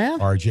you, my man.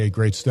 RJ,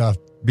 great stuff.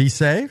 Be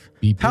safe.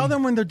 BP. Tell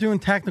them when they're doing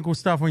technical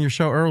stuff on your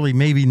show early,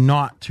 maybe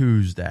not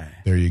Tuesday.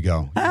 There you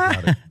go. You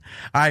got it.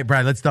 All right,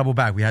 Brad, let's double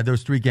back. We had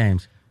those 3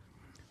 games.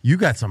 You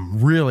got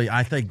some really,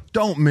 I think,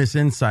 don't miss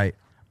insight.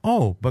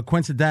 Oh, but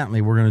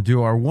coincidentally, we're going to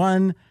do our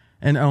one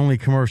and only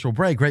commercial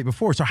break right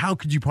before. So how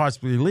could you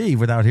possibly leave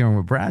without hearing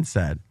what Brad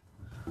said?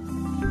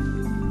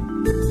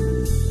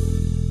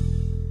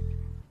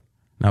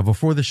 Now,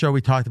 before the show,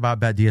 we talked about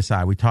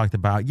BetDSI. We talked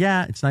about,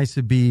 it's nice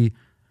to be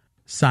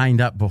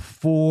signed up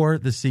before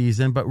the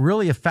season, but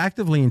really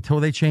effectively until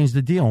they change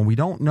the deal. And we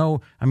don't know.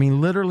 I mean,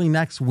 literally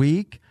next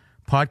week,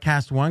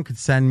 Podcast One could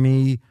send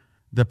me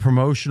the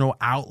promotional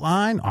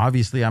outline.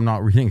 Obviously, I'm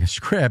not reading a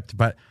script,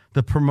 but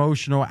the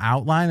promotional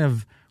outline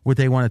of what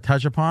they want to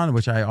touch upon,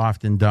 which I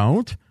often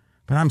don't,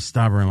 but I'm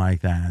stubborn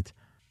like that.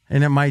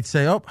 And it might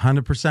say,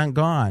 100%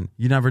 gone.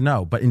 You never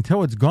know. But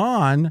until it's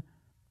gone,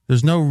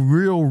 there's no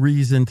real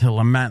reason to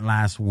lament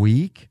last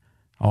week.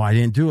 Oh, I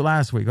didn't do it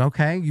last week.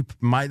 Okay, you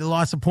might have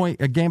lost a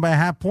game by a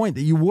half point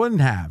that you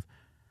wouldn't have.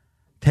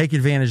 Take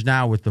advantage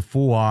now with the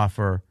full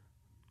offer.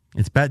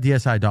 It's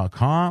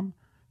betdsi.com,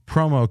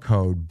 promo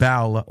code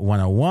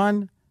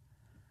BELL101.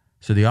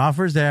 So the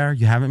offer's there.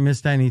 You haven't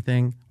missed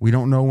anything. We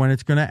don't know when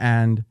it's going to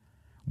end.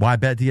 Why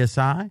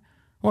BetDSI?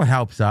 Well, it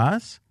helps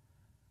us.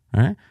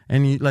 All right?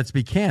 And let's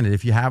be candid.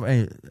 If you have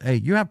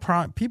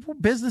people,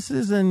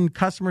 businesses and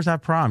customers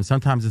have problems.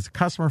 Sometimes it's a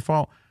customer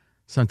fault.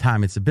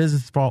 Sometimes it's a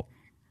business fault.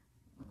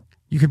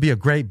 You can be a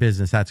great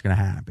business. That's going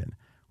to happen.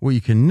 What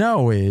you can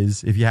know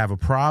is if you have a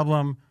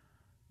problem,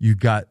 you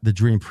got the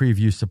Dream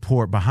Preview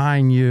support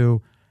behind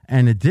you.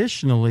 And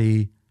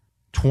additionally,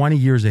 20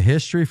 years of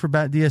history for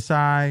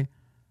BetDSI.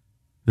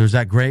 There's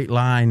that great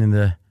line in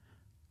the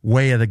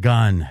Way of the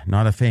Gun,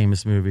 not a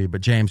famous movie,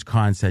 but James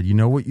Caan said, you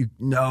know what you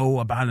know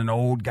about an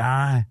old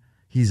guy?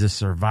 He's a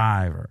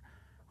survivor.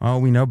 Oh,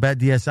 we know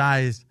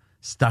BetDSI is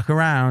stuck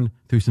around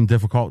through some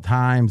difficult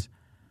times.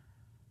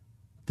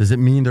 Does it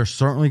mean they're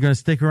certainly going to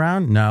stick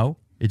around? No.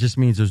 It just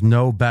means there's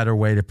no better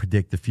way to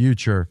predict the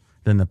future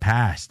than the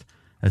past.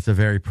 That's the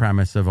very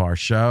premise of our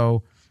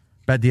show.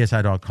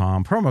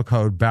 BetDSI.com, promo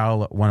code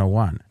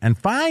BELL101. And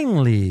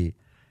finally,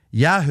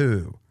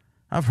 Yahoo.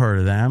 I've heard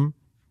of them.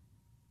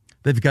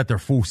 They've got their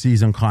full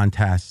season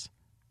contests.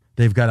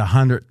 They've got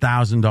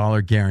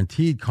 $100,000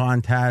 guaranteed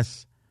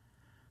contests.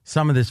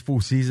 Some of this full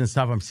season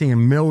stuff, I'm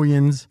seeing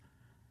millions.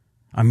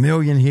 $1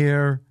 million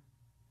here.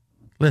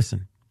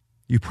 Listen,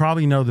 you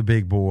probably know the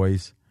big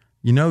boys.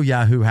 You know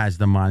Yahoo has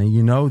the money.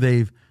 You know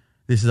this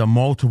is a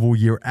multiple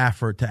year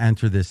effort to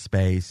enter this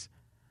space.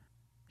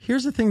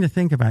 Here's the thing to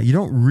think about. You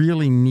don't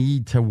really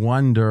need to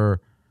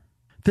wonder.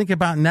 Think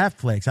about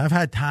Netflix. I've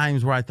had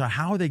times where I thought,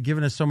 how are they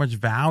giving us so much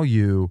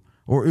value?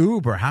 Or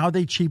Uber, how are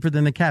they cheaper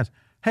than the cabs?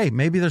 Hey,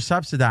 maybe they're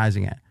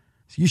subsidizing it.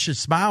 So you should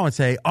smile and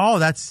say, oh,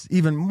 that's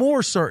even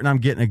more certain I'm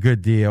getting a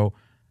good deal.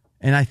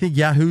 And I think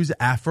Yahoo's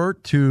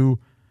effort to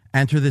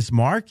enter this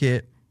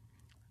market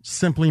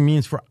simply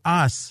means for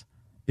us,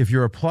 if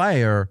you're a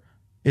player,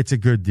 it's a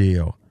good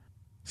deal.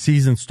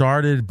 Season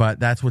started, but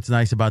that's what's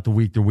nice about the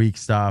week-to-week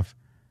stuff.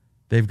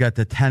 They've got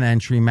the 10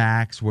 entry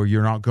max where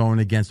you're not going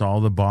against all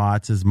the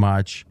bots as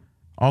much.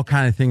 All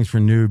kind of things for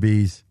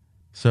newbies.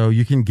 So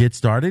you can get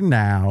started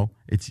now.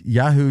 It's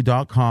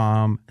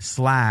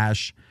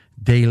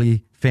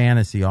yahoo.com/daily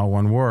fantasy, all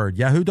one word.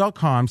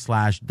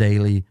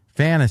 Yahoo.com/daily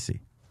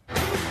fantasy.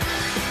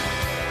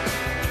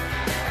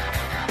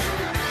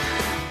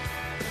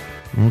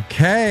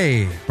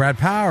 Okay, Brad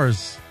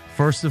Powers,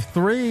 first of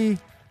 3,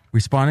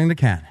 responding to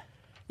Ken.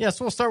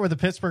 Yes, we'll start with the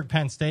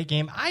Pittsburgh-Penn State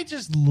game. I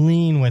just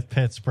lean with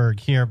Pittsburgh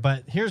here,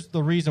 but here's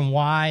the reason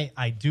why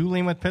I do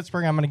lean with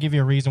Pittsburgh. I'm going to give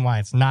you a reason why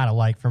it's not a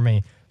like for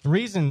me. The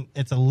reason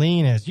it's a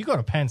lean is you go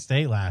to Penn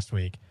State last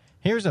week.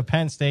 Here's a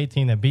Penn State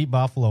team that beat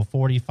Buffalo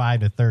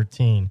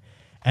 45-13.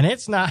 And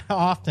it's not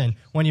often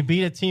when you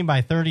beat a team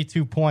by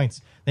 32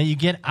 points that you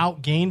get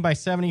outgained by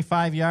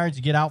 75 yards,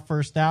 you get out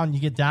first down, you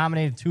get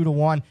dominated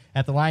 2-1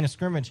 at the line of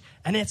scrimmage.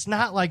 And it's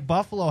not like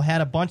Buffalo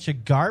had a bunch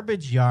of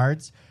garbage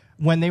yards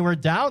when they were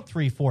down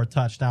 3-4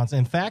 touchdowns.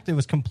 In fact, it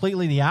was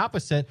completely the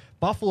opposite.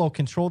 Buffalo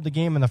controlled the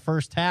game in the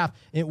first half.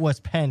 It was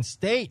Penn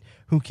State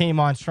who came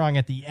on strong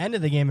at the end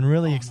of the game and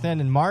really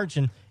extended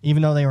margin,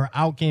 even though they were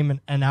outgamed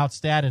and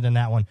outstatted in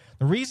that one.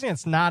 The reason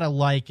it's not a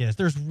like is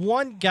there's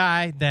one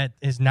guy that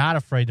is not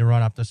afraid to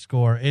run up the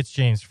score. It's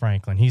James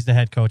Franklin. He's the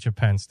head coach of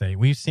Penn State.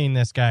 We've seen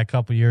this guy a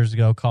couple years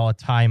ago call a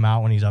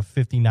timeout when he's up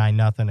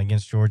 59-0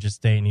 against Georgia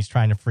State, and he's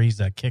trying to freeze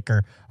a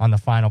kicker on the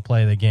final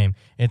play of the game.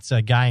 It's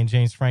a guy in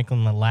James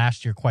Franklin that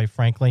last year, quite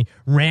frankly,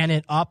 ran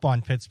it up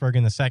on Pittsburgh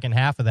in the second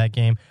half of that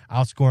game,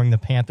 outscoring the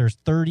Panthers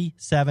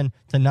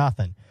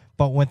 37-0.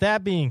 But with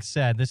that being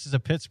said, this is a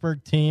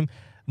Pittsburgh team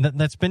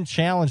that's been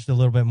challenged a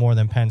little bit more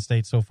than Penn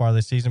State so far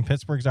this season.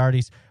 Pittsburgh's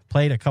already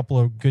played a couple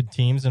of good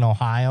teams in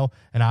Ohio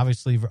and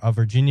obviously a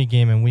Virginia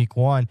game in week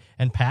 1.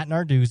 And Pat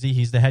Narduzzi,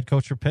 he's the head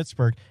coach for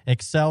Pittsburgh,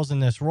 excels in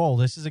this role.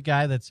 This is a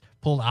guy that's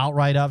pulled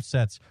outright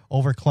upsets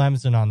over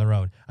Clemson on the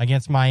road,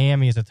 against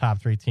Miami as a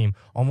top 3 team,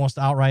 almost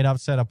outright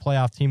upset a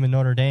playoff team in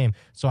Notre Dame.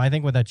 So I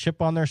think with a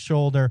chip on their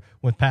shoulder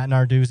with Pat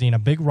Narduzzi in a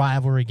big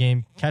rivalry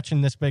game,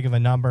 catching this big of a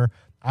number,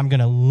 I'm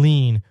going to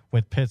lean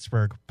with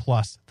Pittsburgh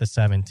plus the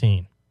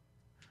 17.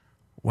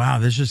 Wow,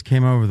 this just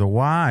came over the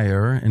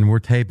wire, and we're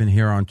taping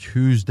here on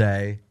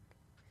Tuesday,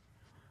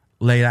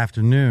 late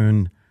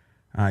afternoon.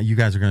 You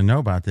guys are going to know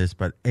about this,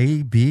 but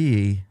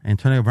A.B.,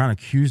 Antonio Brown,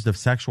 accused of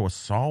sexual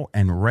assault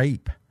and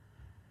rape.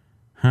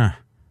 I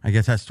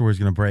guess that story's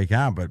going to break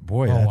out, but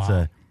boy, that's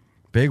a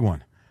big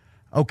one.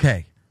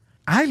 Okay,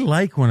 I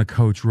like when a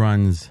coach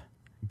runs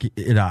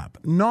it up,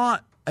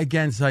 not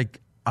against like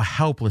a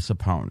helpless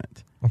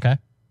opponent. Okay.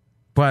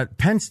 But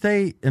Penn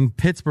State and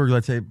Pittsburgh,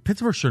 let's say,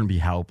 Pittsburgh shouldn't be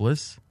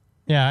helpless.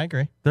 Yeah, I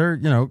agree. They're,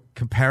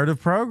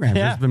 comparative programs.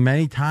 Yeah. There's been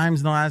many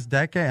times in the last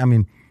decade. I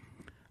mean,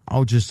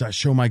 I'll just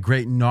show my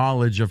great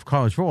knowledge of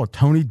college football.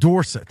 Tony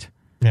Dorsett.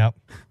 Yep.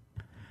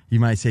 You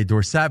might say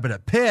Dorsett, but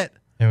at Pitt.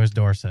 It was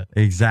Dorsett.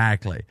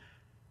 Exactly.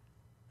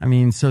 I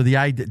mean, so the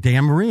idea,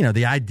 Dan Marino,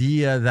 the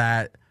idea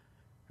that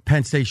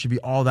Penn State should be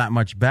all that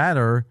much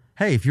better.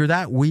 Hey, if you're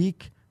that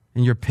weak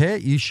in your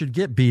Pitt, you should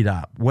get beat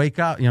up. Wake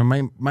up,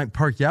 might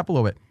perk you up a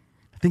little bit.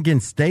 I think in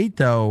State,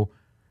 though,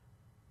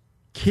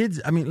 kids,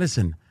 I mean,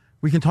 listen,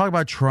 we can talk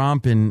about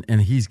Trump and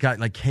he's got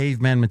like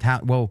caveman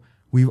mentality. Well,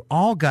 we've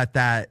all got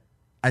that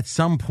at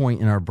some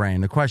point in our brain.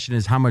 The question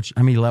is how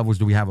many levels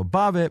do we have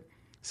above it?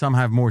 Some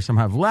have more, some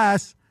have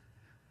less.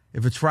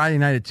 If it's Friday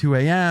night at 2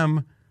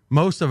 a.m.,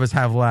 most of us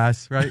have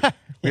less, right? Yeah.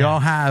 We all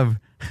have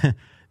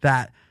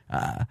that,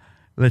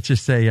 let's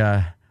just say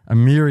a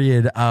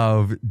myriad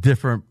of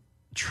different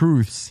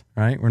truths,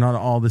 right? We're not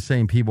all the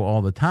same people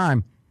all the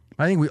time.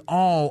 I think we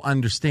all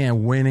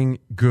understand winning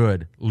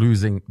good,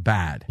 losing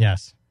bad.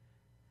 Yes.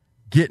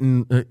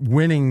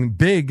 Winning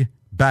big,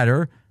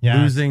 better, yes.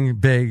 Losing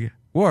big,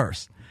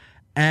 worse.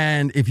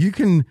 And if you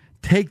can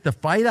take the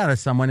fight out of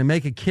someone and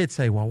make a kid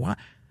say, well, what?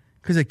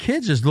 Because a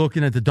kid's just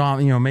looking at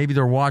the maybe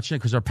they're watching it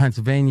because they're a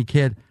Pennsylvania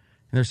kid, and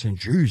they're saying,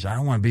 geez, I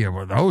don't want to be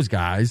with those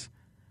guys.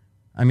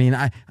 I mean,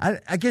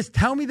 I guess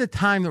tell me the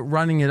time that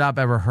running it up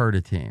ever hurt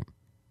a team.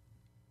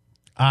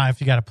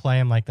 If you got to play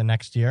them like the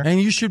next year. And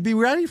you should be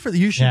ready for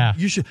you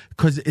should,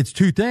 because it's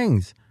two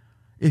things.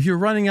 If you're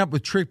running up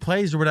with trick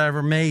plays or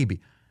whatever,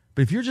 maybe.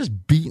 But if you're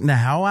just beating the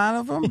hell out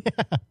of them,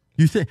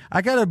 you think,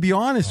 I got to be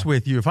honest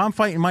with you. If I'm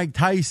fighting Mike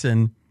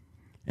Tyson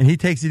and he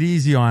takes it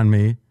easy on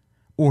me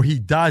or he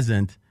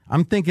doesn't,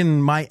 I'm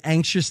thinking my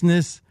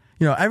anxiousness,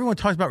 everyone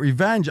talks about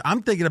revenge.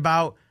 I'm thinking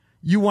about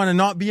you want to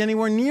not be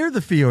anywhere near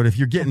the field if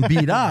you're getting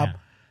beat up. Yeah.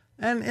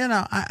 And,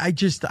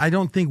 I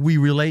don't think we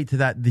relate to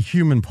that, the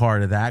human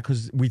part of that,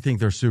 because we think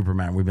they're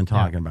Superman. We've been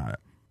talking about it.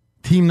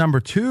 Team number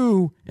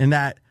 2 in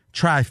that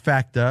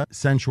trifecta,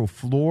 Central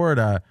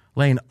Florida,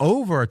 laying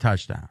over a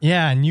touchdown.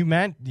 Yeah, and you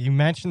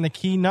mentioned the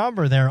key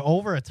number there,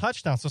 over a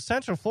touchdown. So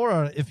Central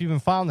Florida, if you've been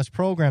following this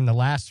program, the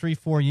last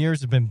 3-4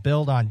 years have been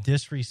built on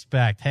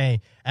disrespect.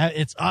 Hey,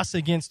 it's us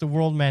against the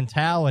world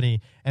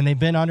mentality, and they've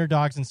been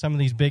underdogs in some of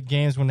these big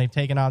games when they've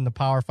taken on the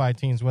Power 5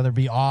 teams, whether it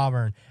be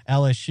Auburn,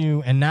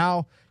 LSU, and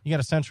now you got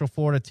a Central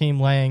Florida team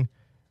laying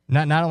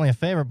not only a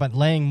favorite, but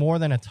laying more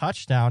than a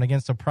touchdown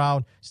against a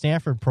proud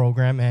Stanford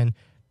program, and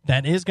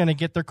that is going to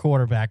get their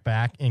quarterback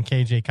back in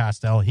KJ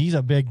Costello. He's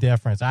a big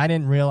difference. I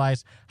didn't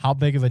realize how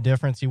big of a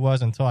difference he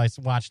was until I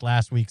watched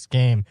last week's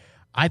game.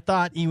 I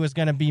thought he was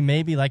going to be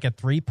maybe like a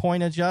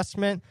 3-point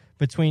adjustment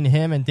between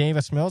him and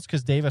Davis Mills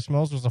because Davis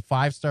Mills was a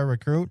 5-star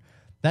recruit.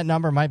 That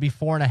number might be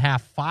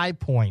 4.5,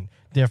 5-point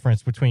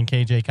difference between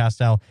KJ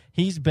Costello.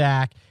 He's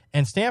back.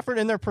 And Stanford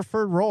in their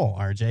preferred role,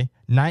 RJ,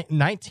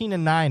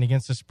 19-9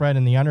 against the spread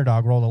in the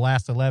underdog role the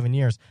last 11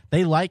 years.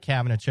 They like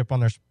having a chip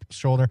on their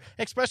shoulder,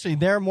 especially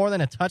they're more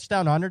than a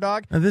touchdown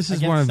underdog. Now, this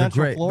is one of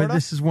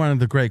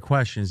the great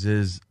questions: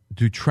 is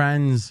do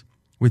trends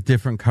with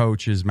different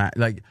coaches matter?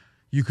 Like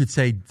you could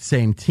say,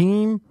 same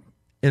team,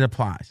 it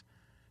applies.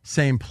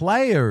 Same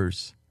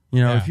players,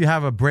 if you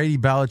have a Brady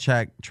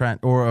Belichick trend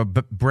or a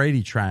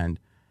Brady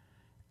trend,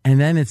 and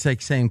then it's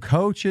like same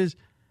coaches.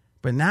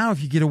 But now,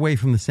 if you get away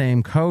from the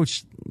same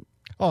coach,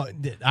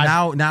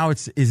 now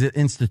is it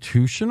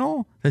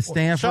institutional? That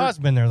Stanford Shaw's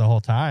been there the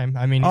whole time.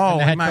 I mean, he's been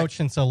the head coach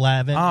since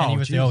 11, and he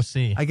was the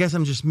OC. I guess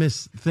I'm just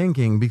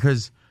misthinking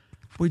because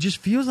it just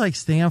feels like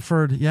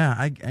Stanford.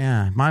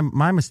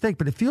 My mistake.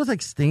 But it feels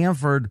like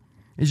Stanford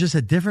is just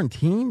a different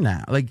team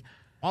now. Like,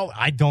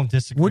 I don't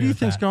disagree. What do you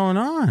think's going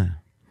on?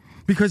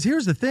 Because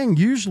here's the thing: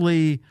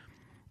 usually,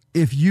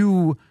 if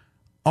you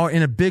are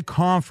in a big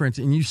conference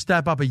and you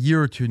step up a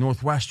year or two,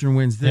 Northwestern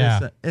wins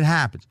this, it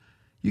happens.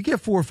 You get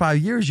 4 or 5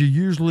 years,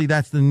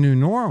 that's the new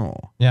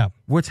normal. Yeah.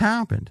 What's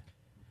happened?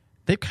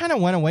 They kind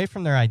of went away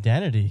from their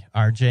identity,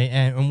 RJ,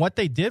 and what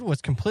they did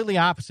was completely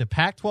opposite.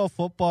 Pac-12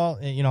 football,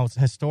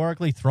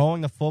 historically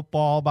throwing the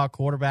football, about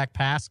quarterback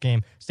pass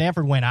game.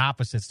 Stanford went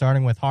opposite,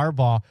 starting with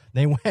Harbaugh.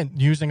 They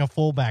went using a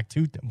fullback,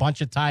 a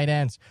bunch of tight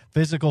ends,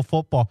 physical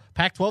football.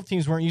 Pac-12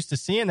 teams weren't used to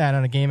seeing that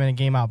on a game-in and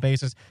game-out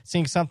basis,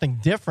 seeing something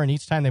different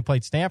each time they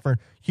played Stanford.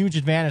 Huge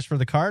advantage for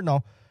the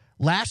Cardinal.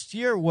 Last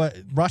year,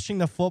 rushing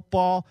the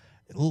football,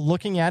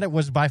 looking at it,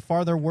 was by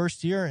far their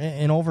worst year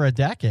in over a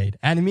decade.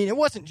 And I mean, it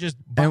wasn't just...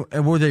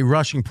 And were they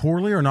rushing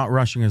poorly or not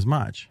rushing as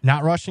much?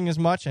 Not rushing as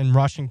much and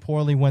rushing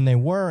poorly when they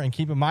were. And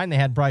keep in mind, they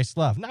had Bryce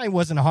Love. Now, he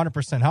wasn't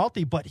 100%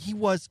 healthy, but he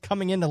was,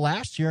 coming into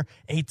last year,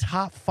 a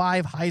top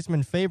 5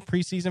 Heisman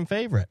preseason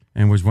favorite.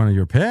 And was one of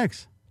your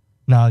picks?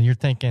 No, you're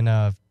thinking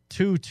of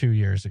two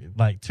years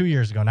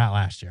ago, not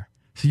last year.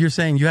 So you're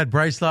saying you had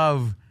Bryce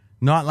Love...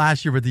 Not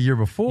last year, but the year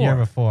before. Year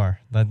before.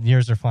 The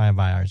years are flying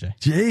by, RJ.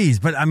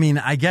 Jeez. But, I mean,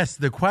 I guess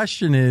the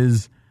question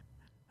is,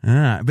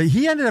 but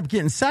he ended up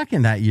getting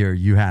second that year.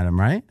 You had him,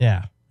 right?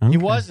 Yeah. Okay. He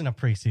wasn't a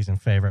preseason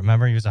favorite.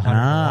 Remember, he was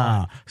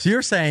 100. So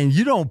you're saying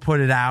you don't put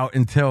it out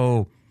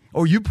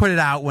or you put it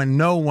out when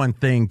no one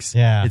thinks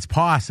it's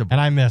possible. And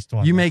I missed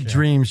one. You make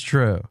dreams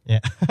true.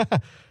 Yeah.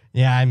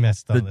 Yeah, I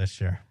missed them this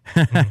year.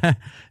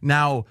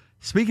 Now,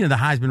 speaking of the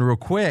Heisman real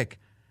quick,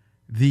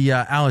 the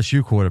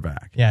LSU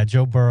quarterback. Yeah,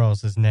 Joe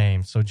Burrow's his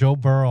name. So Joe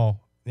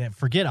Burrow,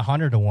 forget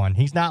 100-1.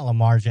 He's not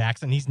Lamar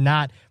Jackson. He's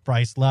not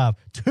Bryce Love.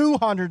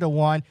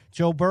 200-1.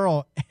 Joe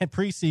Burrow at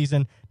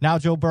preseason. Now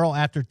Joe Burrow,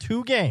 after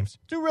 2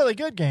 really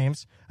good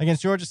games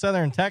against Georgia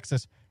Southern and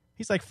Texas,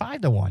 he's like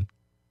 5-1.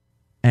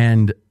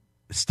 And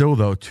still,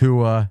 though,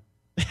 Tua.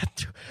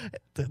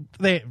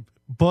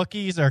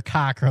 Bookies are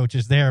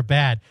cockroaches. They are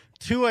bad.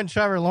 Tua and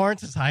Trevor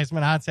Lawrence's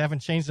Heisman odds haven't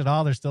changed at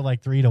all. They're still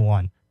like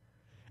 3-1.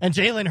 And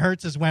Jalen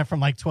Hurts has went from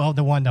like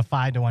 12-1 to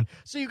 5-1.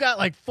 So you got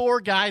like 4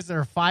 guys that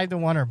are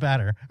 5-1 or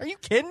better. Are you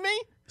kidding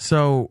me?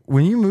 So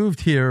when you moved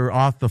here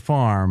off the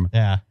farm,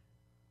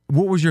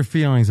 what was your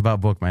feelings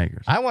about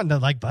bookmakers? I wanted to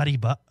like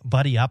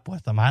buddy up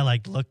with them. I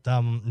like looked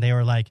them. They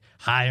were like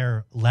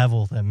higher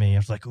level than me. I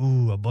was like,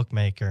 ooh, a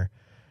bookmaker.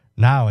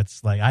 Now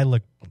it's like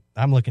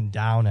I'm looking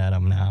down at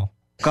them now.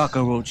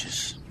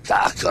 Cockroaches.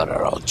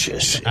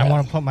 I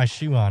want to put my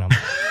shoe on them.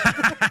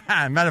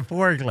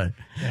 Metaphorically.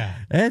 Yeah.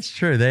 It's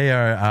true. They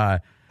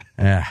are,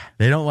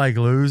 they don't like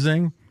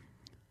losing.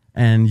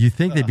 And you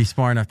think they'd be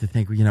smart enough to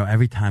think,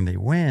 every time they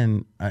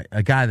win,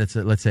 a guy that's,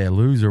 let's say, a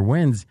loser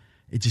wins,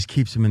 it just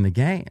keeps him in the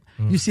game.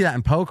 You see that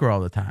in poker all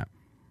the time.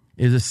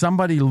 If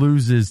somebody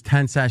loses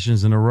 10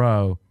 sessions in a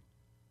row,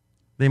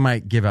 they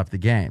might give up the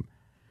game.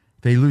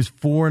 They lose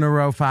 4 in a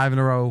row, 5 in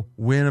a row,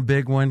 win a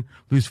big one,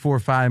 lose 4 or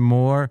 5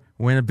 more,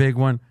 win a big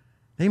one.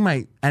 They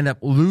might end up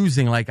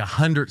losing like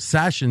 100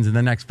 sessions in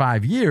the next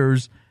 5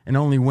 years and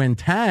only win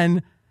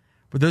 10.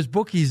 But those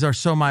bookies are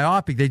so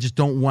myopic, they just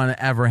don't want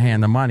to ever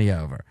hand the money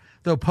over.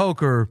 Though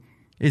poker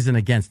isn't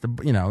against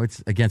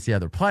it's against the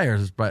other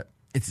players, but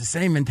it's the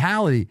same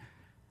mentality.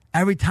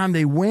 Every time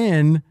they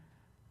win,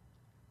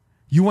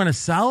 you want to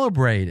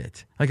celebrate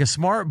it. Like a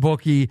smart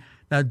bookie.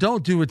 Now,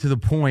 don't do it to the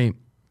point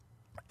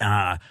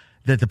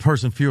that the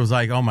person feels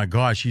like, oh my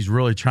gosh, he's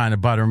really trying to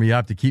butter me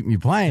up to keep me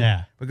playing.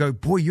 Yeah. But go,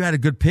 boy, you had a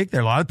good pick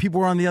there. A lot of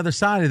people were on the other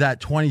side of that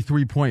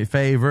 23-point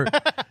favorite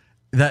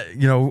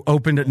that,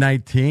 opened at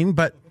 19,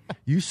 but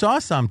you saw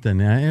something,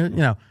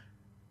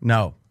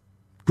 no.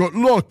 Got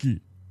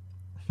lucky.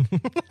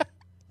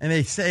 And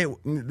they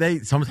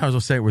sometimes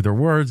will say it with their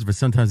words, but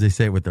sometimes they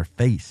say it with their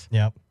face.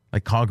 Yep.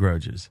 Like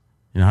cockroaches.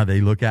 You know how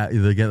they look at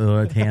you, they get a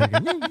little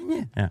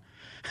hand. Yeah.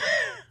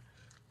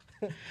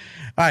 All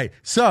right,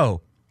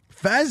 so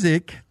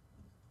Fezzik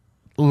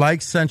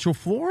likes Central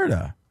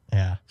Florida.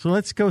 Yeah. So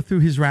let's go through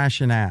his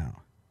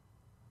rationale.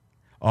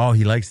 Oh,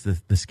 he likes the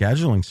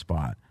scheduling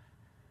spot.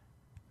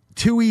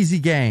 2 easy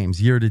games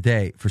year to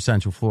date for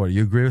Central Florida.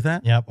 You agree with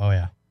that? Yep. Oh,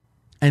 yeah.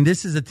 And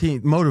this is a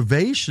team,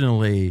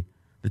 motivationally,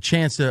 the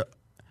chance to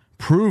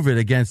prove it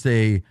against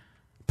a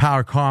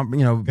power comp,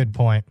 Good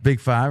point.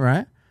 Big Five,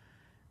 right?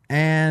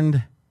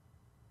 And,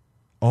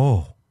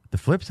 the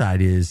flip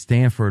side is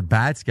Stanford,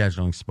 bad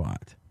scheduling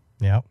spot.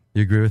 Yep.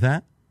 You agree with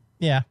that?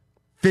 Yeah.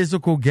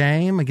 Physical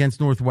game against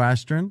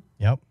Northwestern.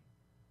 Yep.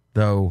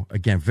 Though,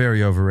 again,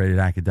 very overrated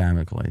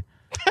academically.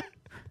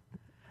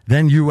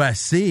 Then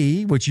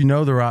USC, which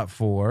they're up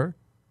for.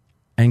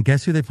 And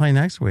guess who they play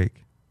next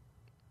week?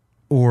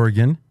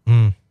 Oregon.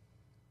 All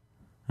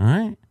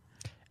right.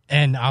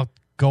 And I'll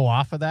go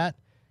off of that.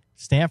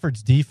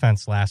 Stanford's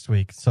defense last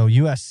week. So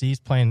USC's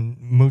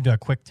moved to a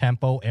quick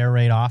tempo, air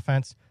raid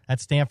offense. That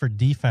Stanford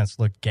defense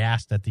looked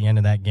gassed at the end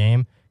of that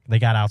game. They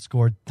got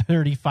outscored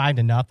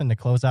 35-0 to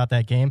close out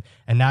that game.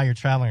 And now you're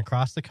traveling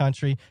across the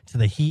country to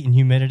the heat and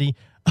humidity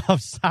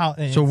of South.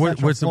 So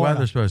what's the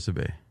weather supposed to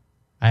be?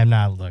 I have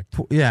not looked.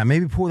 Yeah,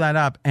 maybe pull that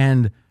up.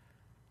 And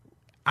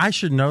I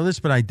should know this,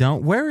 but I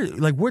don't.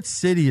 What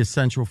city is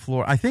Central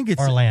Florida? I think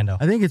it's Orlando.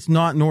 I think it's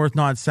not north,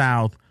 not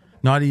south,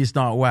 not east,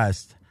 not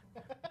west.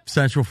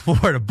 Central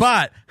Florida,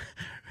 but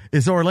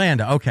it's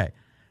Orlando. Okay.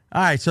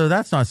 All right, so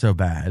that's not so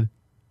bad.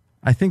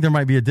 I think there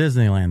might be a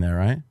Disneyland there,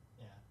 right?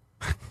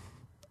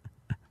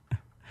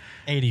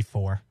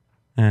 84.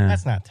 Yeah.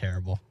 That's not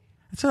terrible.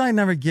 That's what I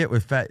never get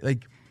with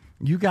like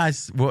you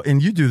guys. Well,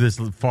 and you do this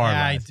far.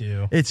 Yeah, less. I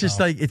do. It's just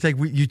like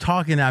you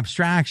talk in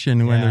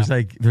abstraction when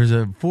there's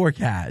a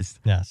forecast.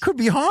 Yes, could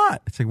be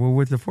hot. It's like, well,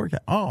 what's the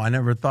forecast? Oh, I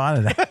never thought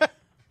of that.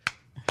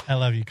 I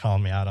love you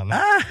calling me out on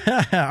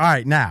that. All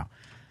right, now,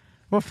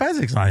 well,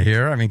 Fezzik's not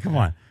here. I mean, come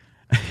on.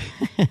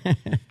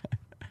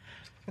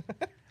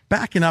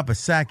 Backing up a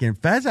second,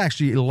 Fez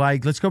actually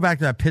let's go back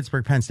to that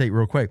Pittsburgh Penn State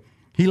real quick.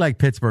 He liked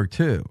Pittsburgh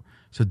too.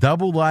 So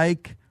double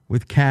like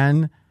with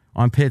Ken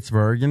on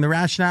Pittsburgh. And the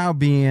rationale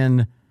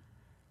being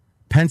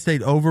Penn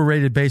State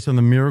overrated based on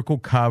the miracle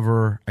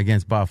cover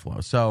against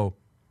Buffalo. So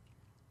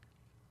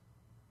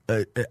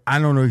I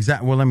don't know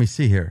exactly. Well, let me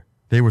see here.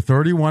 They were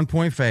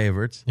 31-point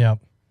favorites. Yep.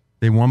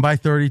 They won by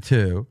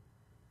 32.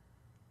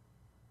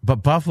 But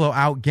Buffalo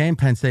outgained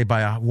Penn State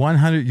by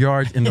 100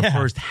 yards in the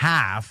first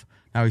half.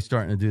 Now he's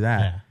starting to do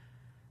that. Yeah.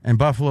 And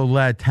Buffalo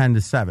led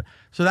 10-7.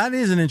 So that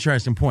is an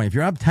interesting point. If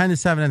you're up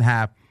 10-7 and a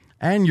half,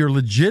 and you're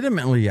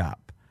legitimately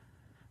up,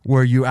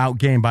 where you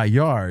outgained by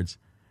yards,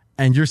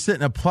 and you're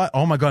sitting at plus.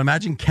 Oh my God!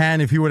 Imagine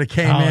Ken if he would have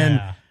came in,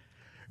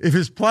 if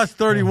his plus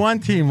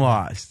 31 team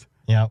lost.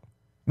 Yep.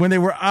 When they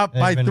were up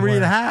by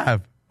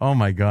 3.5. Oh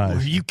my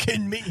gosh! Are you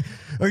kidding me?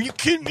 Are you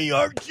kidding me,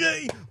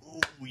 RJ?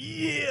 Oh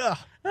yeah.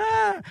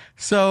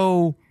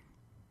 So,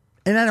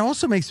 and that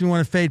also makes me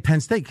want to fade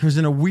Penn State because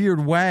in a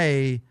weird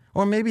way,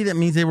 or maybe that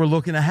means they were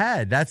looking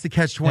ahead. That's the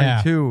catch-22.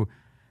 Yeah.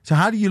 So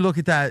how do you look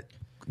at that,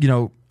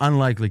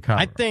 unlikely cover?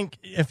 I think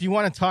if you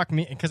want to talk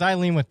me, because I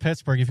lean with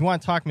Pittsburgh, if you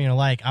want to talk me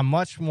I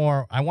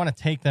want to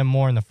take them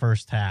more in the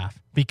first half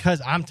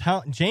because I'm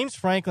telling James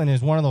Franklin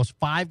is one of those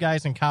 5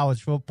 guys in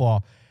college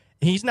football.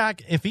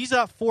 If he's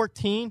up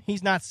 14,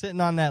 he's not sitting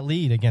on that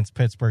lead against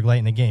Pittsburgh late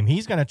in the game.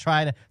 He's going to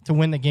try to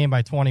win the game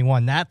by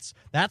 21. That's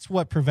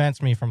what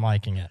prevents me from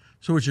liking it.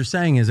 So what you're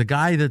saying is a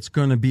guy that's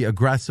going to be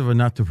aggressive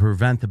enough to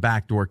prevent the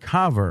backdoor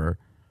cover,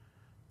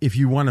 if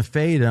you want to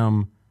fade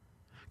him,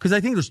 because I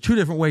think there's 2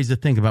 different ways to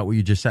think about what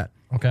you just said.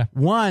 Okay.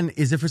 One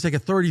is if it's like a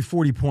 30,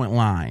 40-point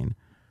line,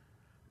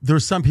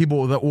 there's some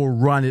people that will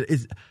run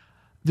it.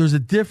 There's a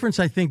difference,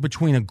 I think,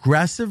 between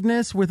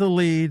aggressiveness with a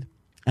lead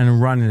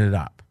and running it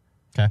up.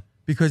 Okay.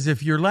 Because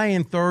if you're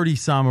laying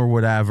 30-some or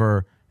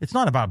whatever, it's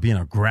not about being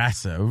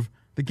aggressive.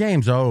 The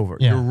game's over.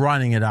 Yeah. You're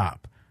running it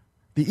up.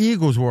 The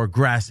Eagles were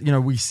aggressive.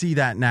 We see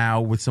that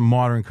now with some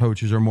modern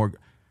coaches or more.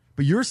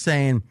 But you're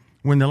saying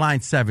when the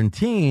line's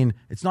 17,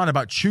 it's not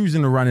about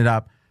choosing to run it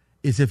up.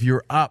 It's if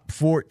you're up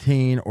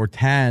 14 or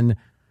 10,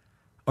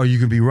 or you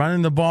can be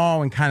running the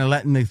ball and kind of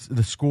letting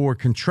the score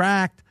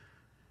contract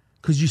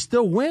because you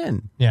still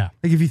win. Yeah.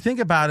 Like if you think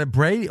about it,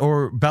 Brady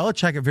or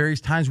Belichick at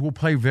various times will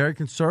play very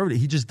conservative.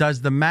 He just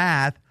does the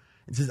math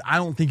and says, I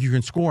don't think you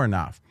can score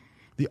enough.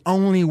 The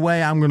only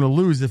way I'm going to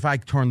lose is if I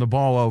turn the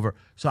ball over.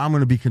 So I'm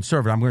going to be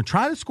conservative. I'm going to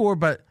try to score,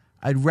 but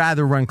I'd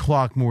rather run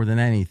clock more than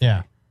anything.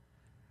 Yeah.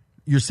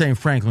 You're saying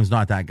Franklin's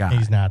not that guy.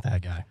 He's not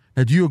that guy.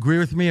 Now, do you agree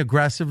with me?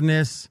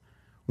 Aggressiveness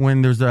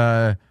when there's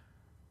a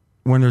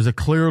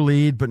clear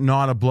lead but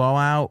not a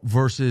blowout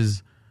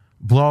versus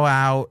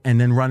blowout and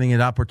then running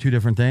it up are 2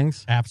 different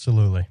things?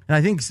 Absolutely. And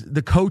I think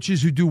the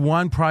coaches who do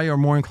one probably are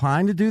more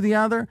inclined to do the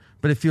other,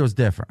 but it feels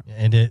different.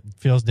 And it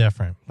feels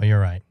different. Well,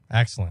 you're right.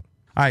 Excellent.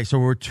 All right, so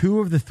we're 2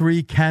 of the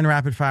 3 Ken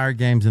rapid-fire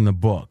games in the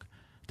book.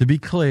 To be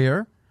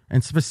clear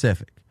and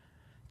specific,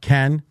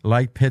 Ken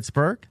liked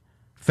Pittsburgh.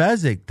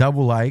 Fezzik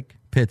double like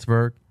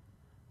Pittsburgh.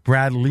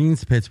 Brad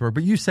leans Pittsburgh.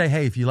 But you say,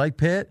 hey, if you like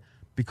Pitt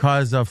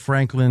because of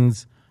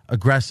Franklin's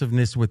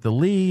aggressiveness with the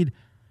lead,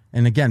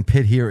 and again,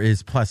 Pitt here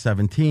is plus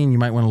 17, you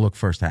might want to look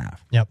first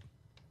half. Yep.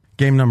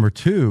 Game number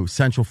 2,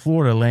 Central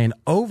Florida laying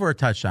over a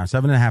touchdown,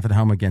 7.5 at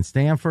home against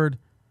Stanford.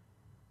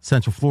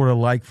 Central Florida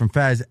like from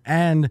Fez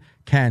and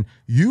Ken.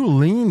 You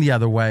lean the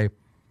other way.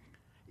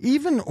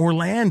 Even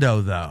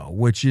Orlando, though,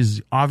 which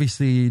is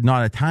obviously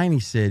not a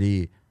tiny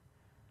city,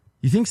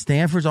 you think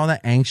Stanford's all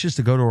that anxious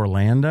to go to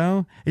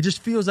Orlando? It just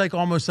feels like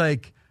almost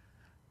like,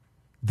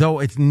 though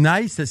it's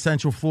nice that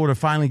Central Florida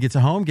finally gets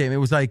a home game. It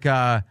was like,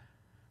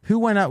 who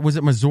went up? Was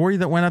it Missouri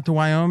that went up to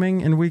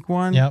Wyoming in week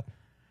 1? Yep.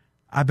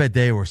 I bet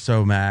they were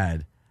so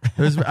mad.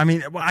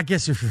 I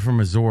guess if you're from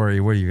Missouri,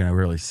 what are you going to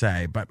really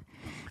say? But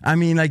I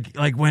mean,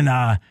 like when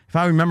if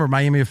I remember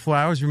Miami of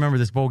Flowers, remember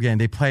this bowl game?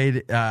 They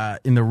played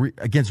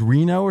against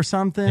Reno or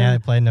something. Yeah, they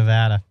played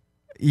Nevada.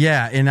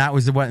 Yeah, and that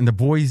was in the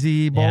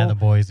Boise Bowl. Yeah, the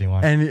Boise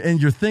one.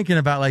 And you're thinking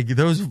about like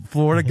those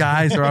Florida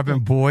guys are up in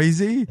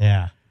Boise.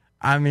 Yeah,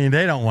 I mean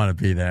they don't want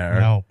to be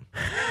there. No.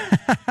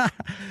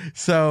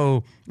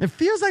 So it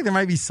feels like there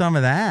might be some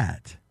of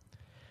that.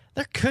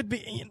 There could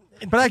be,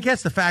 but I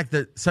guess the fact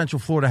that Central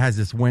Florida has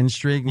this win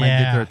streak might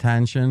get their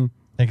attention.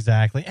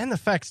 Exactly. And the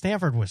fact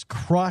Stanford was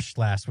crushed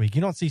last week.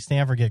 You don't see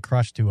Stanford get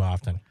crushed too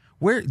often.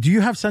 Where do you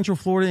have Central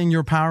Florida in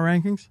your power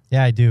rankings?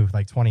 Yeah, I do,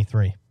 like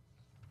 23.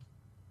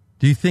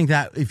 Do you think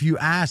that if you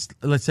asked,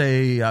 let's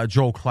say,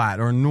 Joel Klatt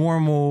or a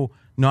normal,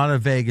 not a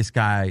Vegas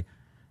guy,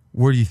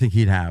 where do you think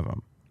he'd have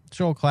him?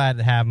 Joel Klatt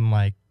would have him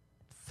like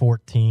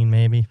 14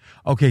 maybe.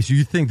 Okay, so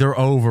you think they're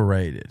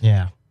overrated.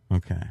 Yeah.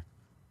 Okay.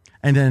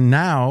 And then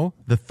now,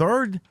 the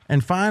third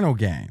and final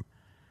game.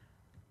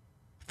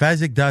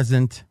 Fezzik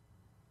doesn't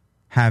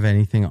have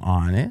anything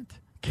on it.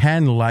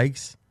 Ken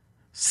likes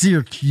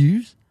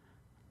Syracuse.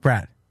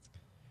 Brad.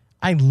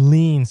 I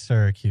lean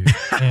Syracuse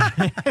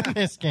in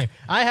this game.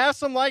 I have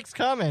some likes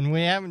coming.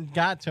 We haven't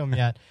got to them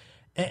yet.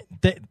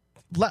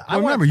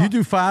 Remember, you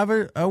do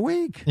 5 a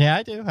week. Yeah,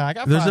 I do. I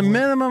got. There's 5 a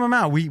minimum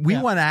amount. We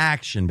want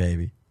action,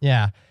 baby.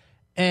 Yeah,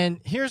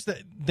 and here's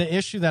the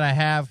issue that I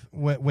have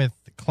with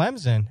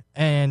Clemson,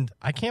 and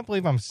I can't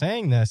believe I'm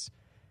saying this.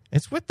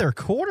 It's with their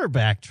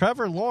quarterback,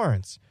 Trevor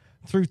Lawrence.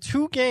 Through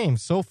 2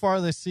 games so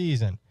far this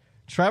season,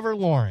 Trevor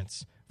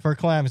Lawrence for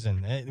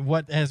Clemson,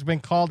 what has been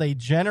called a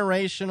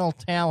generational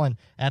talent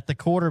at the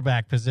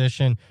quarterback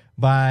position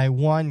by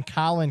one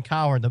Colin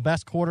Cowherd, the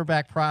best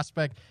quarterback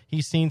prospect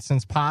he's seen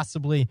since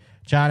possibly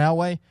John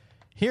Elway.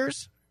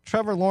 Here's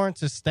Trevor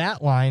Lawrence's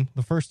stat line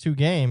the first 2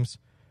 games: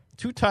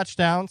 2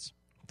 touchdowns,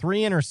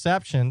 3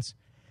 interceptions,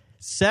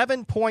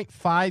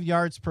 7.5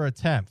 yards per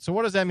attempt. So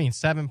what does that mean,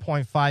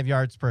 7.5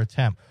 yards per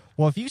attempt?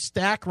 Well, if you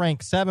stack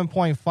rank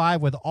 7.5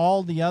 with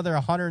all the other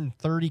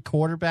 130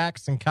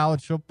 quarterbacks in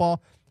college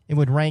football, it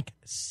would rank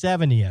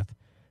 70th.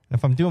 And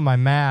if I'm doing my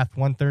math,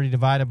 130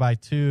 divided by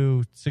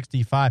 2,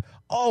 65.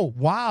 Oh,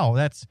 wow.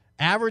 That's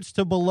average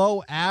to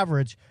below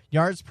average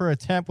yards per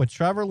attempt with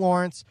Trevor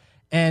Lawrence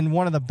and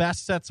one of the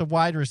best sets of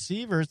wide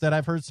receivers that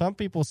I've heard some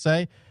people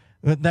say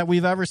that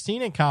we've ever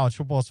seen in college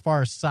football as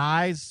far as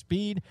size,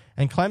 speed,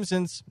 and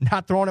Clemson's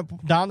not throwing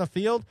it down the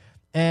field.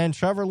 And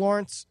Trevor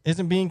Lawrence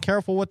isn't being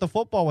careful with the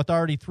football with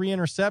already 3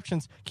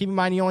 interceptions. Keep in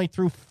mind, he only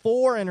threw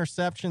 4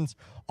 interceptions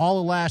all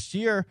of last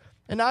year.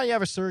 And now you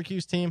have a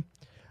Syracuse team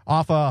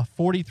off a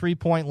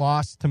 43-point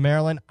loss to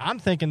Maryland. I'm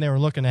thinking they were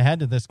looking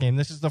ahead to this game.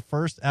 This is the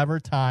first ever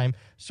time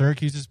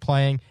Syracuse is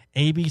playing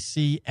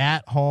ABC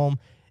at home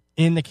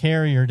in the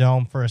Carrier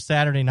Dome for a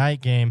Saturday night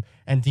game.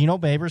 And Dino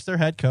Babers, their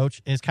head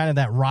coach, is kind of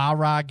that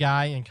rah-rah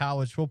guy in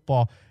college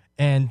football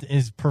and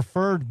is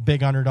preferred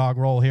big underdog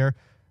role here.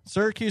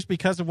 Syracuse,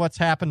 because of what's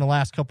happened the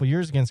last couple of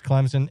years against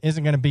Clemson,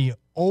 isn't going to be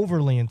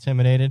overly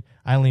intimidated.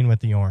 I lean with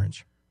the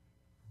orange.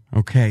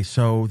 Okay,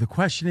 so the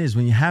question is,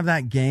 when you have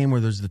that game where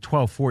there's the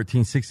 12,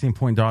 14,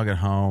 16-point dog at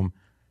home,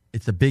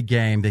 it's a big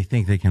game. They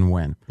think they can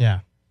win. Yeah.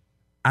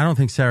 I don't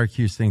think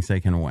Syracuse thinks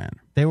they can win.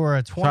 They were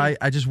a 20. So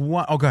I just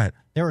want. Oh, go ahead.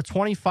 They were a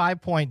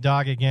 25-point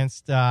dog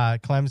against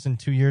Clemson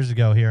 2 years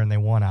ago here, and they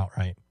won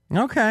outright.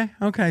 Okay.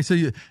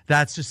 So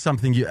that's just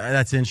something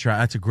that's interesting.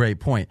 That's a great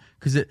point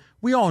because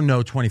we all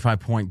know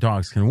 25-point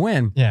dogs can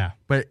win. Yeah.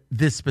 But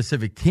this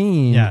specific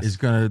team is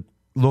going to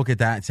look at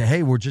that and say,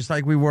 "Hey, we're just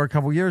like we were a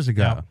couple years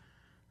ago." Yep.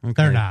 Okay.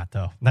 They're not,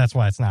 though. That's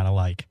why it's not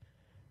alike.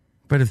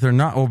 But if they're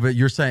not, but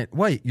you're saying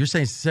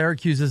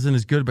Syracuse isn't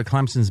as good, but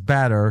Clemson's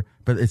better,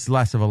 but it's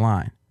less of a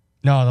line.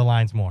 No, the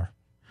line's more.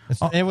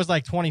 It was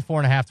like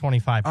 24.5,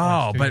 25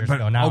 points 2 years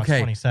ago. Now it's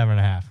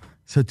 27.5.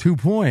 So 2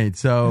 points.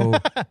 So,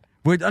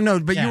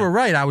 you were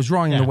right. I was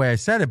wrong in the way I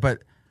said it, but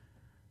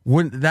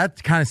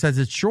that kind of says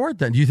it's short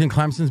then. Do you think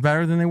Clemson's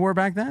better than they were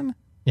back then?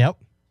 Yep.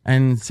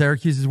 And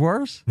Syracuse is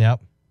worse? Yep.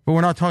 But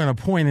we're not talking a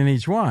point in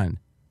each one.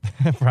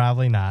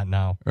 Probably not,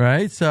 no.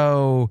 Right?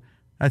 So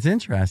that's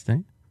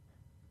interesting.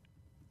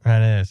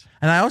 That is.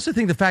 And I also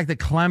think the fact that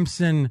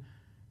Clemson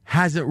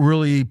hasn't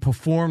really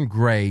performed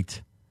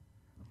great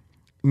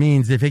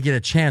means if they get a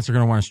chance, they're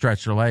going to want to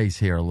stretch their legs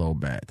here a little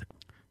bit.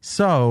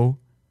 So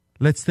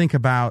let's think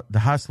about the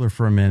Hustler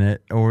for a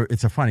minute, or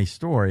it's a funny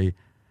story,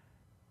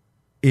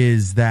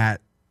 is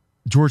that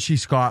George C.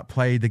 Scott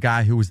played the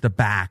guy who was the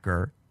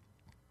backer.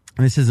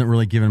 And this isn't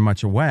really giving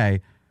much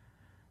away.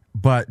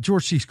 But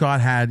George C.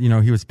 Scott had,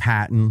 he was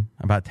Patton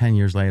about 10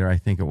 years later, I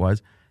think it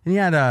was. And he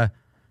had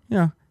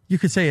you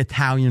could say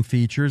Italian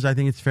features, I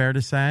think it's fair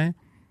to say.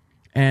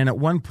 And at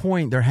one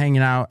point, they're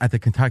hanging out at the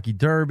Kentucky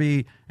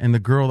Derby, and the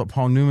girl that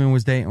Paul Newman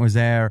was dating was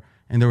there.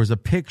 And there was a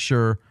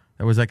picture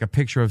that was like a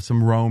picture of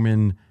some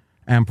Roman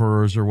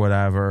emperors or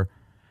whatever.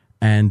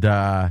 And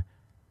the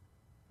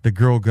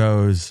girl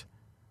goes,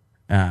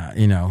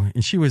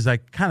 and she was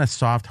like kind of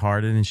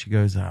soft-hearted, and she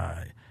goes,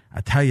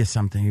 I'll tell you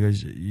something. He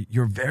goes,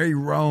 you're very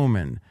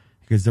Roman.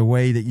 Because the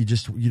way that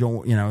you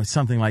don't,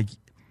 something like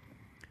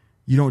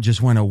you don't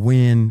just want to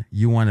win,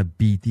 you want to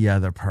beat the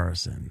other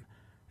person.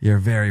 You're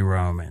very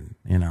Roman,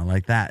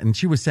 like that. And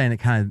she was saying it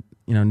kind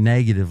of,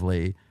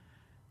 negatively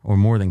or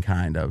more than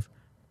kind of.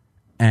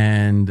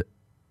 And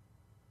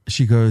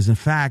she goes, in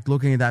fact,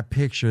 looking at that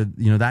picture,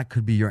 that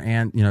could be your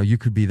aunt, you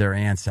could be their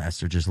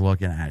ancestor just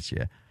looking at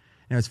you.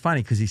 And it's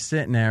funny because he's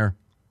sitting there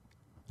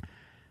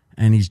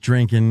and he's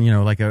drinking,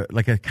 like a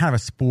kind of a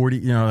sporty,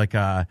 like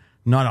a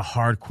not a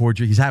hardcore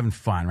drink. He's having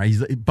fun, right?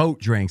 He's boat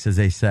drinks, as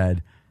they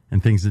said,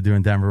 and things to do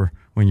in Denver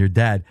when you're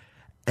dead.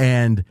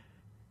 And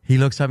he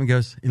looks up and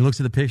goes, he looks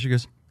at the picture,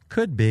 goes,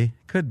 could be.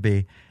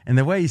 And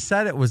the way he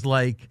said it was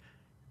like,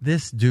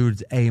 this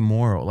dude's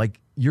amoral. Like,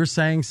 you're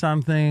saying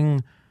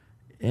something,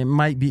 it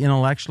might be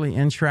intellectually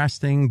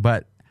interesting,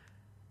 but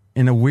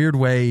in a weird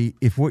way,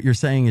 if what you're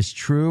saying is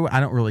true, I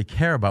don't really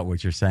care about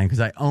what you're saying because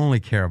I only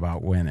care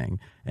about winning.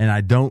 And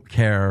I don't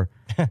care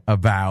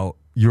about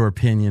your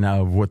opinion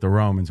of what the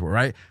Romans were,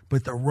 right?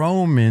 But the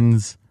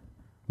Romans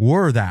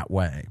were that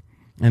way.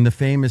 And the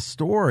famous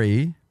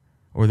story,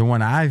 or the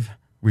one I've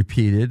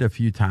repeated a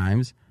few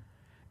times,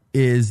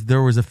 is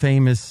there was a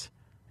famous,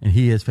 and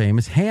he is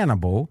famous,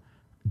 Hannibal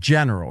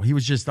general. He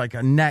was just like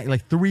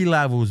like 3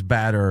 levels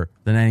better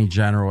than any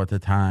general at the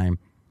time.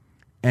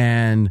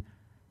 And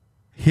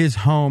his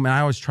home, and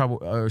I always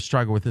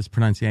struggle with this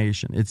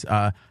pronunciation. It's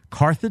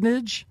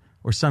Carthage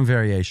or some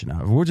variation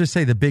of it. We'll just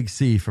say the big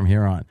C from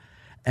here on.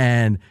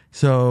 And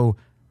so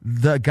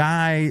the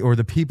guy or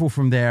the people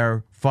from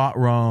there fought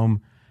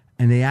Rome,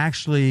 and they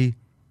actually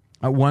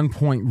at one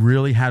point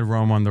really had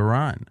Rome on the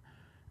run.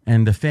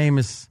 And the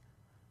famous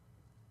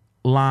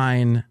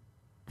line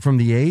from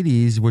the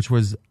 80s, which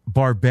was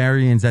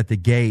Barbarians at the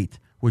Gate,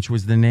 which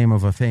was the name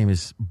of a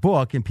famous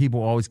book, and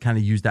people always kind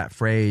of use that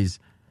phrase.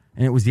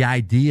 And it was the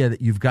idea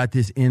that you've got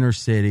this inner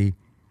city,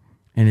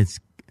 and it's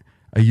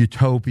a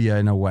utopia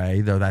in a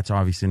way, though that's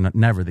obviously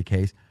never the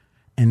case.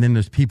 And then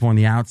there's people on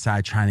the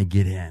outside trying to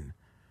get in.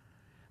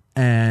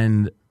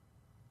 And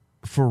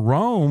for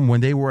Rome,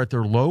 when they were at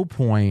their low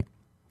point,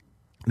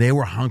 they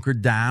were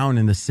hunkered down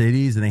in the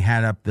cities, and they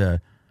had up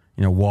the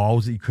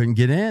walls that you couldn't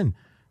get in.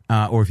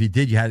 Or if you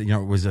did, you had, it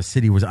was a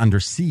city was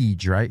under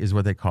siege, right, is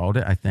what they called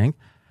it, I think.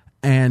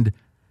 And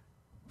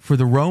for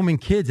the Roman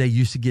kids, they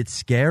used to get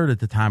scared at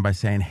the time by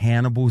saying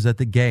Hannibal's at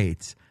the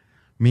gates,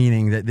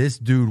 meaning that this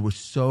dude was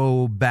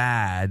so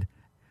bad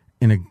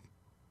in a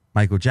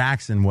Michael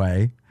Jackson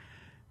way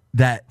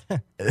that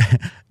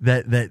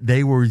that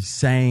they were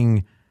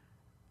saying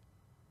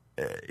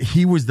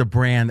he was the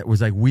brand that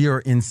was like, we are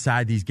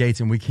inside these gates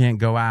and we can't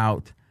go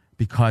out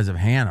because of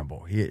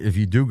Hannibal. If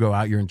you do go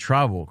out, you're in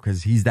trouble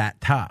because he's that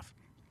tough.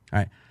 All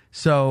right.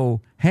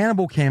 So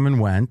Hannibal came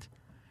and went.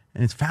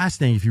 And it's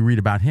fascinating if you read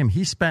about him.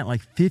 He spent like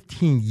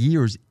 15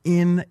 years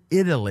in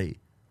Italy,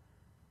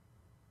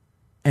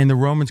 and the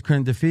Romans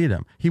couldn't defeat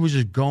him. He was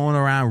just going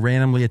around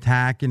randomly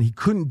attacking. He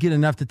couldn't get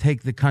enough to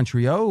take the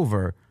country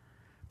over.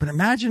 But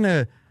imagine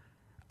a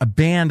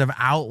band of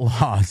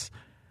outlaws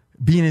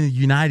being in the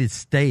United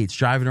States,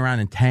 driving around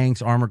in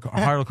tanks, armored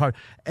cars,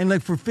 and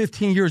like for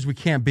 15 years we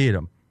can't beat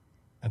them.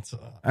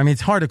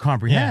 It's hard to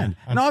comprehend.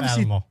 Yeah, and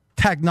obviously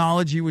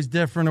technology was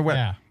different or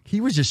whatever. Yeah. He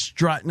was just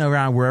strutting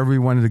around wherever he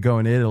wanted to go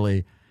in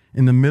Italy.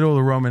 In the middle of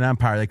the Roman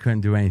Empire, they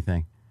couldn't do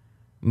anything.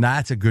 And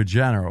that's a good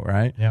general,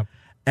 right? Yep.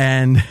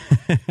 And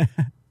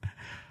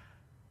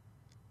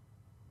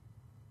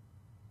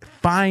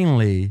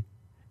finally,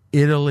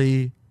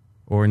 Italy,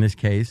 or in this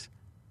case,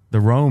 the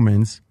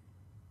Romans,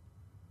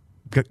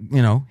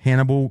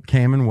 Hannibal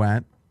came and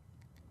went.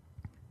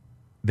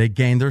 They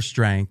gained their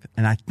strength.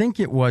 And I think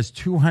it was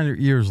 200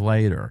 years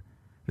later,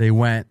 they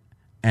went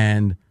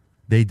and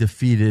they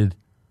defeated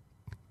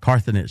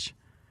Carthage,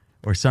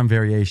 or some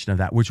variation of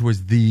that, which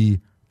was the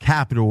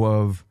capital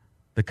of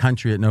the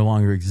country that no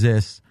longer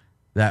exists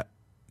that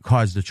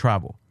caused the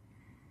trouble.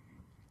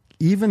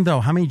 Even though,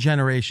 how many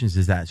generations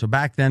is that? So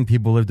back then,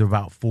 people lived to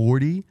about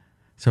 40.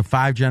 So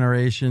 5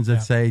 generations,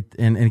 let's say.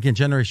 And again,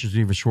 generations are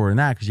even shorter than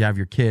that because you have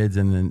your kids,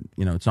 and then,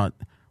 it's not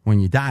when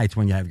you die, it's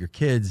when you have your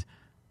kids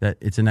that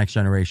it's the next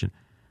generation.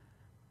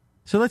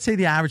 So let's say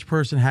the average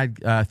person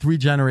had 3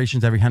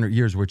 generations every 100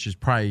 years, which is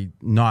probably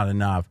not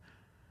enough.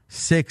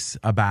 6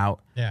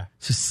 about. Yeah.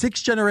 So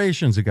 6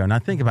 generations ago. Now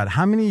think about it.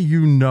 How many of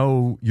you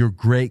know your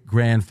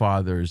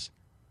great-grandfathers,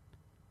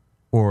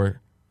 or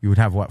you would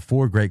have,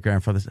 4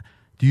 great-grandfathers?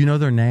 Do you know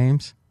their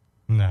names?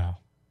 No.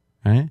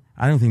 Right?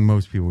 I don't think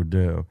most people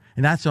do.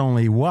 And that's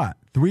only,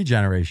 3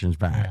 generations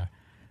back.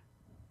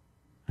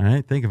 Yeah. All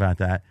right? Think about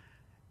that.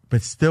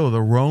 But still,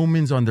 the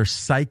Romans on their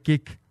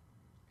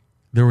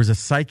there was a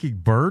psychic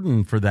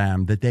burden for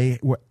them that they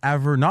were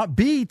ever not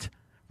beat,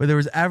 but there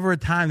was ever a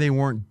time they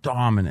weren't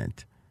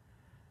dominant.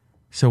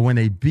 So when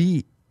they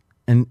beat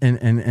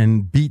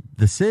and beat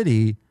the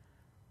city,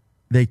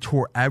 they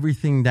tore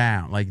everything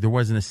down. Like there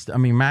wasn't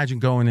imagine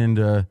going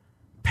into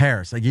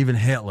Paris, like even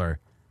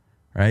Hitler,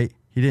 right?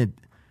 He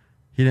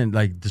didn't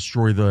like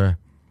destroy the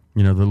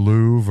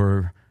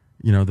Louvre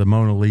or, the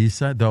Mona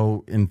Lisa,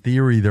 though in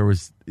theory there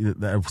was,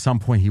 at some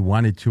point he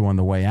wanted to on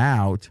the way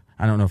out.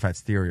 I don't know if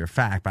that's theory or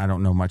fact, but I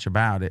don't know much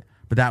about it.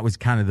 But that was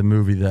kind of the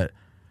movie that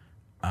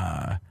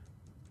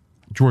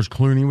George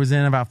Clooney was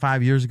in about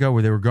 5 years ago,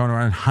 where they were going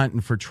around hunting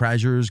for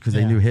treasures because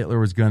they knew Hitler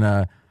was going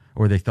to,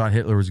 or they thought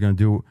Hitler was going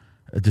to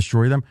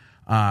destroy them,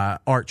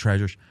 art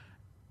treasures.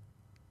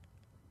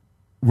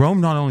 Rome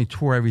not only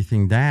tore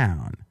everything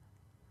down,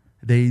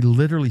 they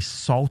literally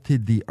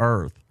salted the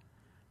earth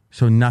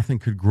so nothing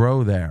could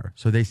grow there.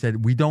 So they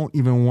said, we don't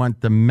even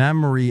want the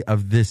memory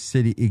of this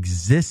city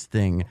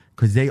existing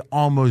because they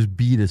almost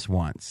beat us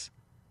once.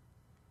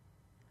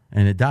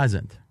 And it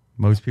doesn't.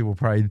 Most people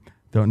probably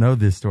don't know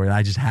this story.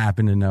 I just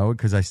happen to know it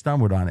because I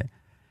stumbled on it.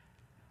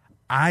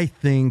 I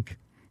think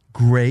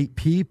great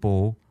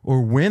people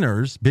or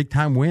winners,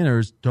 big-time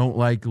winners, don't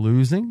like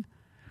losing,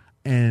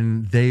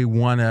 and they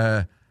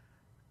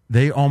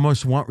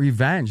almost want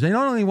revenge. They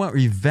not only want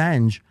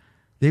revenge,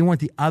 they want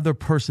the other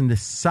person to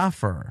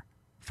suffer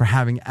for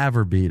having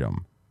ever beat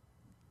them.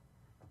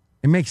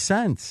 It makes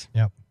sense.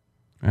 Yep.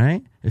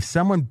 Right? If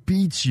someone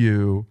beats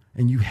you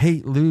and you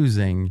hate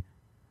losing,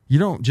 you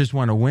don't just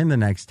want to win the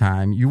next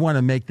time. You want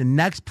to make the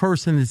next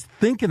person that's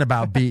thinking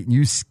about beating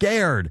you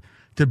scared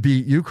to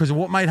beat you because of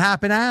what might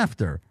happen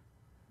after,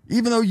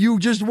 even though you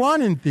just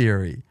won in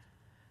theory.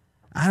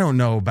 I don't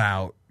know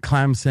about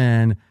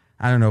Clemson.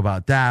 I don't know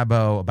about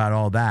Dabo, about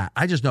all that.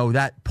 I just know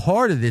that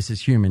part of this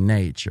is human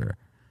nature.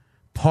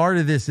 Part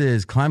of this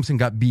is Clemson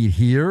got beat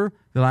here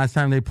the last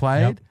time they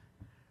played. Yep.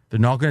 They're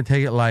not going to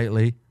take it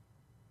lightly.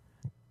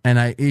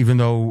 And even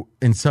though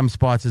in some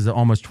spots is an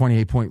almost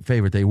 28-point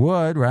favorite, they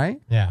would, right?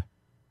 Yeah.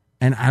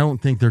 And I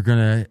don't think they're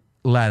going to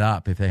let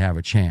up if they have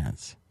a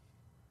chance.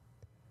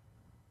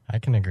 I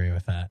can agree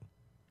with that.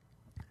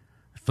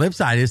 The flip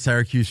side is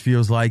Syracuse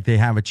feels like they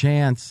have a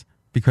chance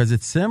because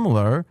it's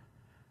similar,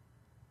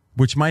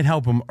 which might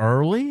help them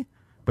early.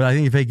 But I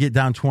think if they get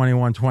down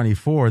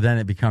 21-24, then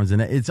it becomes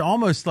it's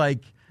almost like.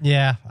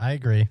 Yeah, I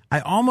agree.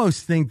 I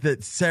almost think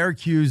that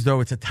Syracuse,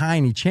 though it's a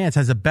tiny chance,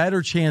 has a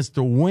better chance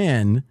to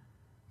win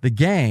the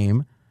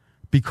game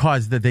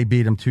because that they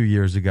beat them 2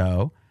 years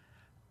ago.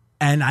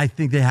 And I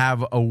think they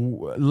have a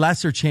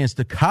lesser chance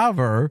to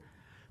cover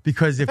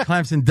because if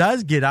Clemson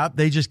does get up,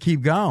 they just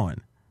keep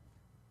going.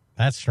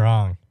 That's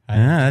strong.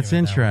 Yeah, that's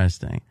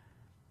interesting.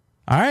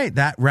 All right,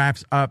 that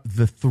wraps up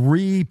the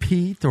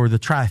three-peat or the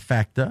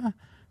trifecta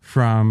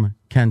from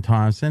Ken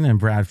Thompson and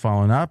Brad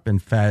following up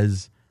and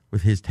Fez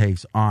with his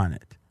takes on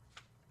it.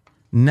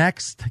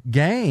 Next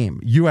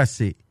game,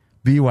 USC,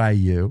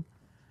 BYU.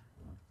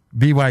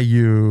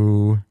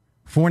 BYU,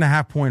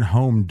 4.5-point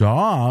home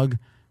dog.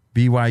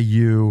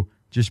 BYU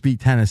just beat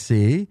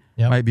Tennessee.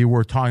 Yep. Might be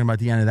worth talking about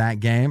the end of that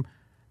game.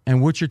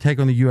 And what's your take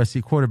on the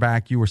USC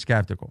quarterback? You were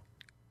skeptical.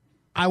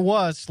 I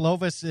was.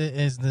 Slovis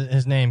is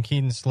his name,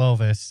 Keaton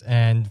Slovis.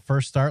 And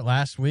first start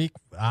last week,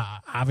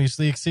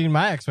 obviously exceeding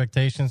my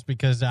expectations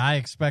because I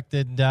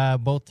expected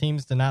both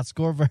teams to not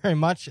score very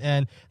much.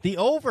 And the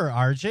over,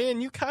 RJ,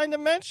 and you kind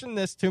of mentioned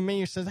this to me.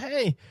 You said,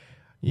 hey,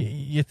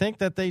 you think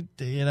that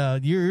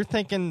you're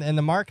thinking, and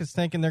the market's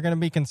thinking they're going to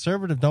be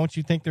conservative. Don't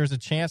you think there's a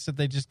chance that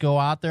they just go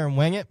out there and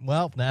wing it?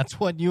 Well, that's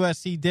what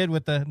USC did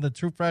with the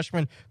true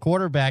freshman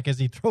quarterback as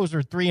he throws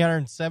her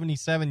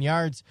 377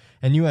 yards,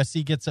 and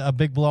USC gets a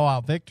big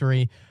blowout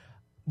victory.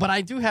 But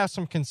I do have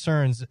some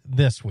concerns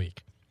this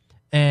week,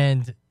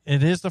 and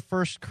it is the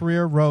first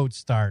career road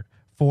start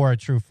for a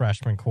true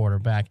freshman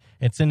quarterback.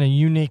 It's in a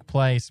unique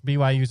place.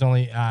 USC's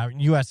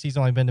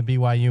only been to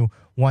BYU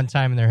one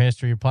time in their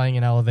history. You're playing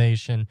in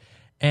elevation,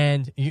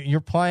 and you're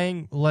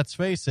playing, let's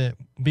face it,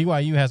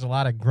 BYU has a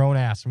lot of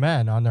grown-ass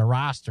men on their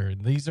roster.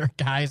 These are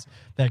guys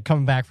that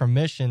come back from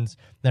missions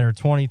that are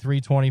 23,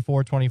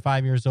 24,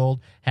 25 years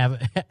old, have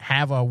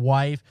a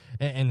wife,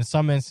 and in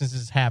some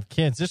instances have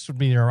kids. This would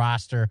be their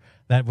roster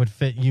that would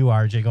fit you,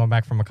 RJ, going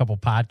back from a couple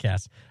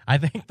podcasts. I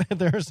think that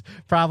there's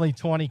probably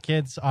 20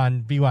 kids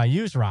on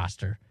BYU's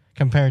roster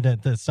compared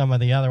to some of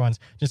the other ones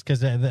just because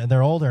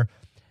they're older.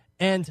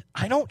 And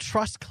I don't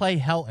trust Clay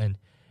Helton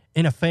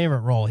in a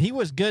favorite role. He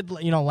was good,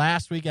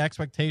 last week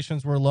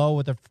expectations were low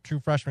with a true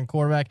freshman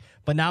quarterback,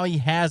 but now he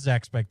has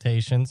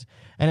expectations.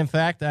 And in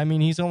fact,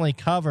 he's only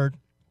covered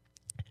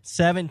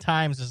 7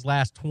 times his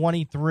last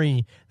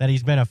 23 that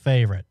he's been a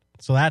favorite.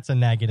 So that's a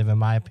negative in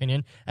my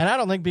opinion. And I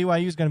don't think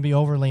BYU is going to be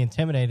overly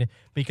intimidated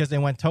because they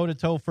went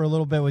toe-to-toe for a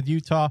little bit with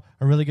Utah,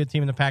 a really good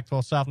team in the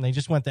Pac-12 South, and they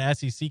just went to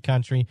SEC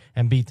country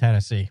and beat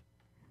Tennessee.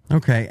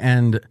 Okay,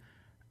 and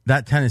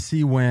that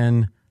Tennessee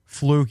win,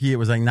 fluky, it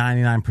was like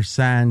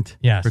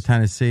 99% for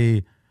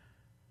Tennessee.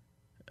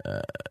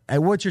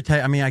 What's your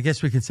take? I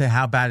guess we could say,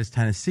 how bad is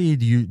Tennessee?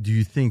 Do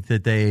you think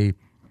that they,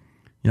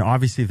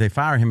 obviously if they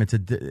fire him,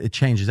 it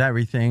changes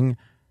everything.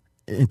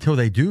 Until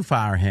they do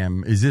fire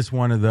him, is this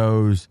one of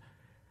those,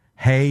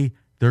 hey,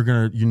 they're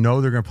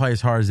gonna play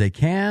as hard as they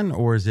can,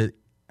 or is it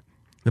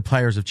the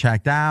players have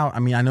checked out? I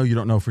know you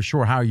don't know for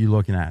sure. How are you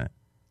looking at it?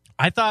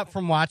 I thought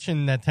from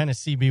watching that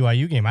Tennessee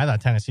BYU game, I thought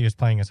Tennessee was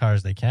playing as hard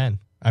as they can.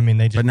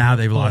 They just. But now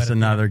they've lost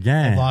another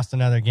game. They've lost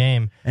another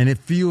game, and it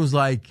feels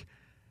like,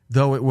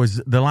 though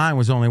the line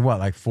was only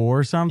like 4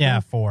 or something.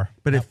 Yeah, 4.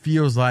 But It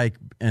feels like,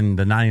 and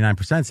the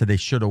 99% said they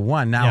should have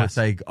won. Now It's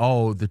like,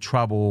 the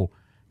trouble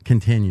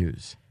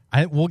continues.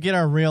 We'll get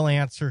our real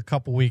answer a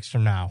couple weeks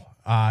from now.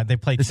 They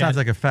played. This sounds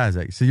like a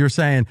Fezzik. So you're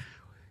saying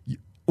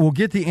we'll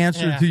get the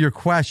answer to your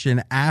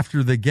question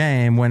after the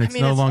game when it's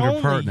no longer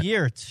only pertinent.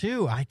 Year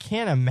 2. I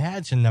can't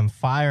imagine them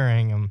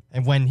firing him.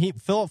 And when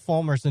Philip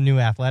Fulmer's the new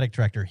athletic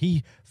director,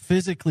 he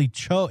physically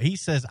chose. He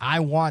says,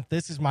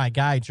 this is my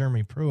guy,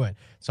 Jeremy Pruitt.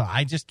 So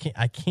I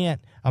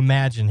can't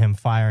imagine him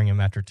firing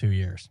him after 2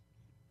 years.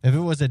 If it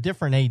was a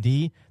different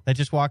AD that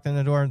just walked in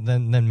the door,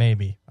 then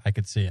maybe I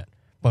could see it.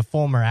 But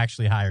Fulmer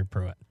actually hired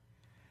Pruitt.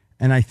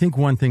 And I think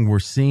one thing we're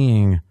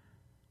seeing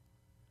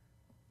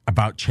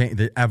about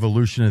the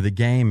evolution of the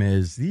game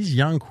is these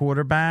young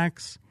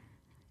quarterbacks,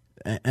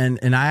 and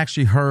I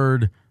actually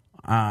heard,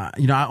 on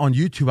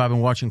YouTube, I've been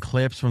watching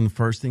clips from the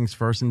First Things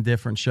First and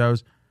different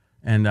shows,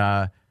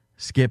 and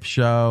Skip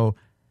show,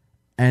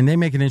 and they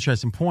make an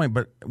interesting point,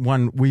 but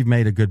one we've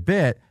made a good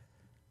bit.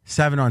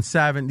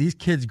 7-on-7. These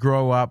kids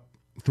grow up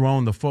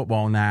throwing the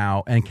football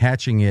now and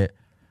catching it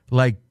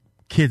like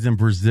kids in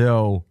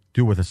Brazil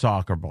do with a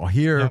soccer ball.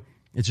 Here,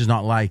 it's just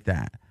not like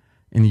that.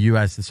 In the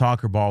U.S., the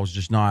soccer ball is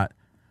just not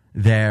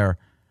there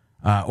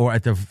or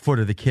at the foot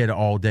of the kid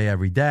all day,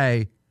 every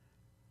day.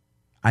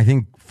 I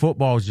think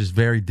football is just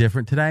very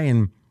different today.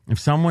 And if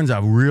someone's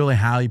a really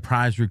highly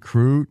prized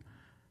recruit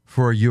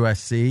for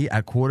USC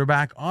at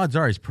quarterback, odds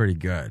are he's pretty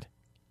good.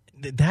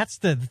 That's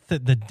the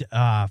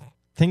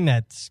thing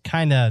that's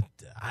kind of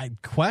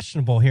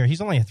questionable here.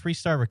 He's only a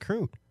 3-star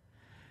recruit.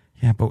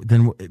 Yeah, but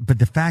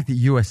the fact that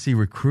USC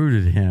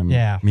recruited him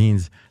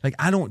means, like,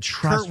 I don't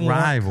trust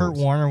rivals. Kurt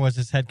Warner was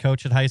his head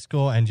coach at high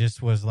school and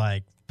just was,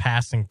 like,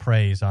 passing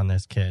praise on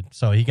this kid.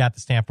 So he got the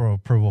stamp of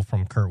approval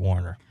from Kurt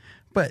Warner.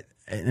 But,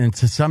 and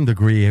to some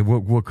degree,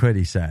 what could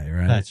he say,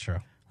 right? That's true.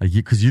 Like,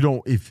 because you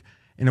don't, if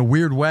in a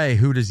weird way,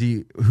 who does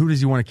he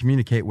want to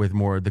communicate with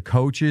more? The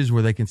coaches,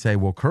 where they can say,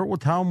 well, Kurt will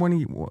tell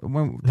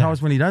him tell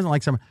us when he doesn't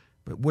like something.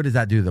 But what does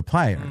that do to the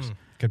players?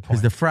 Good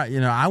point. Because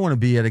I want to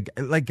be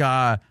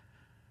at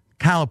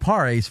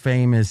Calipari is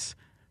famous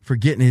for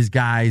getting his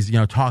guys,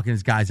 talking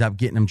his guys up,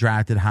 getting them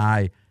drafted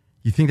high.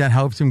 You think that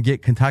helps him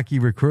get Kentucky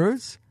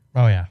recruits?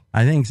 Oh, yeah.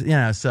 I think so.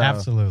 Yeah, so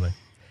absolutely.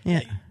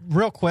 Yeah.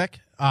 Real quick,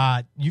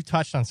 you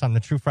touched on something, the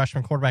true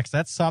freshman quarterbacks.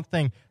 That's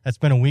something that's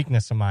been a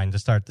weakness of mine to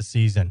start the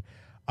season.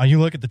 You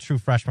look at the true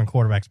freshman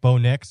quarterbacks. Bo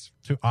Nix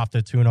off to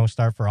a 2-0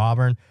 start for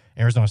Auburn.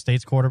 Arizona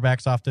State's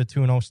quarterbacks off to a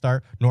 2-0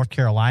 start. North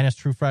Carolina's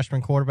true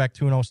freshman quarterback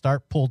 2-0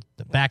 start. Pulled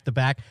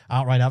back-to-back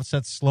outright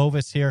upsets.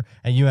 Slovis here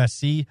at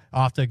USC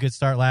off to a good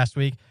start last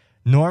week.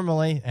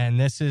 Normally, and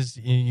this is,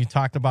 you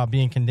talked about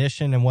being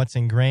conditioned and what's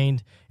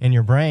ingrained in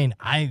your brain.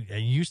 I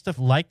used to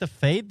like to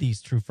fade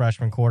these true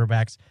freshman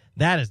quarterbacks.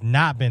 That has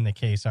not been the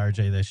case,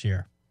 RJ, this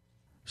year.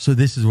 So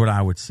this is what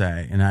I would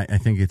say, and I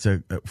think it's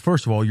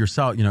first of all,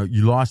 yourself.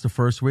 You lost the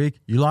first week,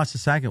 you lost the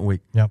second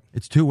week. Yep,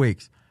 it's 2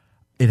 weeks.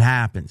 It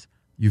happens.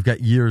 You've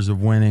got years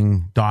of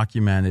winning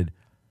documented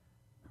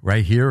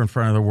right here in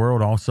front of the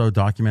world. Also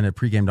documented at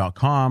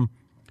pregame.com.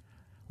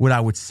 What I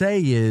would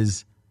say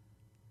is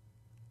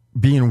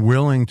being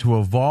willing to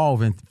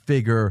evolve and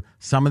figure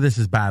some of this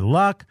is bad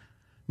luck,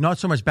 not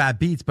so much bad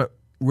beats, but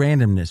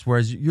randomness.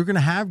 Whereas you're going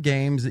to have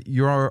games that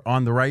you're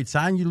on the right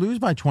side and you lose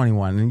by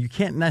 21, and you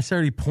can't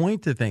necessarily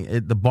point to things.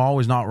 The ball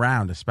is not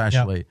round,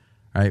 especially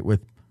right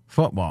with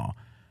football.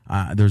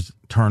 There's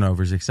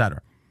turnovers,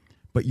 etc.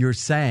 But you're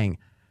saying,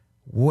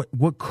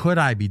 what could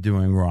I be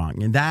doing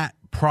wrong? And that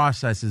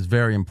process is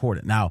very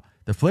important. Now,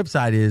 the flip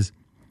side is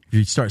if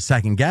you start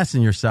second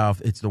guessing yourself,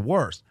 it's the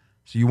worst.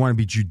 So you want to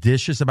be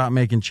judicious about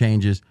making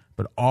changes,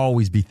 but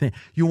always be thinking.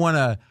 You want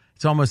to.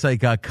 It's almost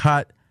like a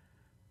cut.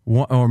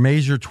 Or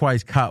measure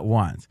twice, cut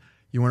once.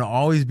 You want to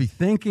always be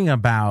thinking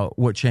about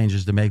what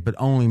changes to make, but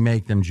only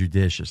make them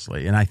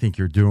judiciously. And I think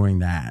you're doing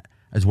that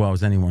as well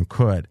as anyone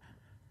could.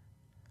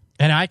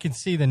 And I can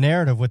see the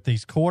narrative with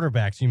these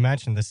quarterbacks. You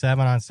mentioned the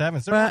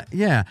 7-on-7s. But,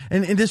 yeah,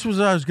 and this was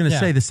what I was going to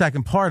say. The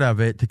second part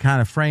of it, to kind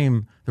of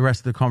frame the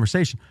rest of the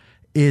conversation,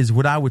 is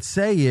what I would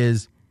say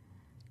is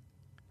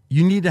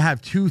you need to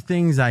have two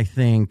things, I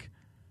think,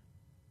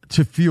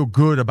 to feel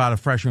good about a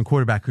freshman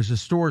quarterback, because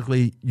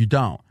historically you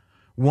don't.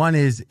 One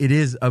is it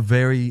is a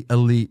very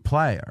elite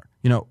player,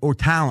 or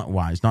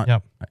talent-wise.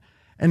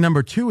 And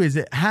number two is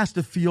it has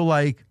to feel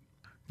like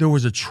there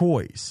was a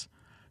choice.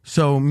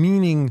 So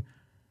meaning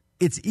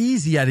it's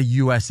easy at a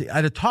USC,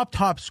 at a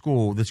top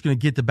school that's going to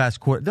get the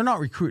best quarterback. They're not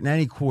recruiting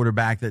any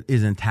quarterback that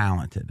isn't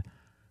talented.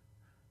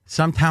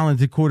 Some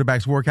talented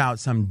quarterbacks work out,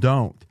 some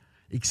don't.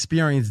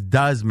 Experience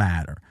does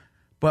matter.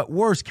 But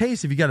worst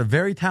case, if you got a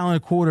very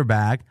talented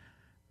quarterback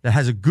that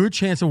has a good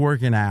chance of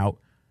working out,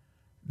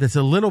 that's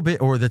a little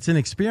bit, or that's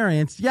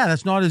inexperienced,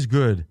 that's not as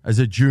good as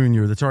a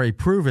junior that's already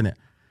proven it.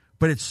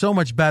 But it's so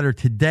much better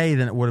today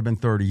than it would have been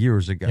 30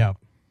 years ago. Yep.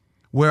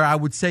 Where I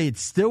would say it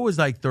still was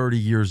like 30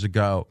 years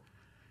ago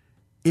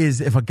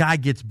is if a guy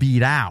gets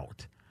beat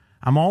out.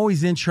 I'm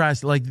always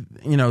interested, like,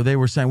 they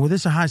were saying, well,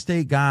 this Ohio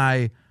State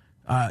guy,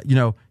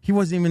 he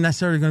wasn't even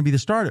necessarily going to be the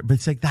starter. But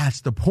it's like,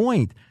 that's the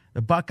point.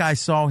 The Buckeyes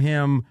saw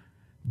him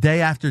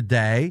day after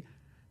day,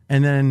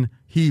 and then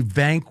he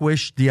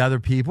vanquished the other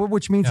people,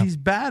 which means he's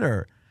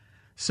better.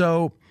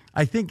 So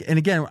I think, and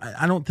again,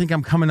 I don't think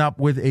I'm coming up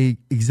with a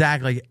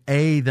exact like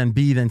A then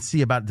B then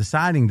C about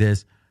deciding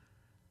this.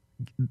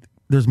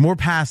 There's more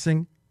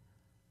passing,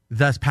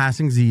 thus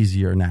passing's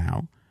easier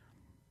now.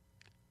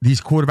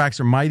 These quarterbacks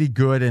are mighty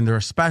good, and they're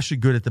especially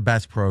good at the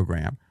best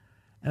program.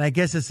 And I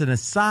guess it's an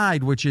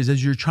aside, which is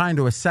as you're trying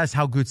to assess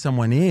how good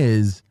someone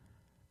is,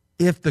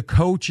 if the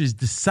coaches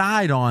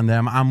decide on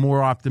them, I'm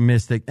more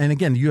optimistic. And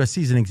again, the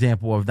USC is an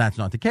example of that's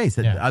not the case.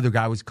 That the other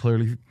guy was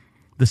clearly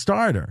the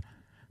starter.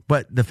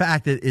 But the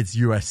fact that it's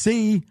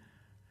USC,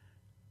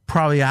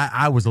 probably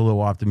I was a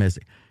little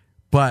optimistic.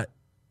 But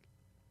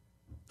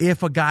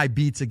if a guy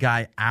beats a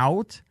guy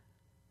out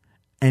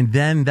and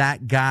then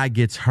that guy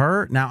gets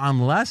hurt, now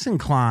I'm less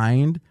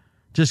inclined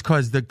just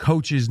because the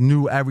coaches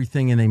knew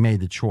everything and they made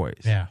the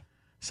choice. Yeah.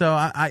 So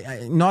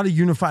I not a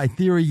unified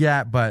theory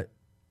yet, but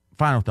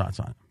final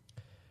thoughts on it.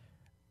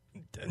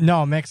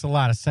 No, it makes a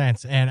lot of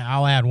sense. And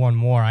I'll add one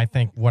more. I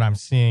think what I'm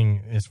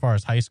seeing as far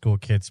as high school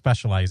kids,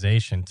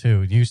 specialization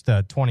too. Used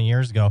to 20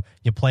 years ago,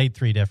 you played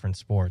 3 different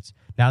sports.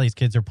 Now these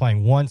kids are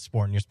playing one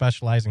sport and you're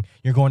specializing.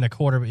 You're going to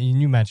quarterback.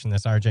 And you mentioned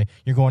this, RJ.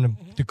 You're going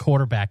to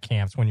quarterback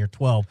camps when you're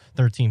 12,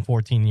 13,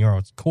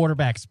 14-year-olds.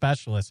 Quarterback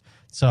specialists.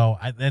 So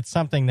it's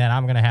something that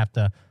I'm going to have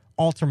to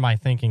alter my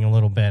thinking a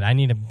little bit. I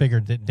need a bigger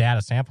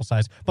data sample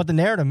size. But the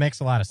narrative makes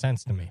a lot of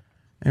sense to me.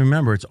 And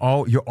remember,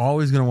 you're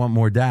always going to want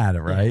more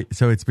data, right? Yeah.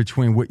 So it's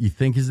between what you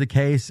think is the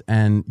case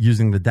and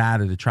using the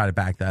data to try to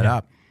back that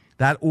up.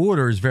 That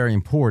order is very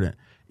important.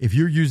 If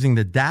you're using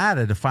the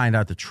data to find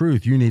out the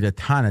truth, you need a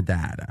ton of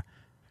data.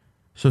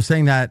 So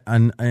saying that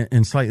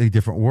in slightly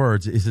different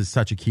words is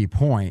such a key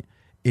point,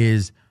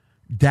 is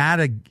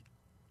data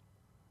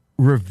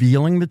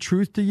revealing the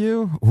truth to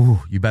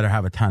you, you better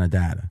have a ton of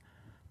data.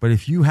 But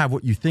if you have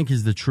what you think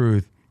is the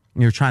truth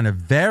and you're trying to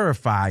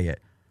verify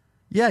it,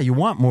 yeah, you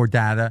want more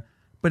data,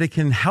 but it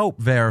can help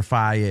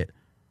verify it.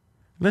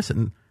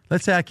 Listen,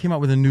 let's say I came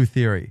up with a new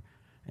theory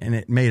and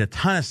it made a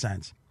ton of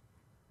sense.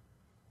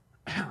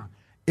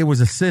 It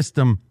was a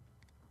system,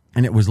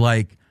 and it was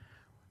like,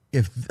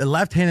 if a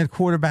left-handed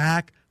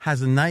quarterback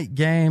has a night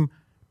game,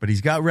 but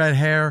he's got red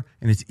hair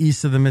and it's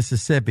east of the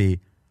Mississippi,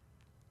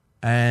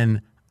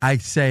 and I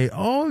say,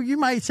 you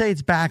might say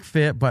it's back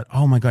fit, but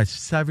oh my God,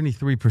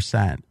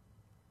 73%,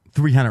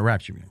 300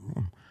 reps.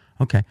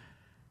 Okay.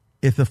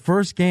 If the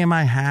first game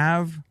I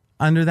have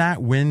under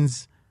that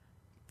wins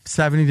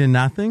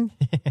 70-0,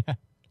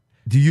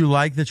 do you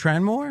like the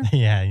trend more?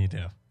 Yeah, you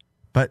do.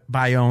 But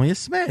by only a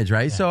smidge,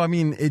 right? Yeah. So, I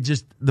mean,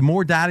 the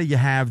more data you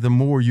have, the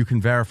more you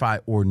can verify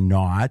or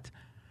not.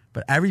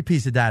 But every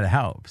piece of data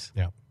helps.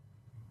 Yeah.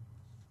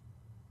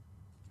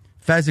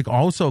 Fezzik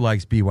also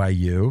likes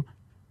BYU.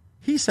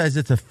 He says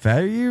it's a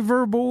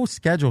favorable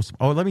schedule.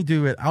 Oh, let me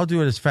do it. I'll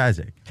do it as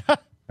Fezzik.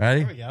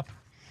 Ready? There we go.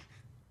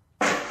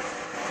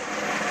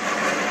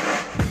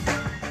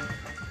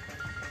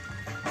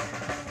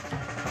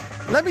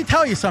 Let me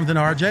tell you something,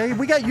 RJ.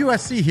 We got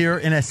USC here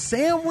in a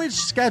sandwich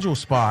schedule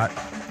spot.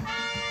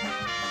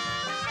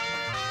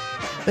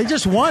 They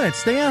just won at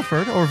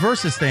Stanford, or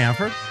versus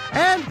Stanford,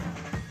 and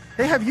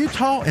they have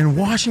Utah and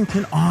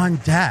Washington on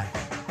deck.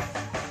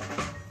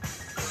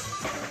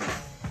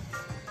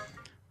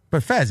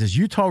 But Fez, is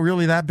Utah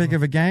really that big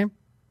of a game?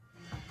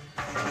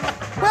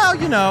 Well,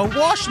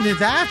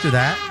 Washington's after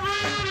that.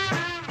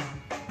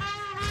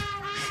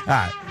 All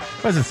right.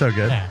 Wasn't so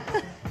good. Yeah.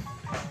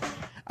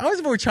 I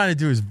was more trying to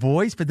do his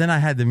voice, but then I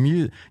had the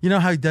music. You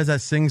know how he does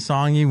that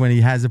sing-songy when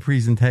he has a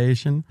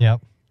presentation?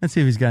 Yep. Let's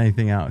see if he's got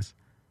anything else.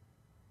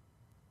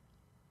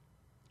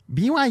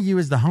 BYU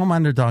is the home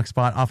underdog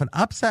spot off an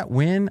upset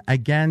win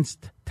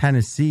against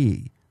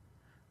Tennessee.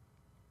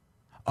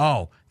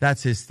 Oh,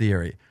 that's his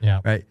theory. Yeah.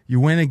 Right? You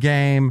win a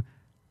game.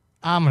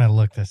 I'm going to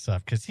look this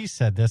up because he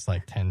said this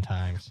like 10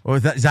 times. Well,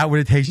 is that what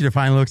it takes you to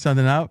finally look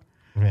something up?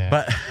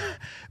 Yeah.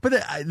 But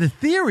the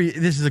theory,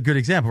 this is a good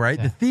example, right?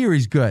 Yeah. The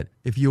theory's good.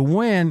 If you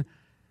win,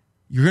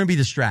 you're going to be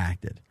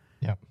distracted.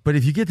 Yep. But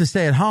if you get to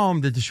stay at home,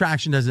 the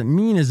distraction doesn't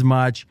mean as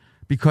much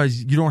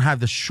because you don't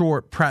have the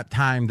short prep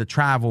time the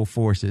travel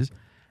forces.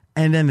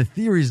 And then the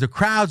theory is the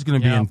crowd's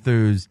going to be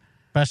enthused.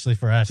 Especially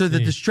for us. So the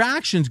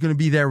distraction's going to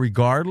be there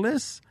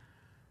regardless.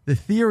 The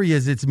theory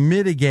is it's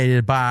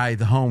mitigated by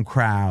the home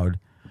crowd.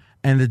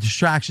 And the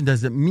distraction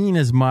doesn't mean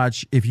as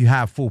much if you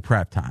have full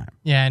prep time.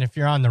 Yeah, and if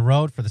you're on the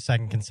road for the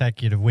second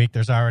consecutive week,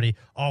 there's already,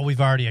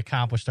 we've already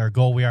accomplished our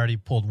goal. We already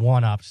pulled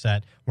one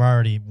upset. We're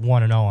already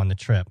 1-0 on the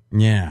trip.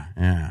 Yeah.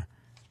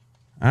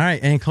 All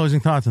right, any closing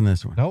thoughts on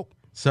this one? Nope.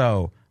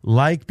 So,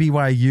 like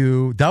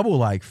BYU, double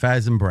like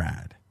Fez and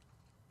Brad.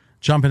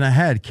 Jumping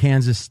ahead,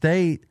 Kansas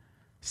State,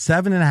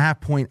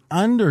 7.5-point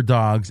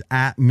underdogs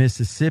at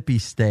Mississippi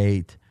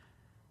State.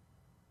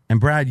 And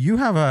Brad, you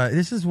have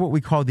this is what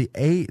we call the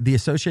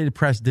Associated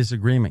Press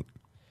disagreement.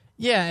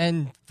 Yeah,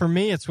 and for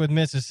me, it's with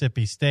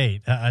Mississippi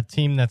State, a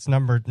team that's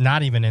numbered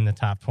not even in the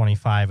top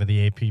 25 of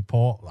the AP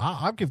poll.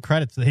 I'll give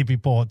credit to the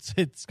AP poll.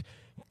 It's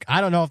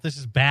I don't know if this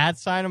is a bad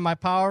sign of my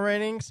power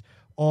ratings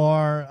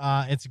or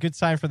it's a good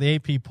sign for the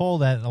AP poll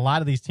that a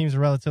lot of these teams are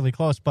relatively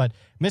close. But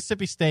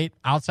Mississippi State,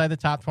 outside the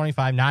top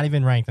 25, not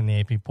even ranked in the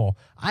AP poll.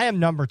 I am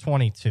number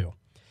 22.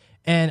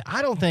 And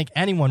I don't think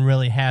anyone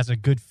really has a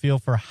good feel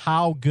for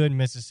how good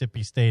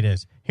Mississippi State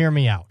is. Hear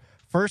me out.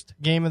 First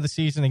game of the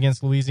season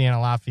against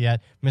Louisiana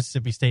Lafayette,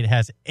 Mississippi State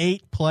has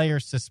 8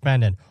 players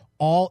suspended.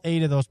 All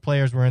 8 of those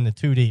players were in the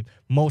 2 deep,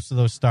 most of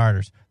those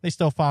starters. They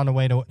still found a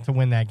way to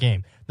win that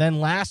game. Then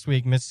last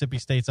week, Mississippi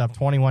State's up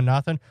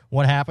 21-0.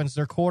 What happens?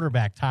 Their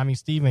quarterback, Tommy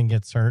Stephen,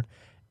 gets hurt.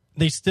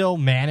 They still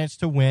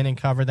managed to win and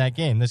cover that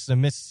game. This is a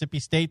Mississippi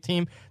State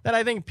team that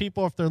I think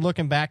people, if they're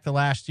looking back to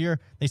last year,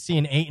 they see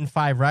an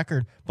 8-5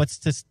 record, but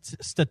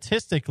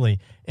statistically,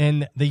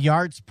 in the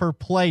yards per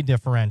play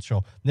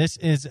differential, this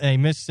is a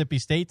Mississippi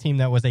State team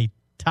that was a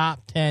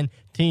top 10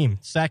 team,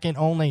 second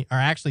only, or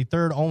actually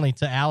third only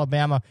to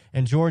Alabama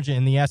and Georgia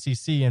in the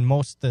SEC in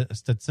most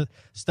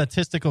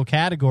statistical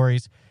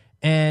categories.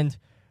 And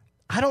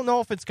I don't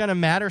know if it's going to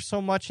matter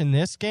so much in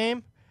this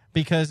game.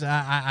 because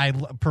I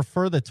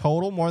prefer the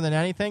total more than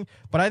anything.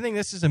 But I think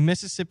this is a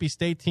Mississippi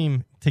State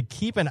team to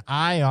keep an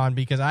eye on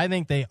because I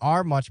think they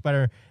are much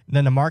better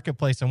than the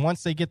marketplace. And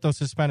once they get those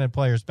suspended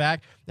players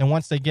back and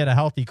once they get a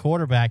healthy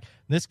quarterback,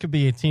 this could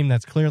be a team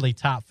that's clearly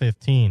top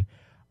 15.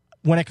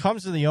 When it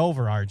comes to the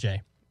over,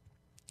 RJ,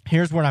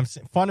 here's what I'm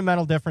saying.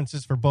 Fundamental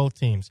differences for both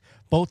teams.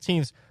 Both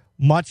teams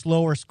much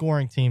lower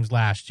scoring teams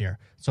last year.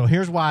 So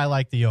here's why I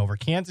like the over.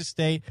 Kansas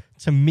State,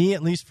 to me,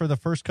 at least for the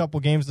first couple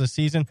games of the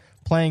season,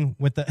 playing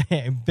with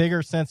a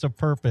bigger sense of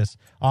purpose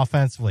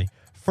offensively.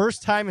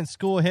 First time in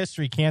school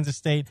history, Kansas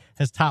State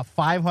has topped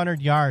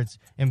 500 yards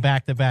in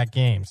back-to-back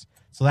games.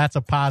 So that's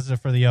a positive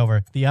for the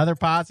over. The other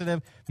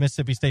positive,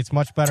 Mississippi State's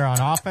much better on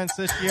offense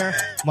this year,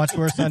 much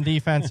worse on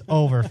defense,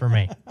 over for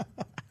me.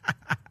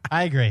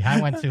 I agree.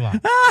 I went too long.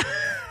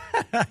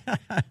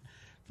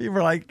 People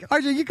are like,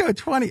 RJ, you go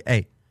 20.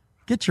 Hey,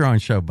 get your own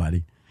show,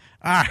 buddy.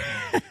 All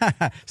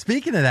right.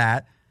 Speaking of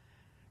that,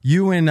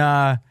 you and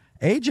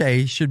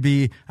AJ should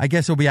be, I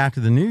guess it'll be after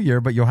the new year,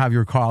 but you'll have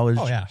your college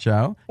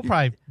show. We'll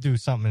probably do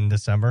something in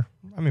December.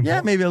 I mean,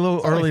 maybe a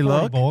little early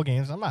look. Bowl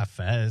games. I'm not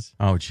Fez.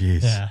 Oh,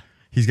 jeez. Yeah.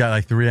 He's got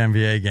like 3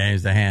 NBA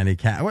games to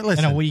handicap. Well,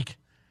 listen, in a week.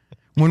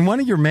 When one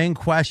of your main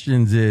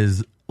questions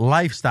is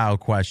lifestyle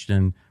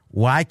question,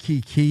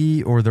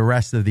 Waikiki or the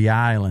rest of the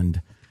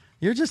island,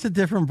 you're just a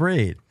different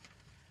breed.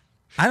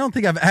 I don't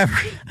think I've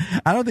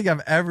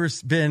ever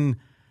been,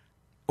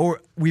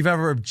 or we've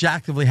ever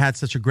objectively had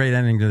such a great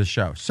ending to the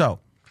show. So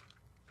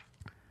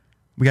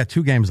we got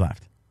 2 games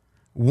left.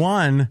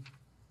 One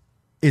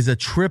is a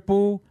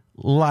triple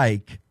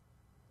like.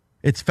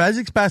 It's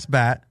Fezzik's best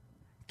bet.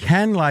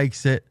 Ken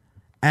likes it,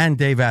 and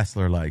Dave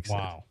Essler likes it.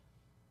 Wow.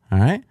 All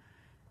right.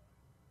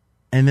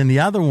 And then the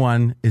other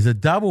one is a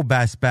double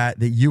best bet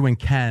that you and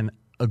Ken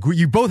agree.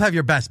 You both have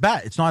your best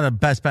bet. It's not a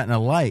best bet and a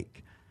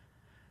like.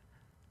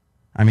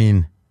 I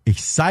mean,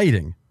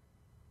 exciting.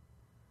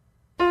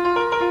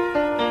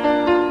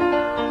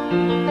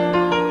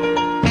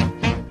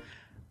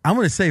 I'm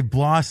going to say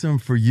Blossom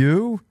for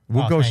you.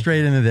 We'll go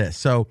straight into this.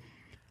 So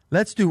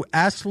let's do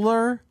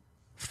Essler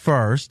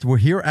first. We'll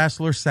hear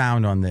Essler's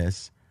sound on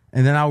this,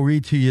 and then I'll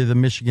read to you the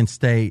Michigan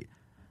State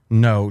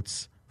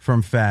notes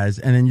from Fez,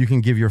 and then you can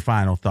give your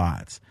final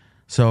thoughts.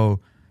 So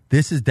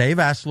this is Dave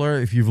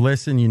Essler. If you've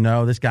listened, you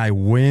know this guy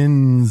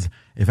wins.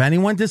 If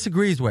anyone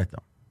disagrees with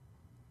him,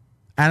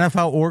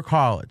 NFL or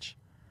college,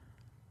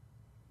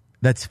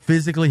 that's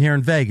physically here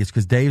in Vegas,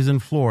 because Dave's in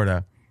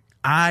Florida,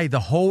 the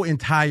whole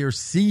entire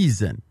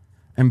season,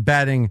 am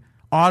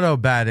auto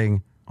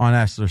betting on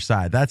Essler's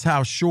side. That's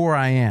how sure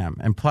I am.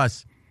 And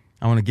plus,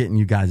 I want to get in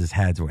you guys'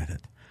 heads with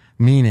it.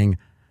 Meaning,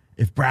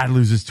 if Brad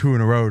loses 2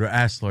 in a row to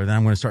Essler, then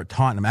I'm going to start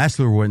taunting him.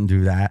 Essler wouldn't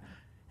do that,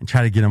 and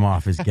try to get him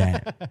off his game.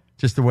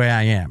 Just the way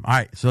I am. All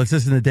right, so let's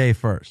listen to Dave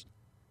first.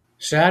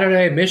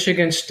 Saturday,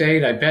 Michigan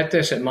State. I bet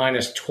this at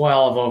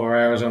 -12 over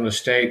Arizona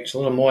State. It's a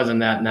little more than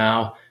that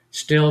now.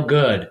 Still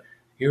good.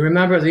 You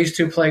remember these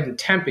two played in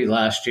Tempe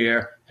last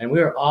year, and we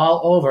were all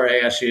over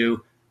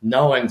ASU,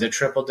 knowing the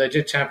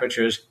triple-digit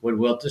temperatures would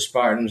wilt the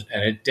Spartans,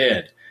 and it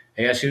did.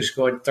 ASU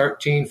scored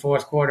 13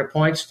 fourth-quarter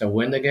points to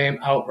win the game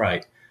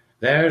outright.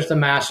 There's the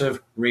massive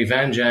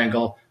revenge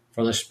angle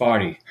for the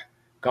Sparty.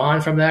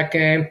 Gone from that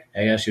game,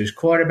 ASU's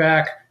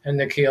quarterback and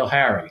N'Keal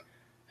Harry.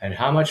 And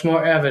how much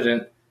more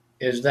evident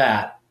is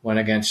that when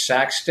against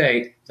Sac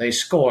State, they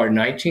scored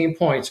 19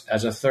 points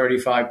as a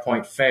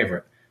 35-point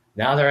favorite.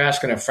 Now they're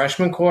asking a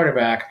freshman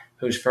quarterback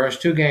whose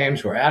first 2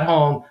 games were at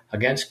home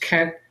against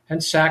Kent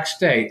and Sac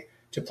State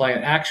to play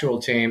an actual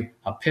team,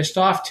 a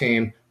pissed-off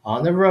team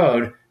on the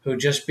road who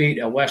just beat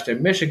a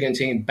Western Michigan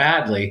team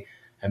badly,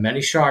 and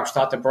many sharps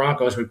thought the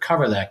Broncos would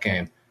cover that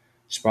game.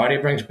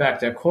 Sparty brings back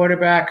their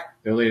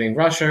quarterback, their leading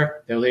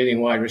rusher, their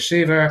leading wide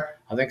receiver.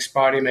 I think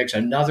Sparty makes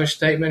another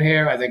statement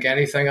here. I think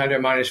anything under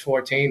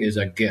 -14 is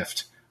a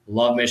gift.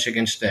 Love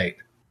Michigan State.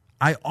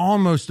 I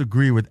almost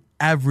agree with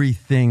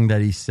everything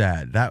that he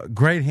said. That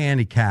great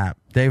handicap.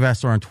 Dave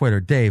Essler on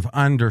Twitter.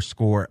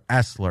 Dave_Essler,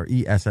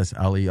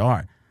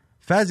 ESSLER.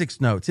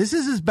 Fezzik's notes. This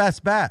is his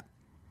best bet.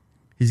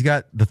 He's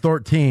got the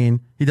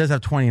 13. He does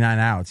have 29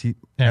 outs. He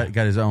got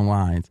his own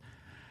lines.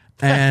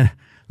 And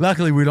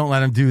luckily we don't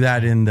let him do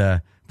that in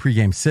the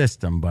pregame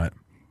system. But,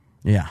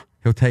 yeah,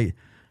 he'll give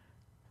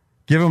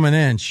him an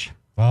inch.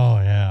 Oh,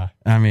 yeah.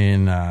 I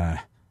mean, you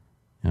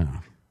know.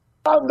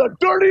 I'm the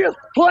dirtiest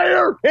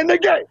player in the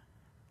game.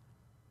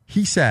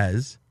 He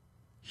says,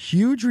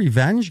 huge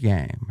revenge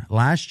game.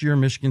 Last year,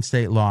 Michigan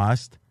State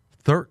lost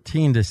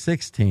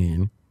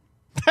 13-16,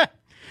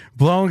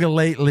 blowing a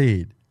late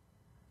lead.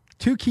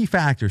 2 key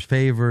factors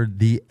favored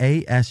the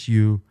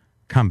ASU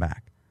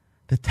comeback.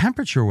 The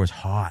temperature was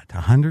hot,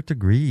 100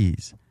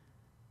 degrees.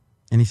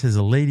 And he says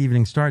a late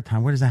evening start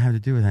time. What does that have to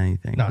do with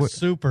anything? No,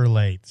 super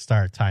late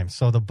start time.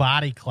 So the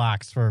body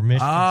clocks for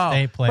Michigan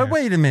State players. But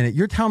wait a minute.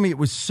 You're telling me it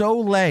was so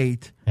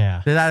late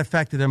that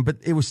affected them, but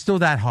it was still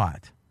that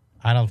hot.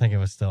 I don't think it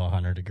was still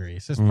 100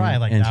 degrees. It's probably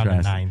like down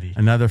to 90.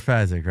 Another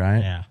Fezzik, right?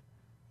 Yeah.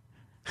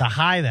 The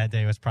high that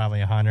day was probably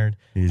 100.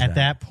 At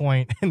that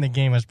point in the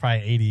game was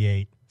probably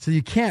 88. So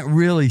you can't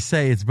really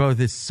say it's both.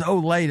 It's so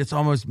late, it's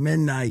almost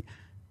midnight,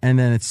 and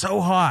then it's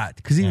so hot.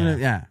 Because all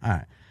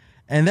right.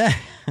 And then,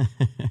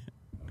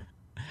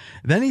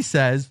 then he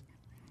says,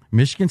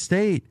 Michigan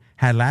State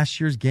had last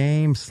year's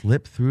game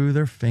slip through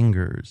their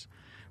fingers,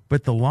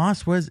 but the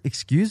loss was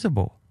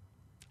excusable.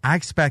 I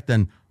expect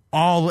an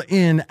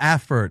all-in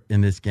effort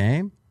in this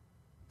game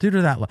due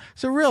to that loss.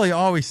 So really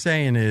all he's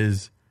saying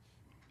is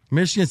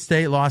Michigan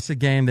State lost a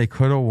game they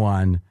could have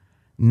won.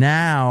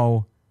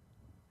 Now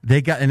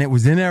they got, and it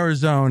was in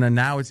Arizona.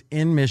 Now it's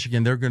in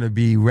Michigan. They're going to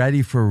be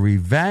ready for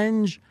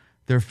revenge.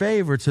 They're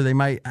favored, so they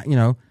might,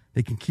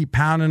 they can keep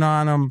pounding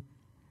on them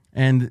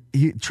and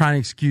trying to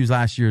excuse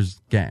last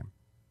year's game.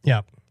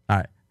 Yep. All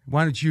right.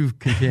 Why don't you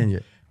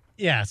continue?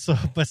 Yeah, so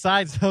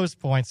besides those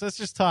points, let's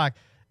just talk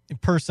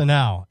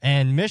personnel.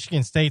 And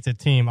Michigan State's a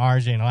team,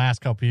 RJ, in the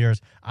last couple of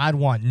years, I'd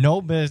want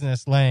no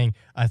business laying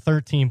a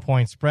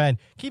 13-point spread.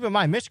 Keep in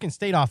mind, Michigan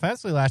State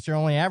offensively last year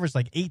only averaged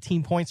like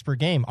 18 points per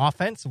game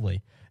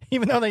offensively,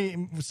 even though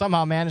they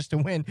somehow managed to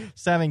win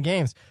 7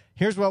 games.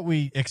 Here's what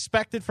we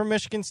expected from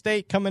Michigan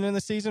State coming into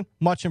the season: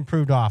 much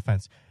improved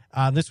offense.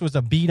 This was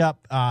a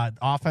beat-up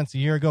offense a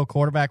year ago.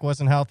 Quarterback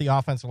wasn't healthy.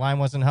 Offensive line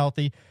wasn't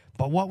healthy.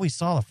 But what we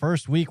saw the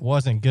first week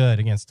wasn't good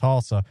against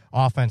Tulsa.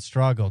 Offense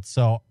struggled.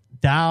 So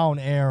down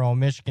arrow,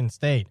 Michigan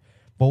State.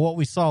 But what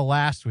we saw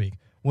last week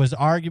was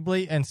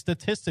arguably and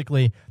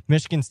statistically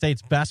Michigan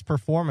State's best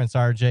performance,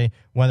 RJ,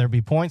 whether it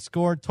be points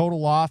scored,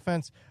 total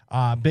offense,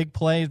 big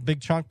plays,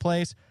 big chunk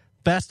plays,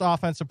 best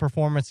offensive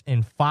performance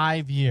in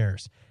 5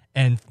 years.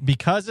 And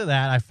because of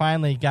that, I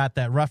finally got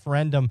that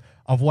referendum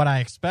of what I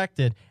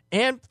expected.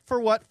 And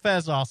for what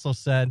Fez also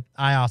said,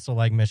 I also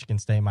like Michigan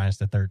State minus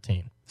the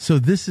 13. So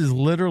this is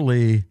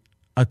literally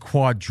a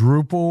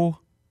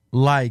quadruple,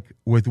 like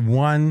with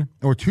one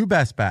or two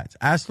best bets.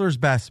 Essler's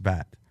best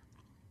bet.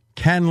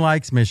 Ken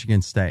likes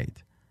Michigan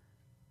State.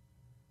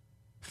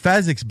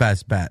 Fezzik's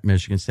best bet,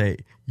 Michigan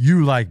State.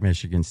 You like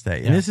Michigan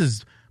State. And this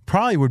is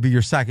probably would be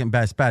your second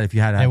best bet if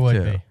you had to have two. It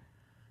would be.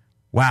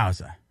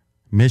 Wowza.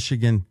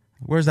 Michigan.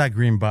 Where's that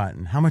green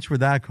button? How much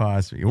would that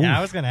cost me? Oof. Yeah,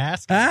 I was going to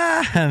ask you.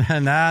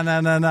 No.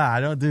 I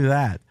don't do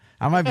that.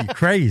 I might be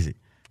crazy,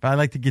 but I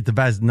like to get the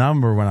best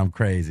number when I'm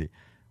crazy.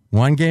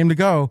 1 game to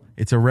go.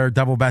 It's a rare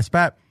double best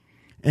bet.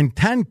 And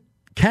Ken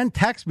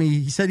texted me.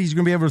 He said he's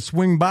going to be able to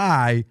swing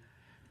by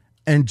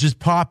and just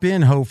pop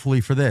in, hopefully,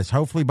 for this.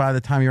 Hopefully by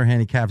the time your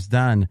handicap's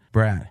done,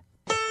 Brad.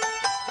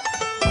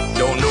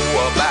 Don't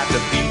know about the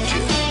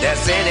future.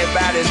 That's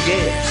anybody's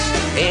guess.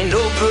 Ain't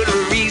no good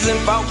reason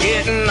for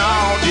getting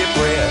all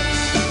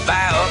depressed.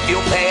 Fire up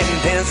your pad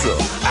and pencil.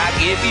 I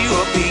give you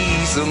a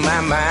piece of my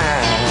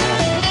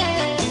mind.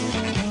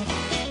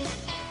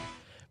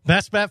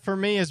 Best bet for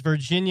me is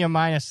Virginia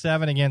minus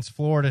 7 against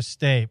Florida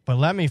State. But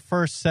let me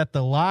first set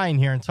the line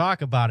here and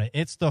talk about it.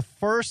 It's the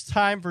first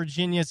time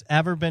Virginia's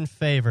ever been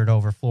favored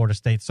over Florida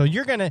State. So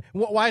you're going to –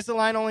 why is the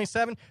line only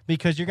 7?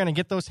 Because you're going to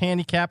get those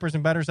handicappers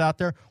and bettors out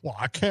there. Well,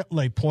 I can't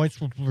lay points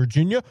with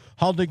Virginia.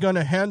 How are they going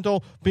to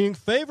handle being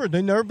favored?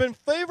 They've never been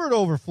favored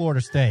over Florida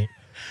State.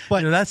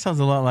 But that sounds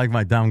a lot like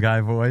my dumb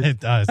guy voice. It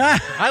does.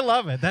 I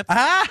love it.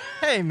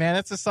 Hey, man,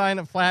 it's a sign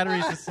of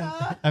flattery.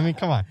 I mean,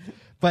 come on.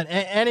 But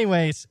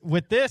anyways,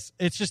 with this,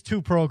 it's just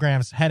 2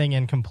 programs heading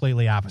in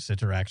completely opposite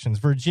directions.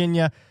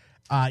 Virginia,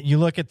 you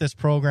look at this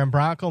program,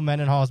 Bronco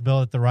Mendenhall is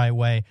built it the right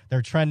way.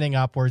 They're trending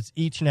upwards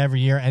each and every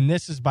year, and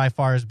this is by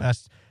far his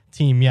best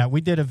team yet. We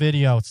did a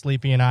video,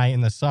 Sleepy and I,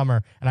 in the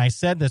summer, and I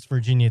said this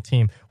Virginia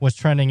team was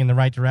trending in the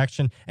right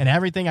direction, and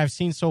everything I've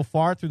seen so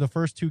far through the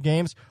first 2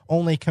 games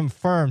only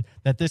confirmed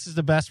that this is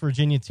the best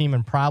Virginia team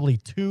in probably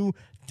 2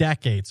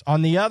 decades.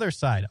 On the other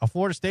side, a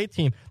Florida State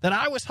team that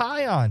I was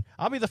high on.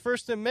 I'll be the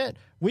first to admit,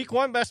 week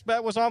 1 best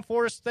bet was on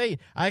Florida State.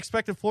 I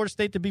expected Florida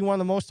State to be one of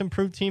the most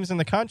improved teams in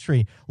the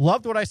country.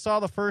 Loved what I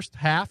saw the first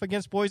half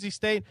against Boise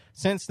State.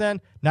 Since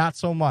then, not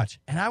so much.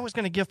 And I was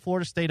going to give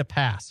Florida State a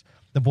pass,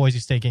 the Boise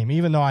State game,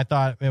 even though I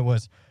thought it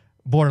was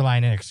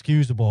borderline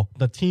inexcusable.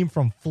 The team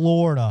from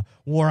Florida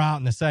wore out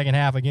in the second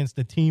half against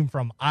the team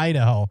from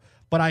Idaho.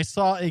 But I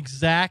saw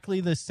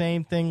exactly the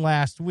same thing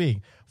last week.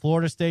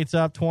 Florida State's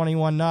up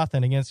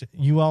 21-0 against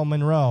UL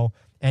Monroe,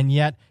 and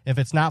yet if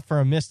it's not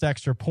for a missed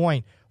extra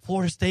point,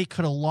 Florida State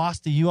could have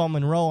lost to UL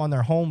Monroe on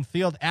their home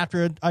field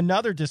after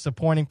another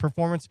disappointing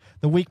performance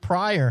the week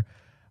prior.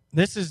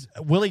 This is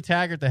Willie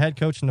Taggart, the head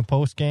coach in the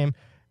postgame.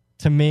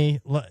 To me,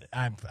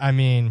 I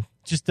mean,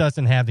 just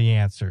doesn't have the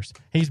answers.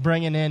 He's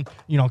bringing in,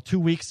 2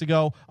 weeks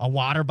ago, a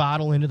water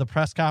bottle into the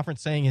press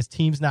conference saying his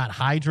team's not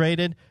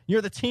hydrated.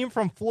 You're the team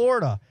from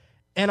Florida.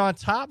 And on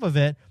top of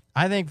it,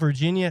 I think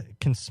Virginia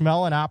can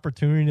smell an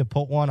opportunity to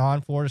put one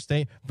on Florida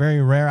State.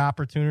 Very rare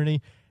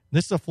opportunity.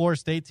 This is a Florida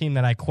State team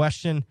that I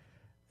question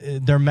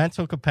their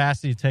mental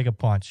capacity to take a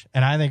punch.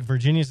 And I think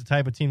Virginia's the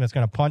type of team that's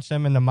going to punch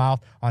them in the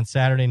mouth on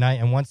Saturday night.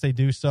 And once they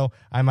do so,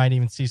 I might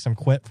even see some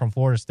quit from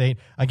Florida State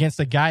against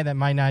a guy that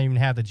might not even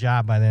have the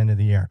job by the end of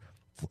the year.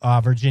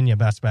 Virginia,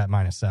 best bet,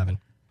 minus 7.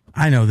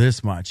 I know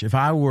this much. If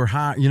I were,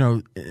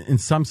 in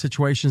some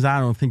situations, I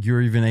don't think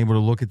you're even able to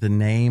look at the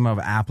name of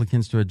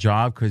applicants to a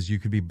job because you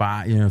could be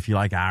if you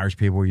like Irish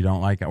people, you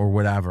don't like, or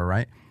whatever,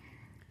 right?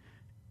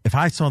 If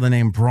I saw the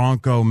name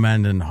Bronco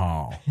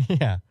Mendenhall,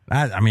 yeah.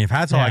 If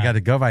that's all I got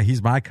to go by,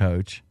 he's my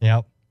coach.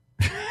 Yep.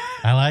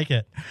 I like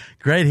it.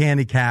 Great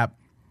handicap.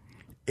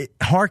 It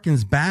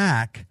harkens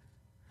back.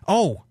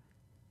 Oh,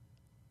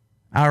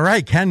 all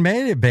right. Ken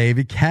made it,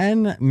 baby.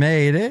 Ken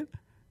made it.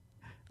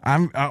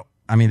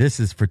 This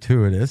is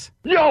fortuitous.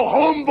 Yo,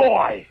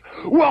 homeboy!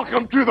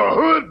 Welcome to the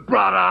hood,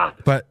 brother!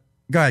 But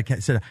go ahead,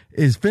 Ken. So,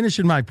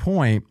 finishing my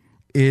point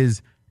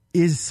is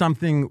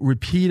something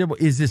repeatable?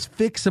 Is this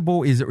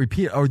fixable? Is it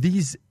repeat? Are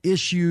these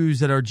issues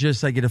that are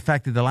just like it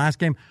affected the last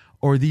game?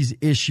 Or are these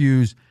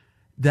issues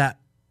that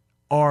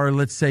are,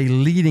 let's say,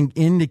 leading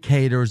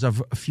indicators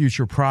of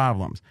future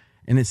problems?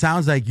 And it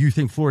sounds like you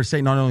think Florida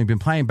State not only been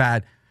playing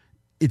bad,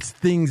 it's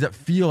things that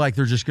feel like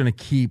they're just going to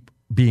keep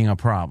being a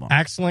problem.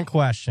 Excellent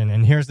question.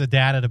 And here's the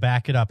data to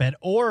back it up. At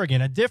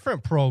Oregon, a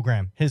different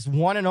program, his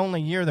one and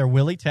only year there,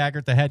 Willie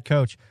Taggart, the head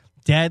coach,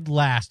 dead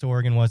last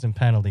Oregon was in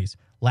penalties.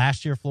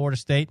 Last year, Florida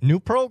State, new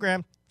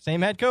program,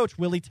 same head coach,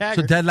 Willie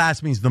Taggart. So dead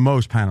last means the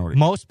most penalties.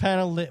 Most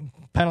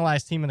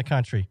penalized team in the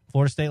country.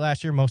 Florida State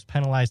last year, most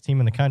penalized team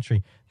in the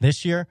country.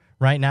 This year,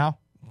 right now,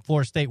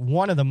 Florida State,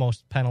 one of the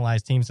most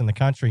penalized teams in the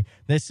country.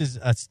 This is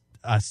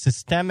a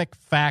systemic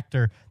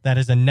factor that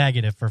is a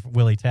negative for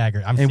Willie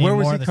Taggart. And where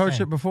was he coached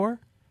at before?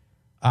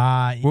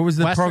 What was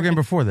the program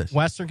before this?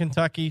 Western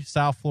Kentucky,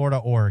 South Florida,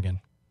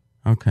 Oregon.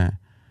 Okay.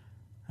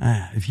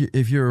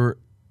 If you're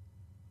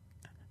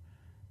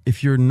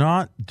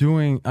not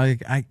doing,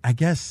 I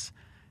guess,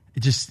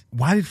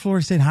 why did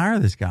Florida State hire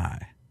this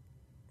guy?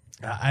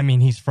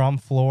 He's from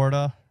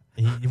Florida.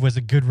 He was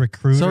a good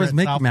recruiter. So is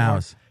Mickey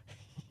Mouse.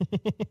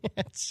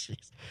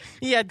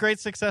 He had great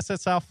success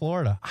at South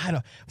Florida.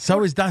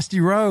 So is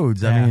Dusty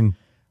Rhodes. Yeah.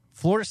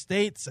 Florida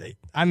State's.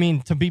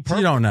 To be perfect,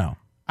 you don't know.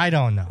 I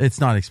don't know. It's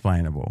not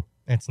explainable.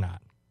 It's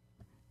not.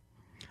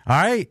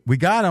 All right, we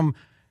got him.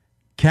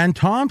 Ken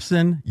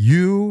Thompson,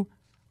 you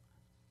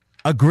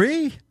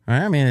agree?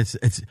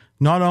 It's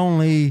not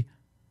only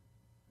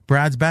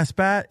Brad's best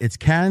bet, it's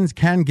Ken's.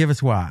 Ken, give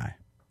us why.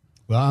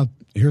 Well,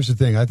 here's the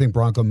thing. I think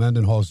Bronco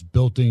Mendenhall's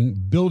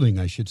building,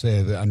 I should say,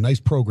 a nice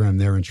program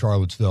there in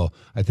Charlottesville.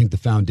 I think the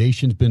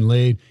foundation's been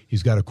laid.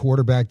 He's got a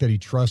quarterback that he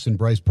trusts in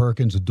Bryce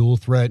Perkins, a dual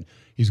threat.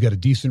 He's got a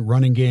decent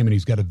running game, and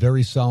he's got a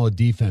very solid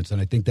defense.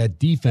 And I think that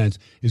defense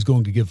is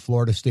going to give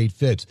Florida State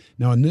fits.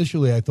 Now,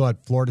 initially, I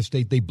thought Florida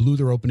State, they blew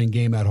their opening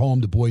game at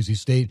home to Boise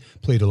State,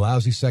 played a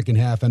lousy second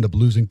half, ended up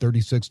losing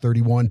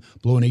 36-31,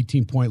 blew an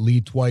 18-point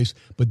lead twice.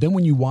 But then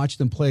when you watch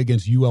them play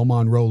against UL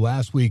Monroe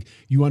last week,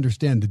 you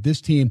understand that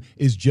this team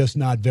is just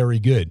not very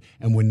good.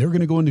 And when they're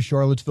going to go into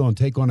Charlottesville and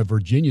take on a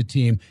Virginia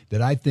team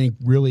that I think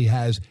really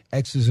has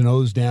X's and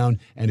O's down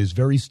and is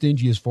very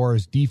stingy as far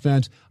as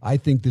defense, I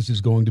think this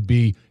is going to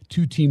be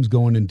two teams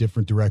going in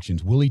different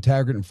directions. Willie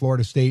Taggart and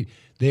Florida State,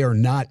 they are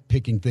not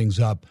picking things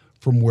up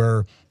from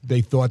where they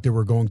thought they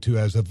were going to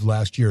as of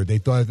last year. They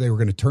thought they were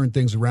going to turn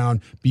things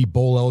around, be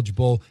bowl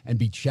eligible, and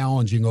be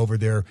challenging over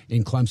there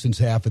in Clemson's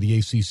half of the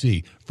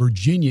ACC.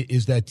 Virginia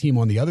is that team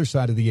on the other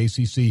side of the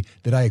ACC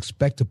that I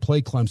expect to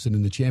play Clemson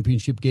in the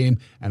championship game,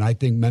 and I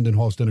think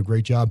Mendenhall's done a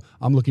great job.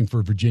 I'm looking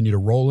for Virginia to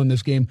roll in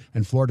this game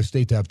and Florida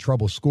State to have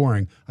trouble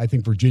scoring. I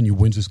think Virginia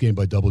wins this game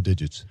by double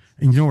digits.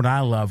 And you know what I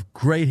love?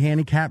 Great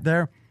handicap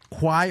there.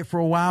 Quiet for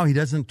a while. He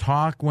doesn't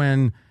talk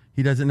when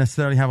he doesn't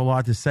necessarily have a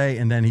lot to say,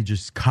 and then he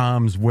just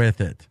comes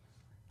with it.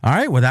 All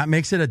right, well, that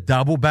makes it a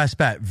double best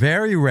bet.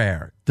 Very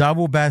rare.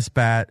 Double best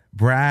bet.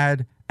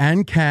 Brad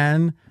and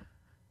Ken.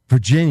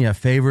 Virginia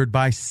favored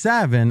by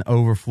 7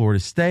 over Florida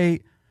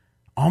State.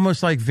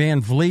 Almost like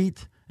Van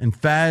Vliet and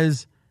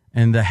Fez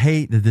and the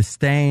hate, the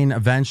disdain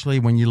eventually.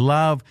 When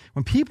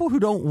people who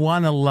don't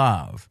want to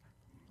love,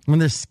 when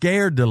they're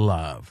scared to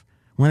love,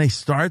 when they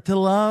start to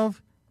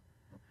love,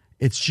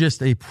 it's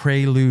just a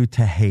prelude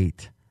to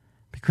hate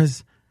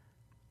because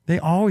they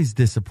always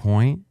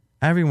disappoint.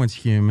 Everyone's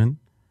human.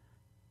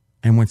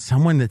 And when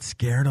someone that's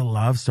scared of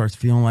love starts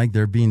feeling like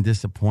they're being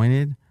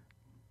disappointed,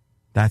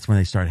 that's when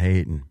they start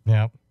hating.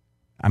 Yep.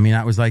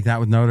 That was like that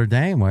with Notre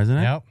Dame, wasn't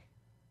it? Yep.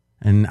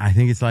 And I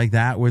think it's like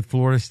that with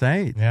Florida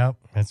State. Yep.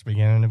 It's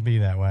beginning to be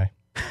that way.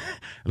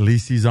 At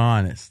least he's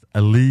honest.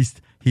 At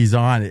least he's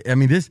on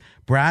it.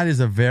 Brad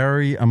is a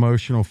very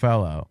emotional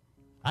fellow.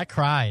 I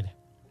cried.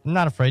 I'm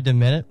not afraid to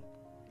admit it.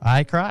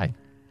 I cried.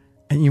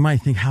 And you might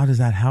think, how does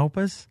that help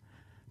us?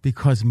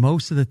 Because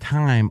most of the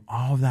time,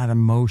 all of that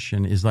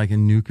emotion is like a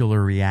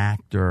nuclear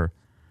reactor,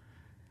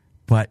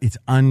 but it's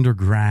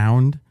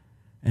underground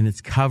and it's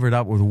covered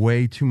up with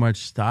way too much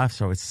stuff.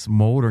 So it's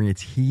smoldering,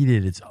 it's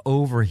heated, it's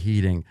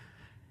overheating.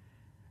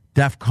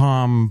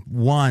 DEFCON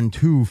 1,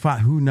 2, 5,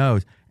 who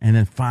knows? And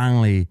then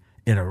finally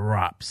it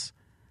erupts.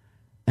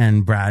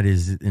 And Brad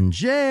is in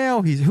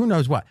jail. He's who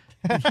knows what.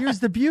 But here's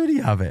the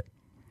beauty of it.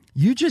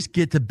 You just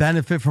get to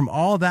benefit from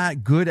all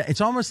that good. It's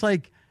almost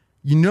like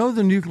the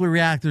nuclear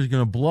reactor is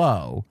going to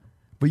blow,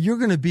 but you're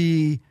going to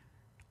be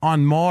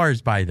on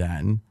Mars by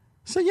then,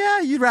 So, yeah,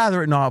 you'd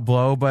rather it not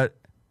blow, but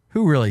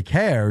who really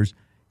cares?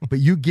 But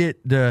you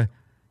get to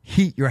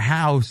heat your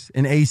house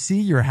and AC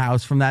your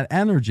house from that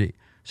energy.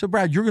 So,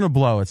 Brad, you're going to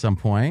blow at some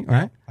point,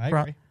 right? I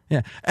agree.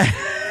 Yeah.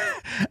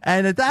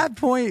 And at that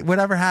point,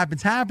 whatever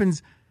happens,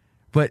 happens.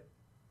 But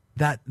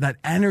that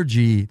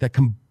energy, that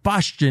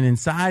combustion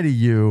inside of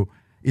you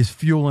is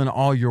fueling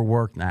all your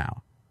work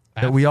now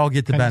that we all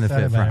get to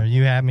benefit from.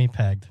 You had me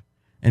pegged.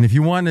 And if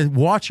you want to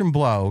watch him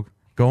blow,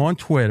 go on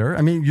Twitter.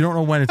 I mean, you don't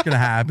know when it's going to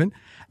happen.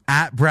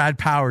 At Brad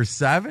Powers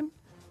 7.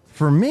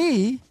 For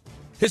me,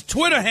 his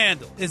Twitter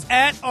handle is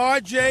at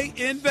RJ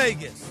in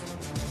Vegas.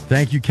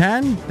 Thank you,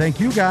 Ken. Thank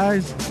you,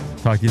 guys.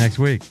 Talk to you next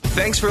week.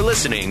 Thanks for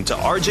listening to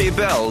RJ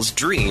Bell's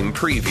Dream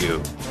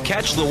Preview.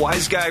 Catch the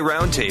Wise Guy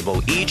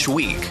Roundtable each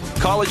week.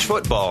 College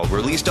football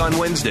released on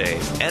Wednesday,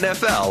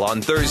 NFL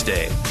on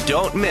Thursday.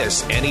 Don't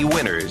miss any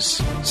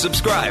winners.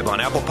 Subscribe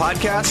on Apple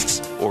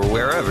Podcasts or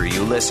wherever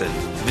you listen.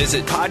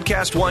 Visit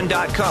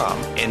podcastone.com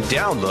and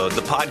download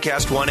the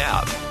Podcast One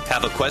app.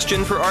 Have a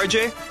question for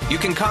RJ? You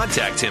can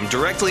contact him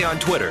directly on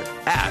Twitter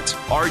at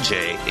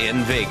RJ in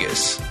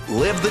Vegas.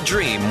 Live the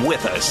dream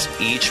with us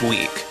each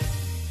week.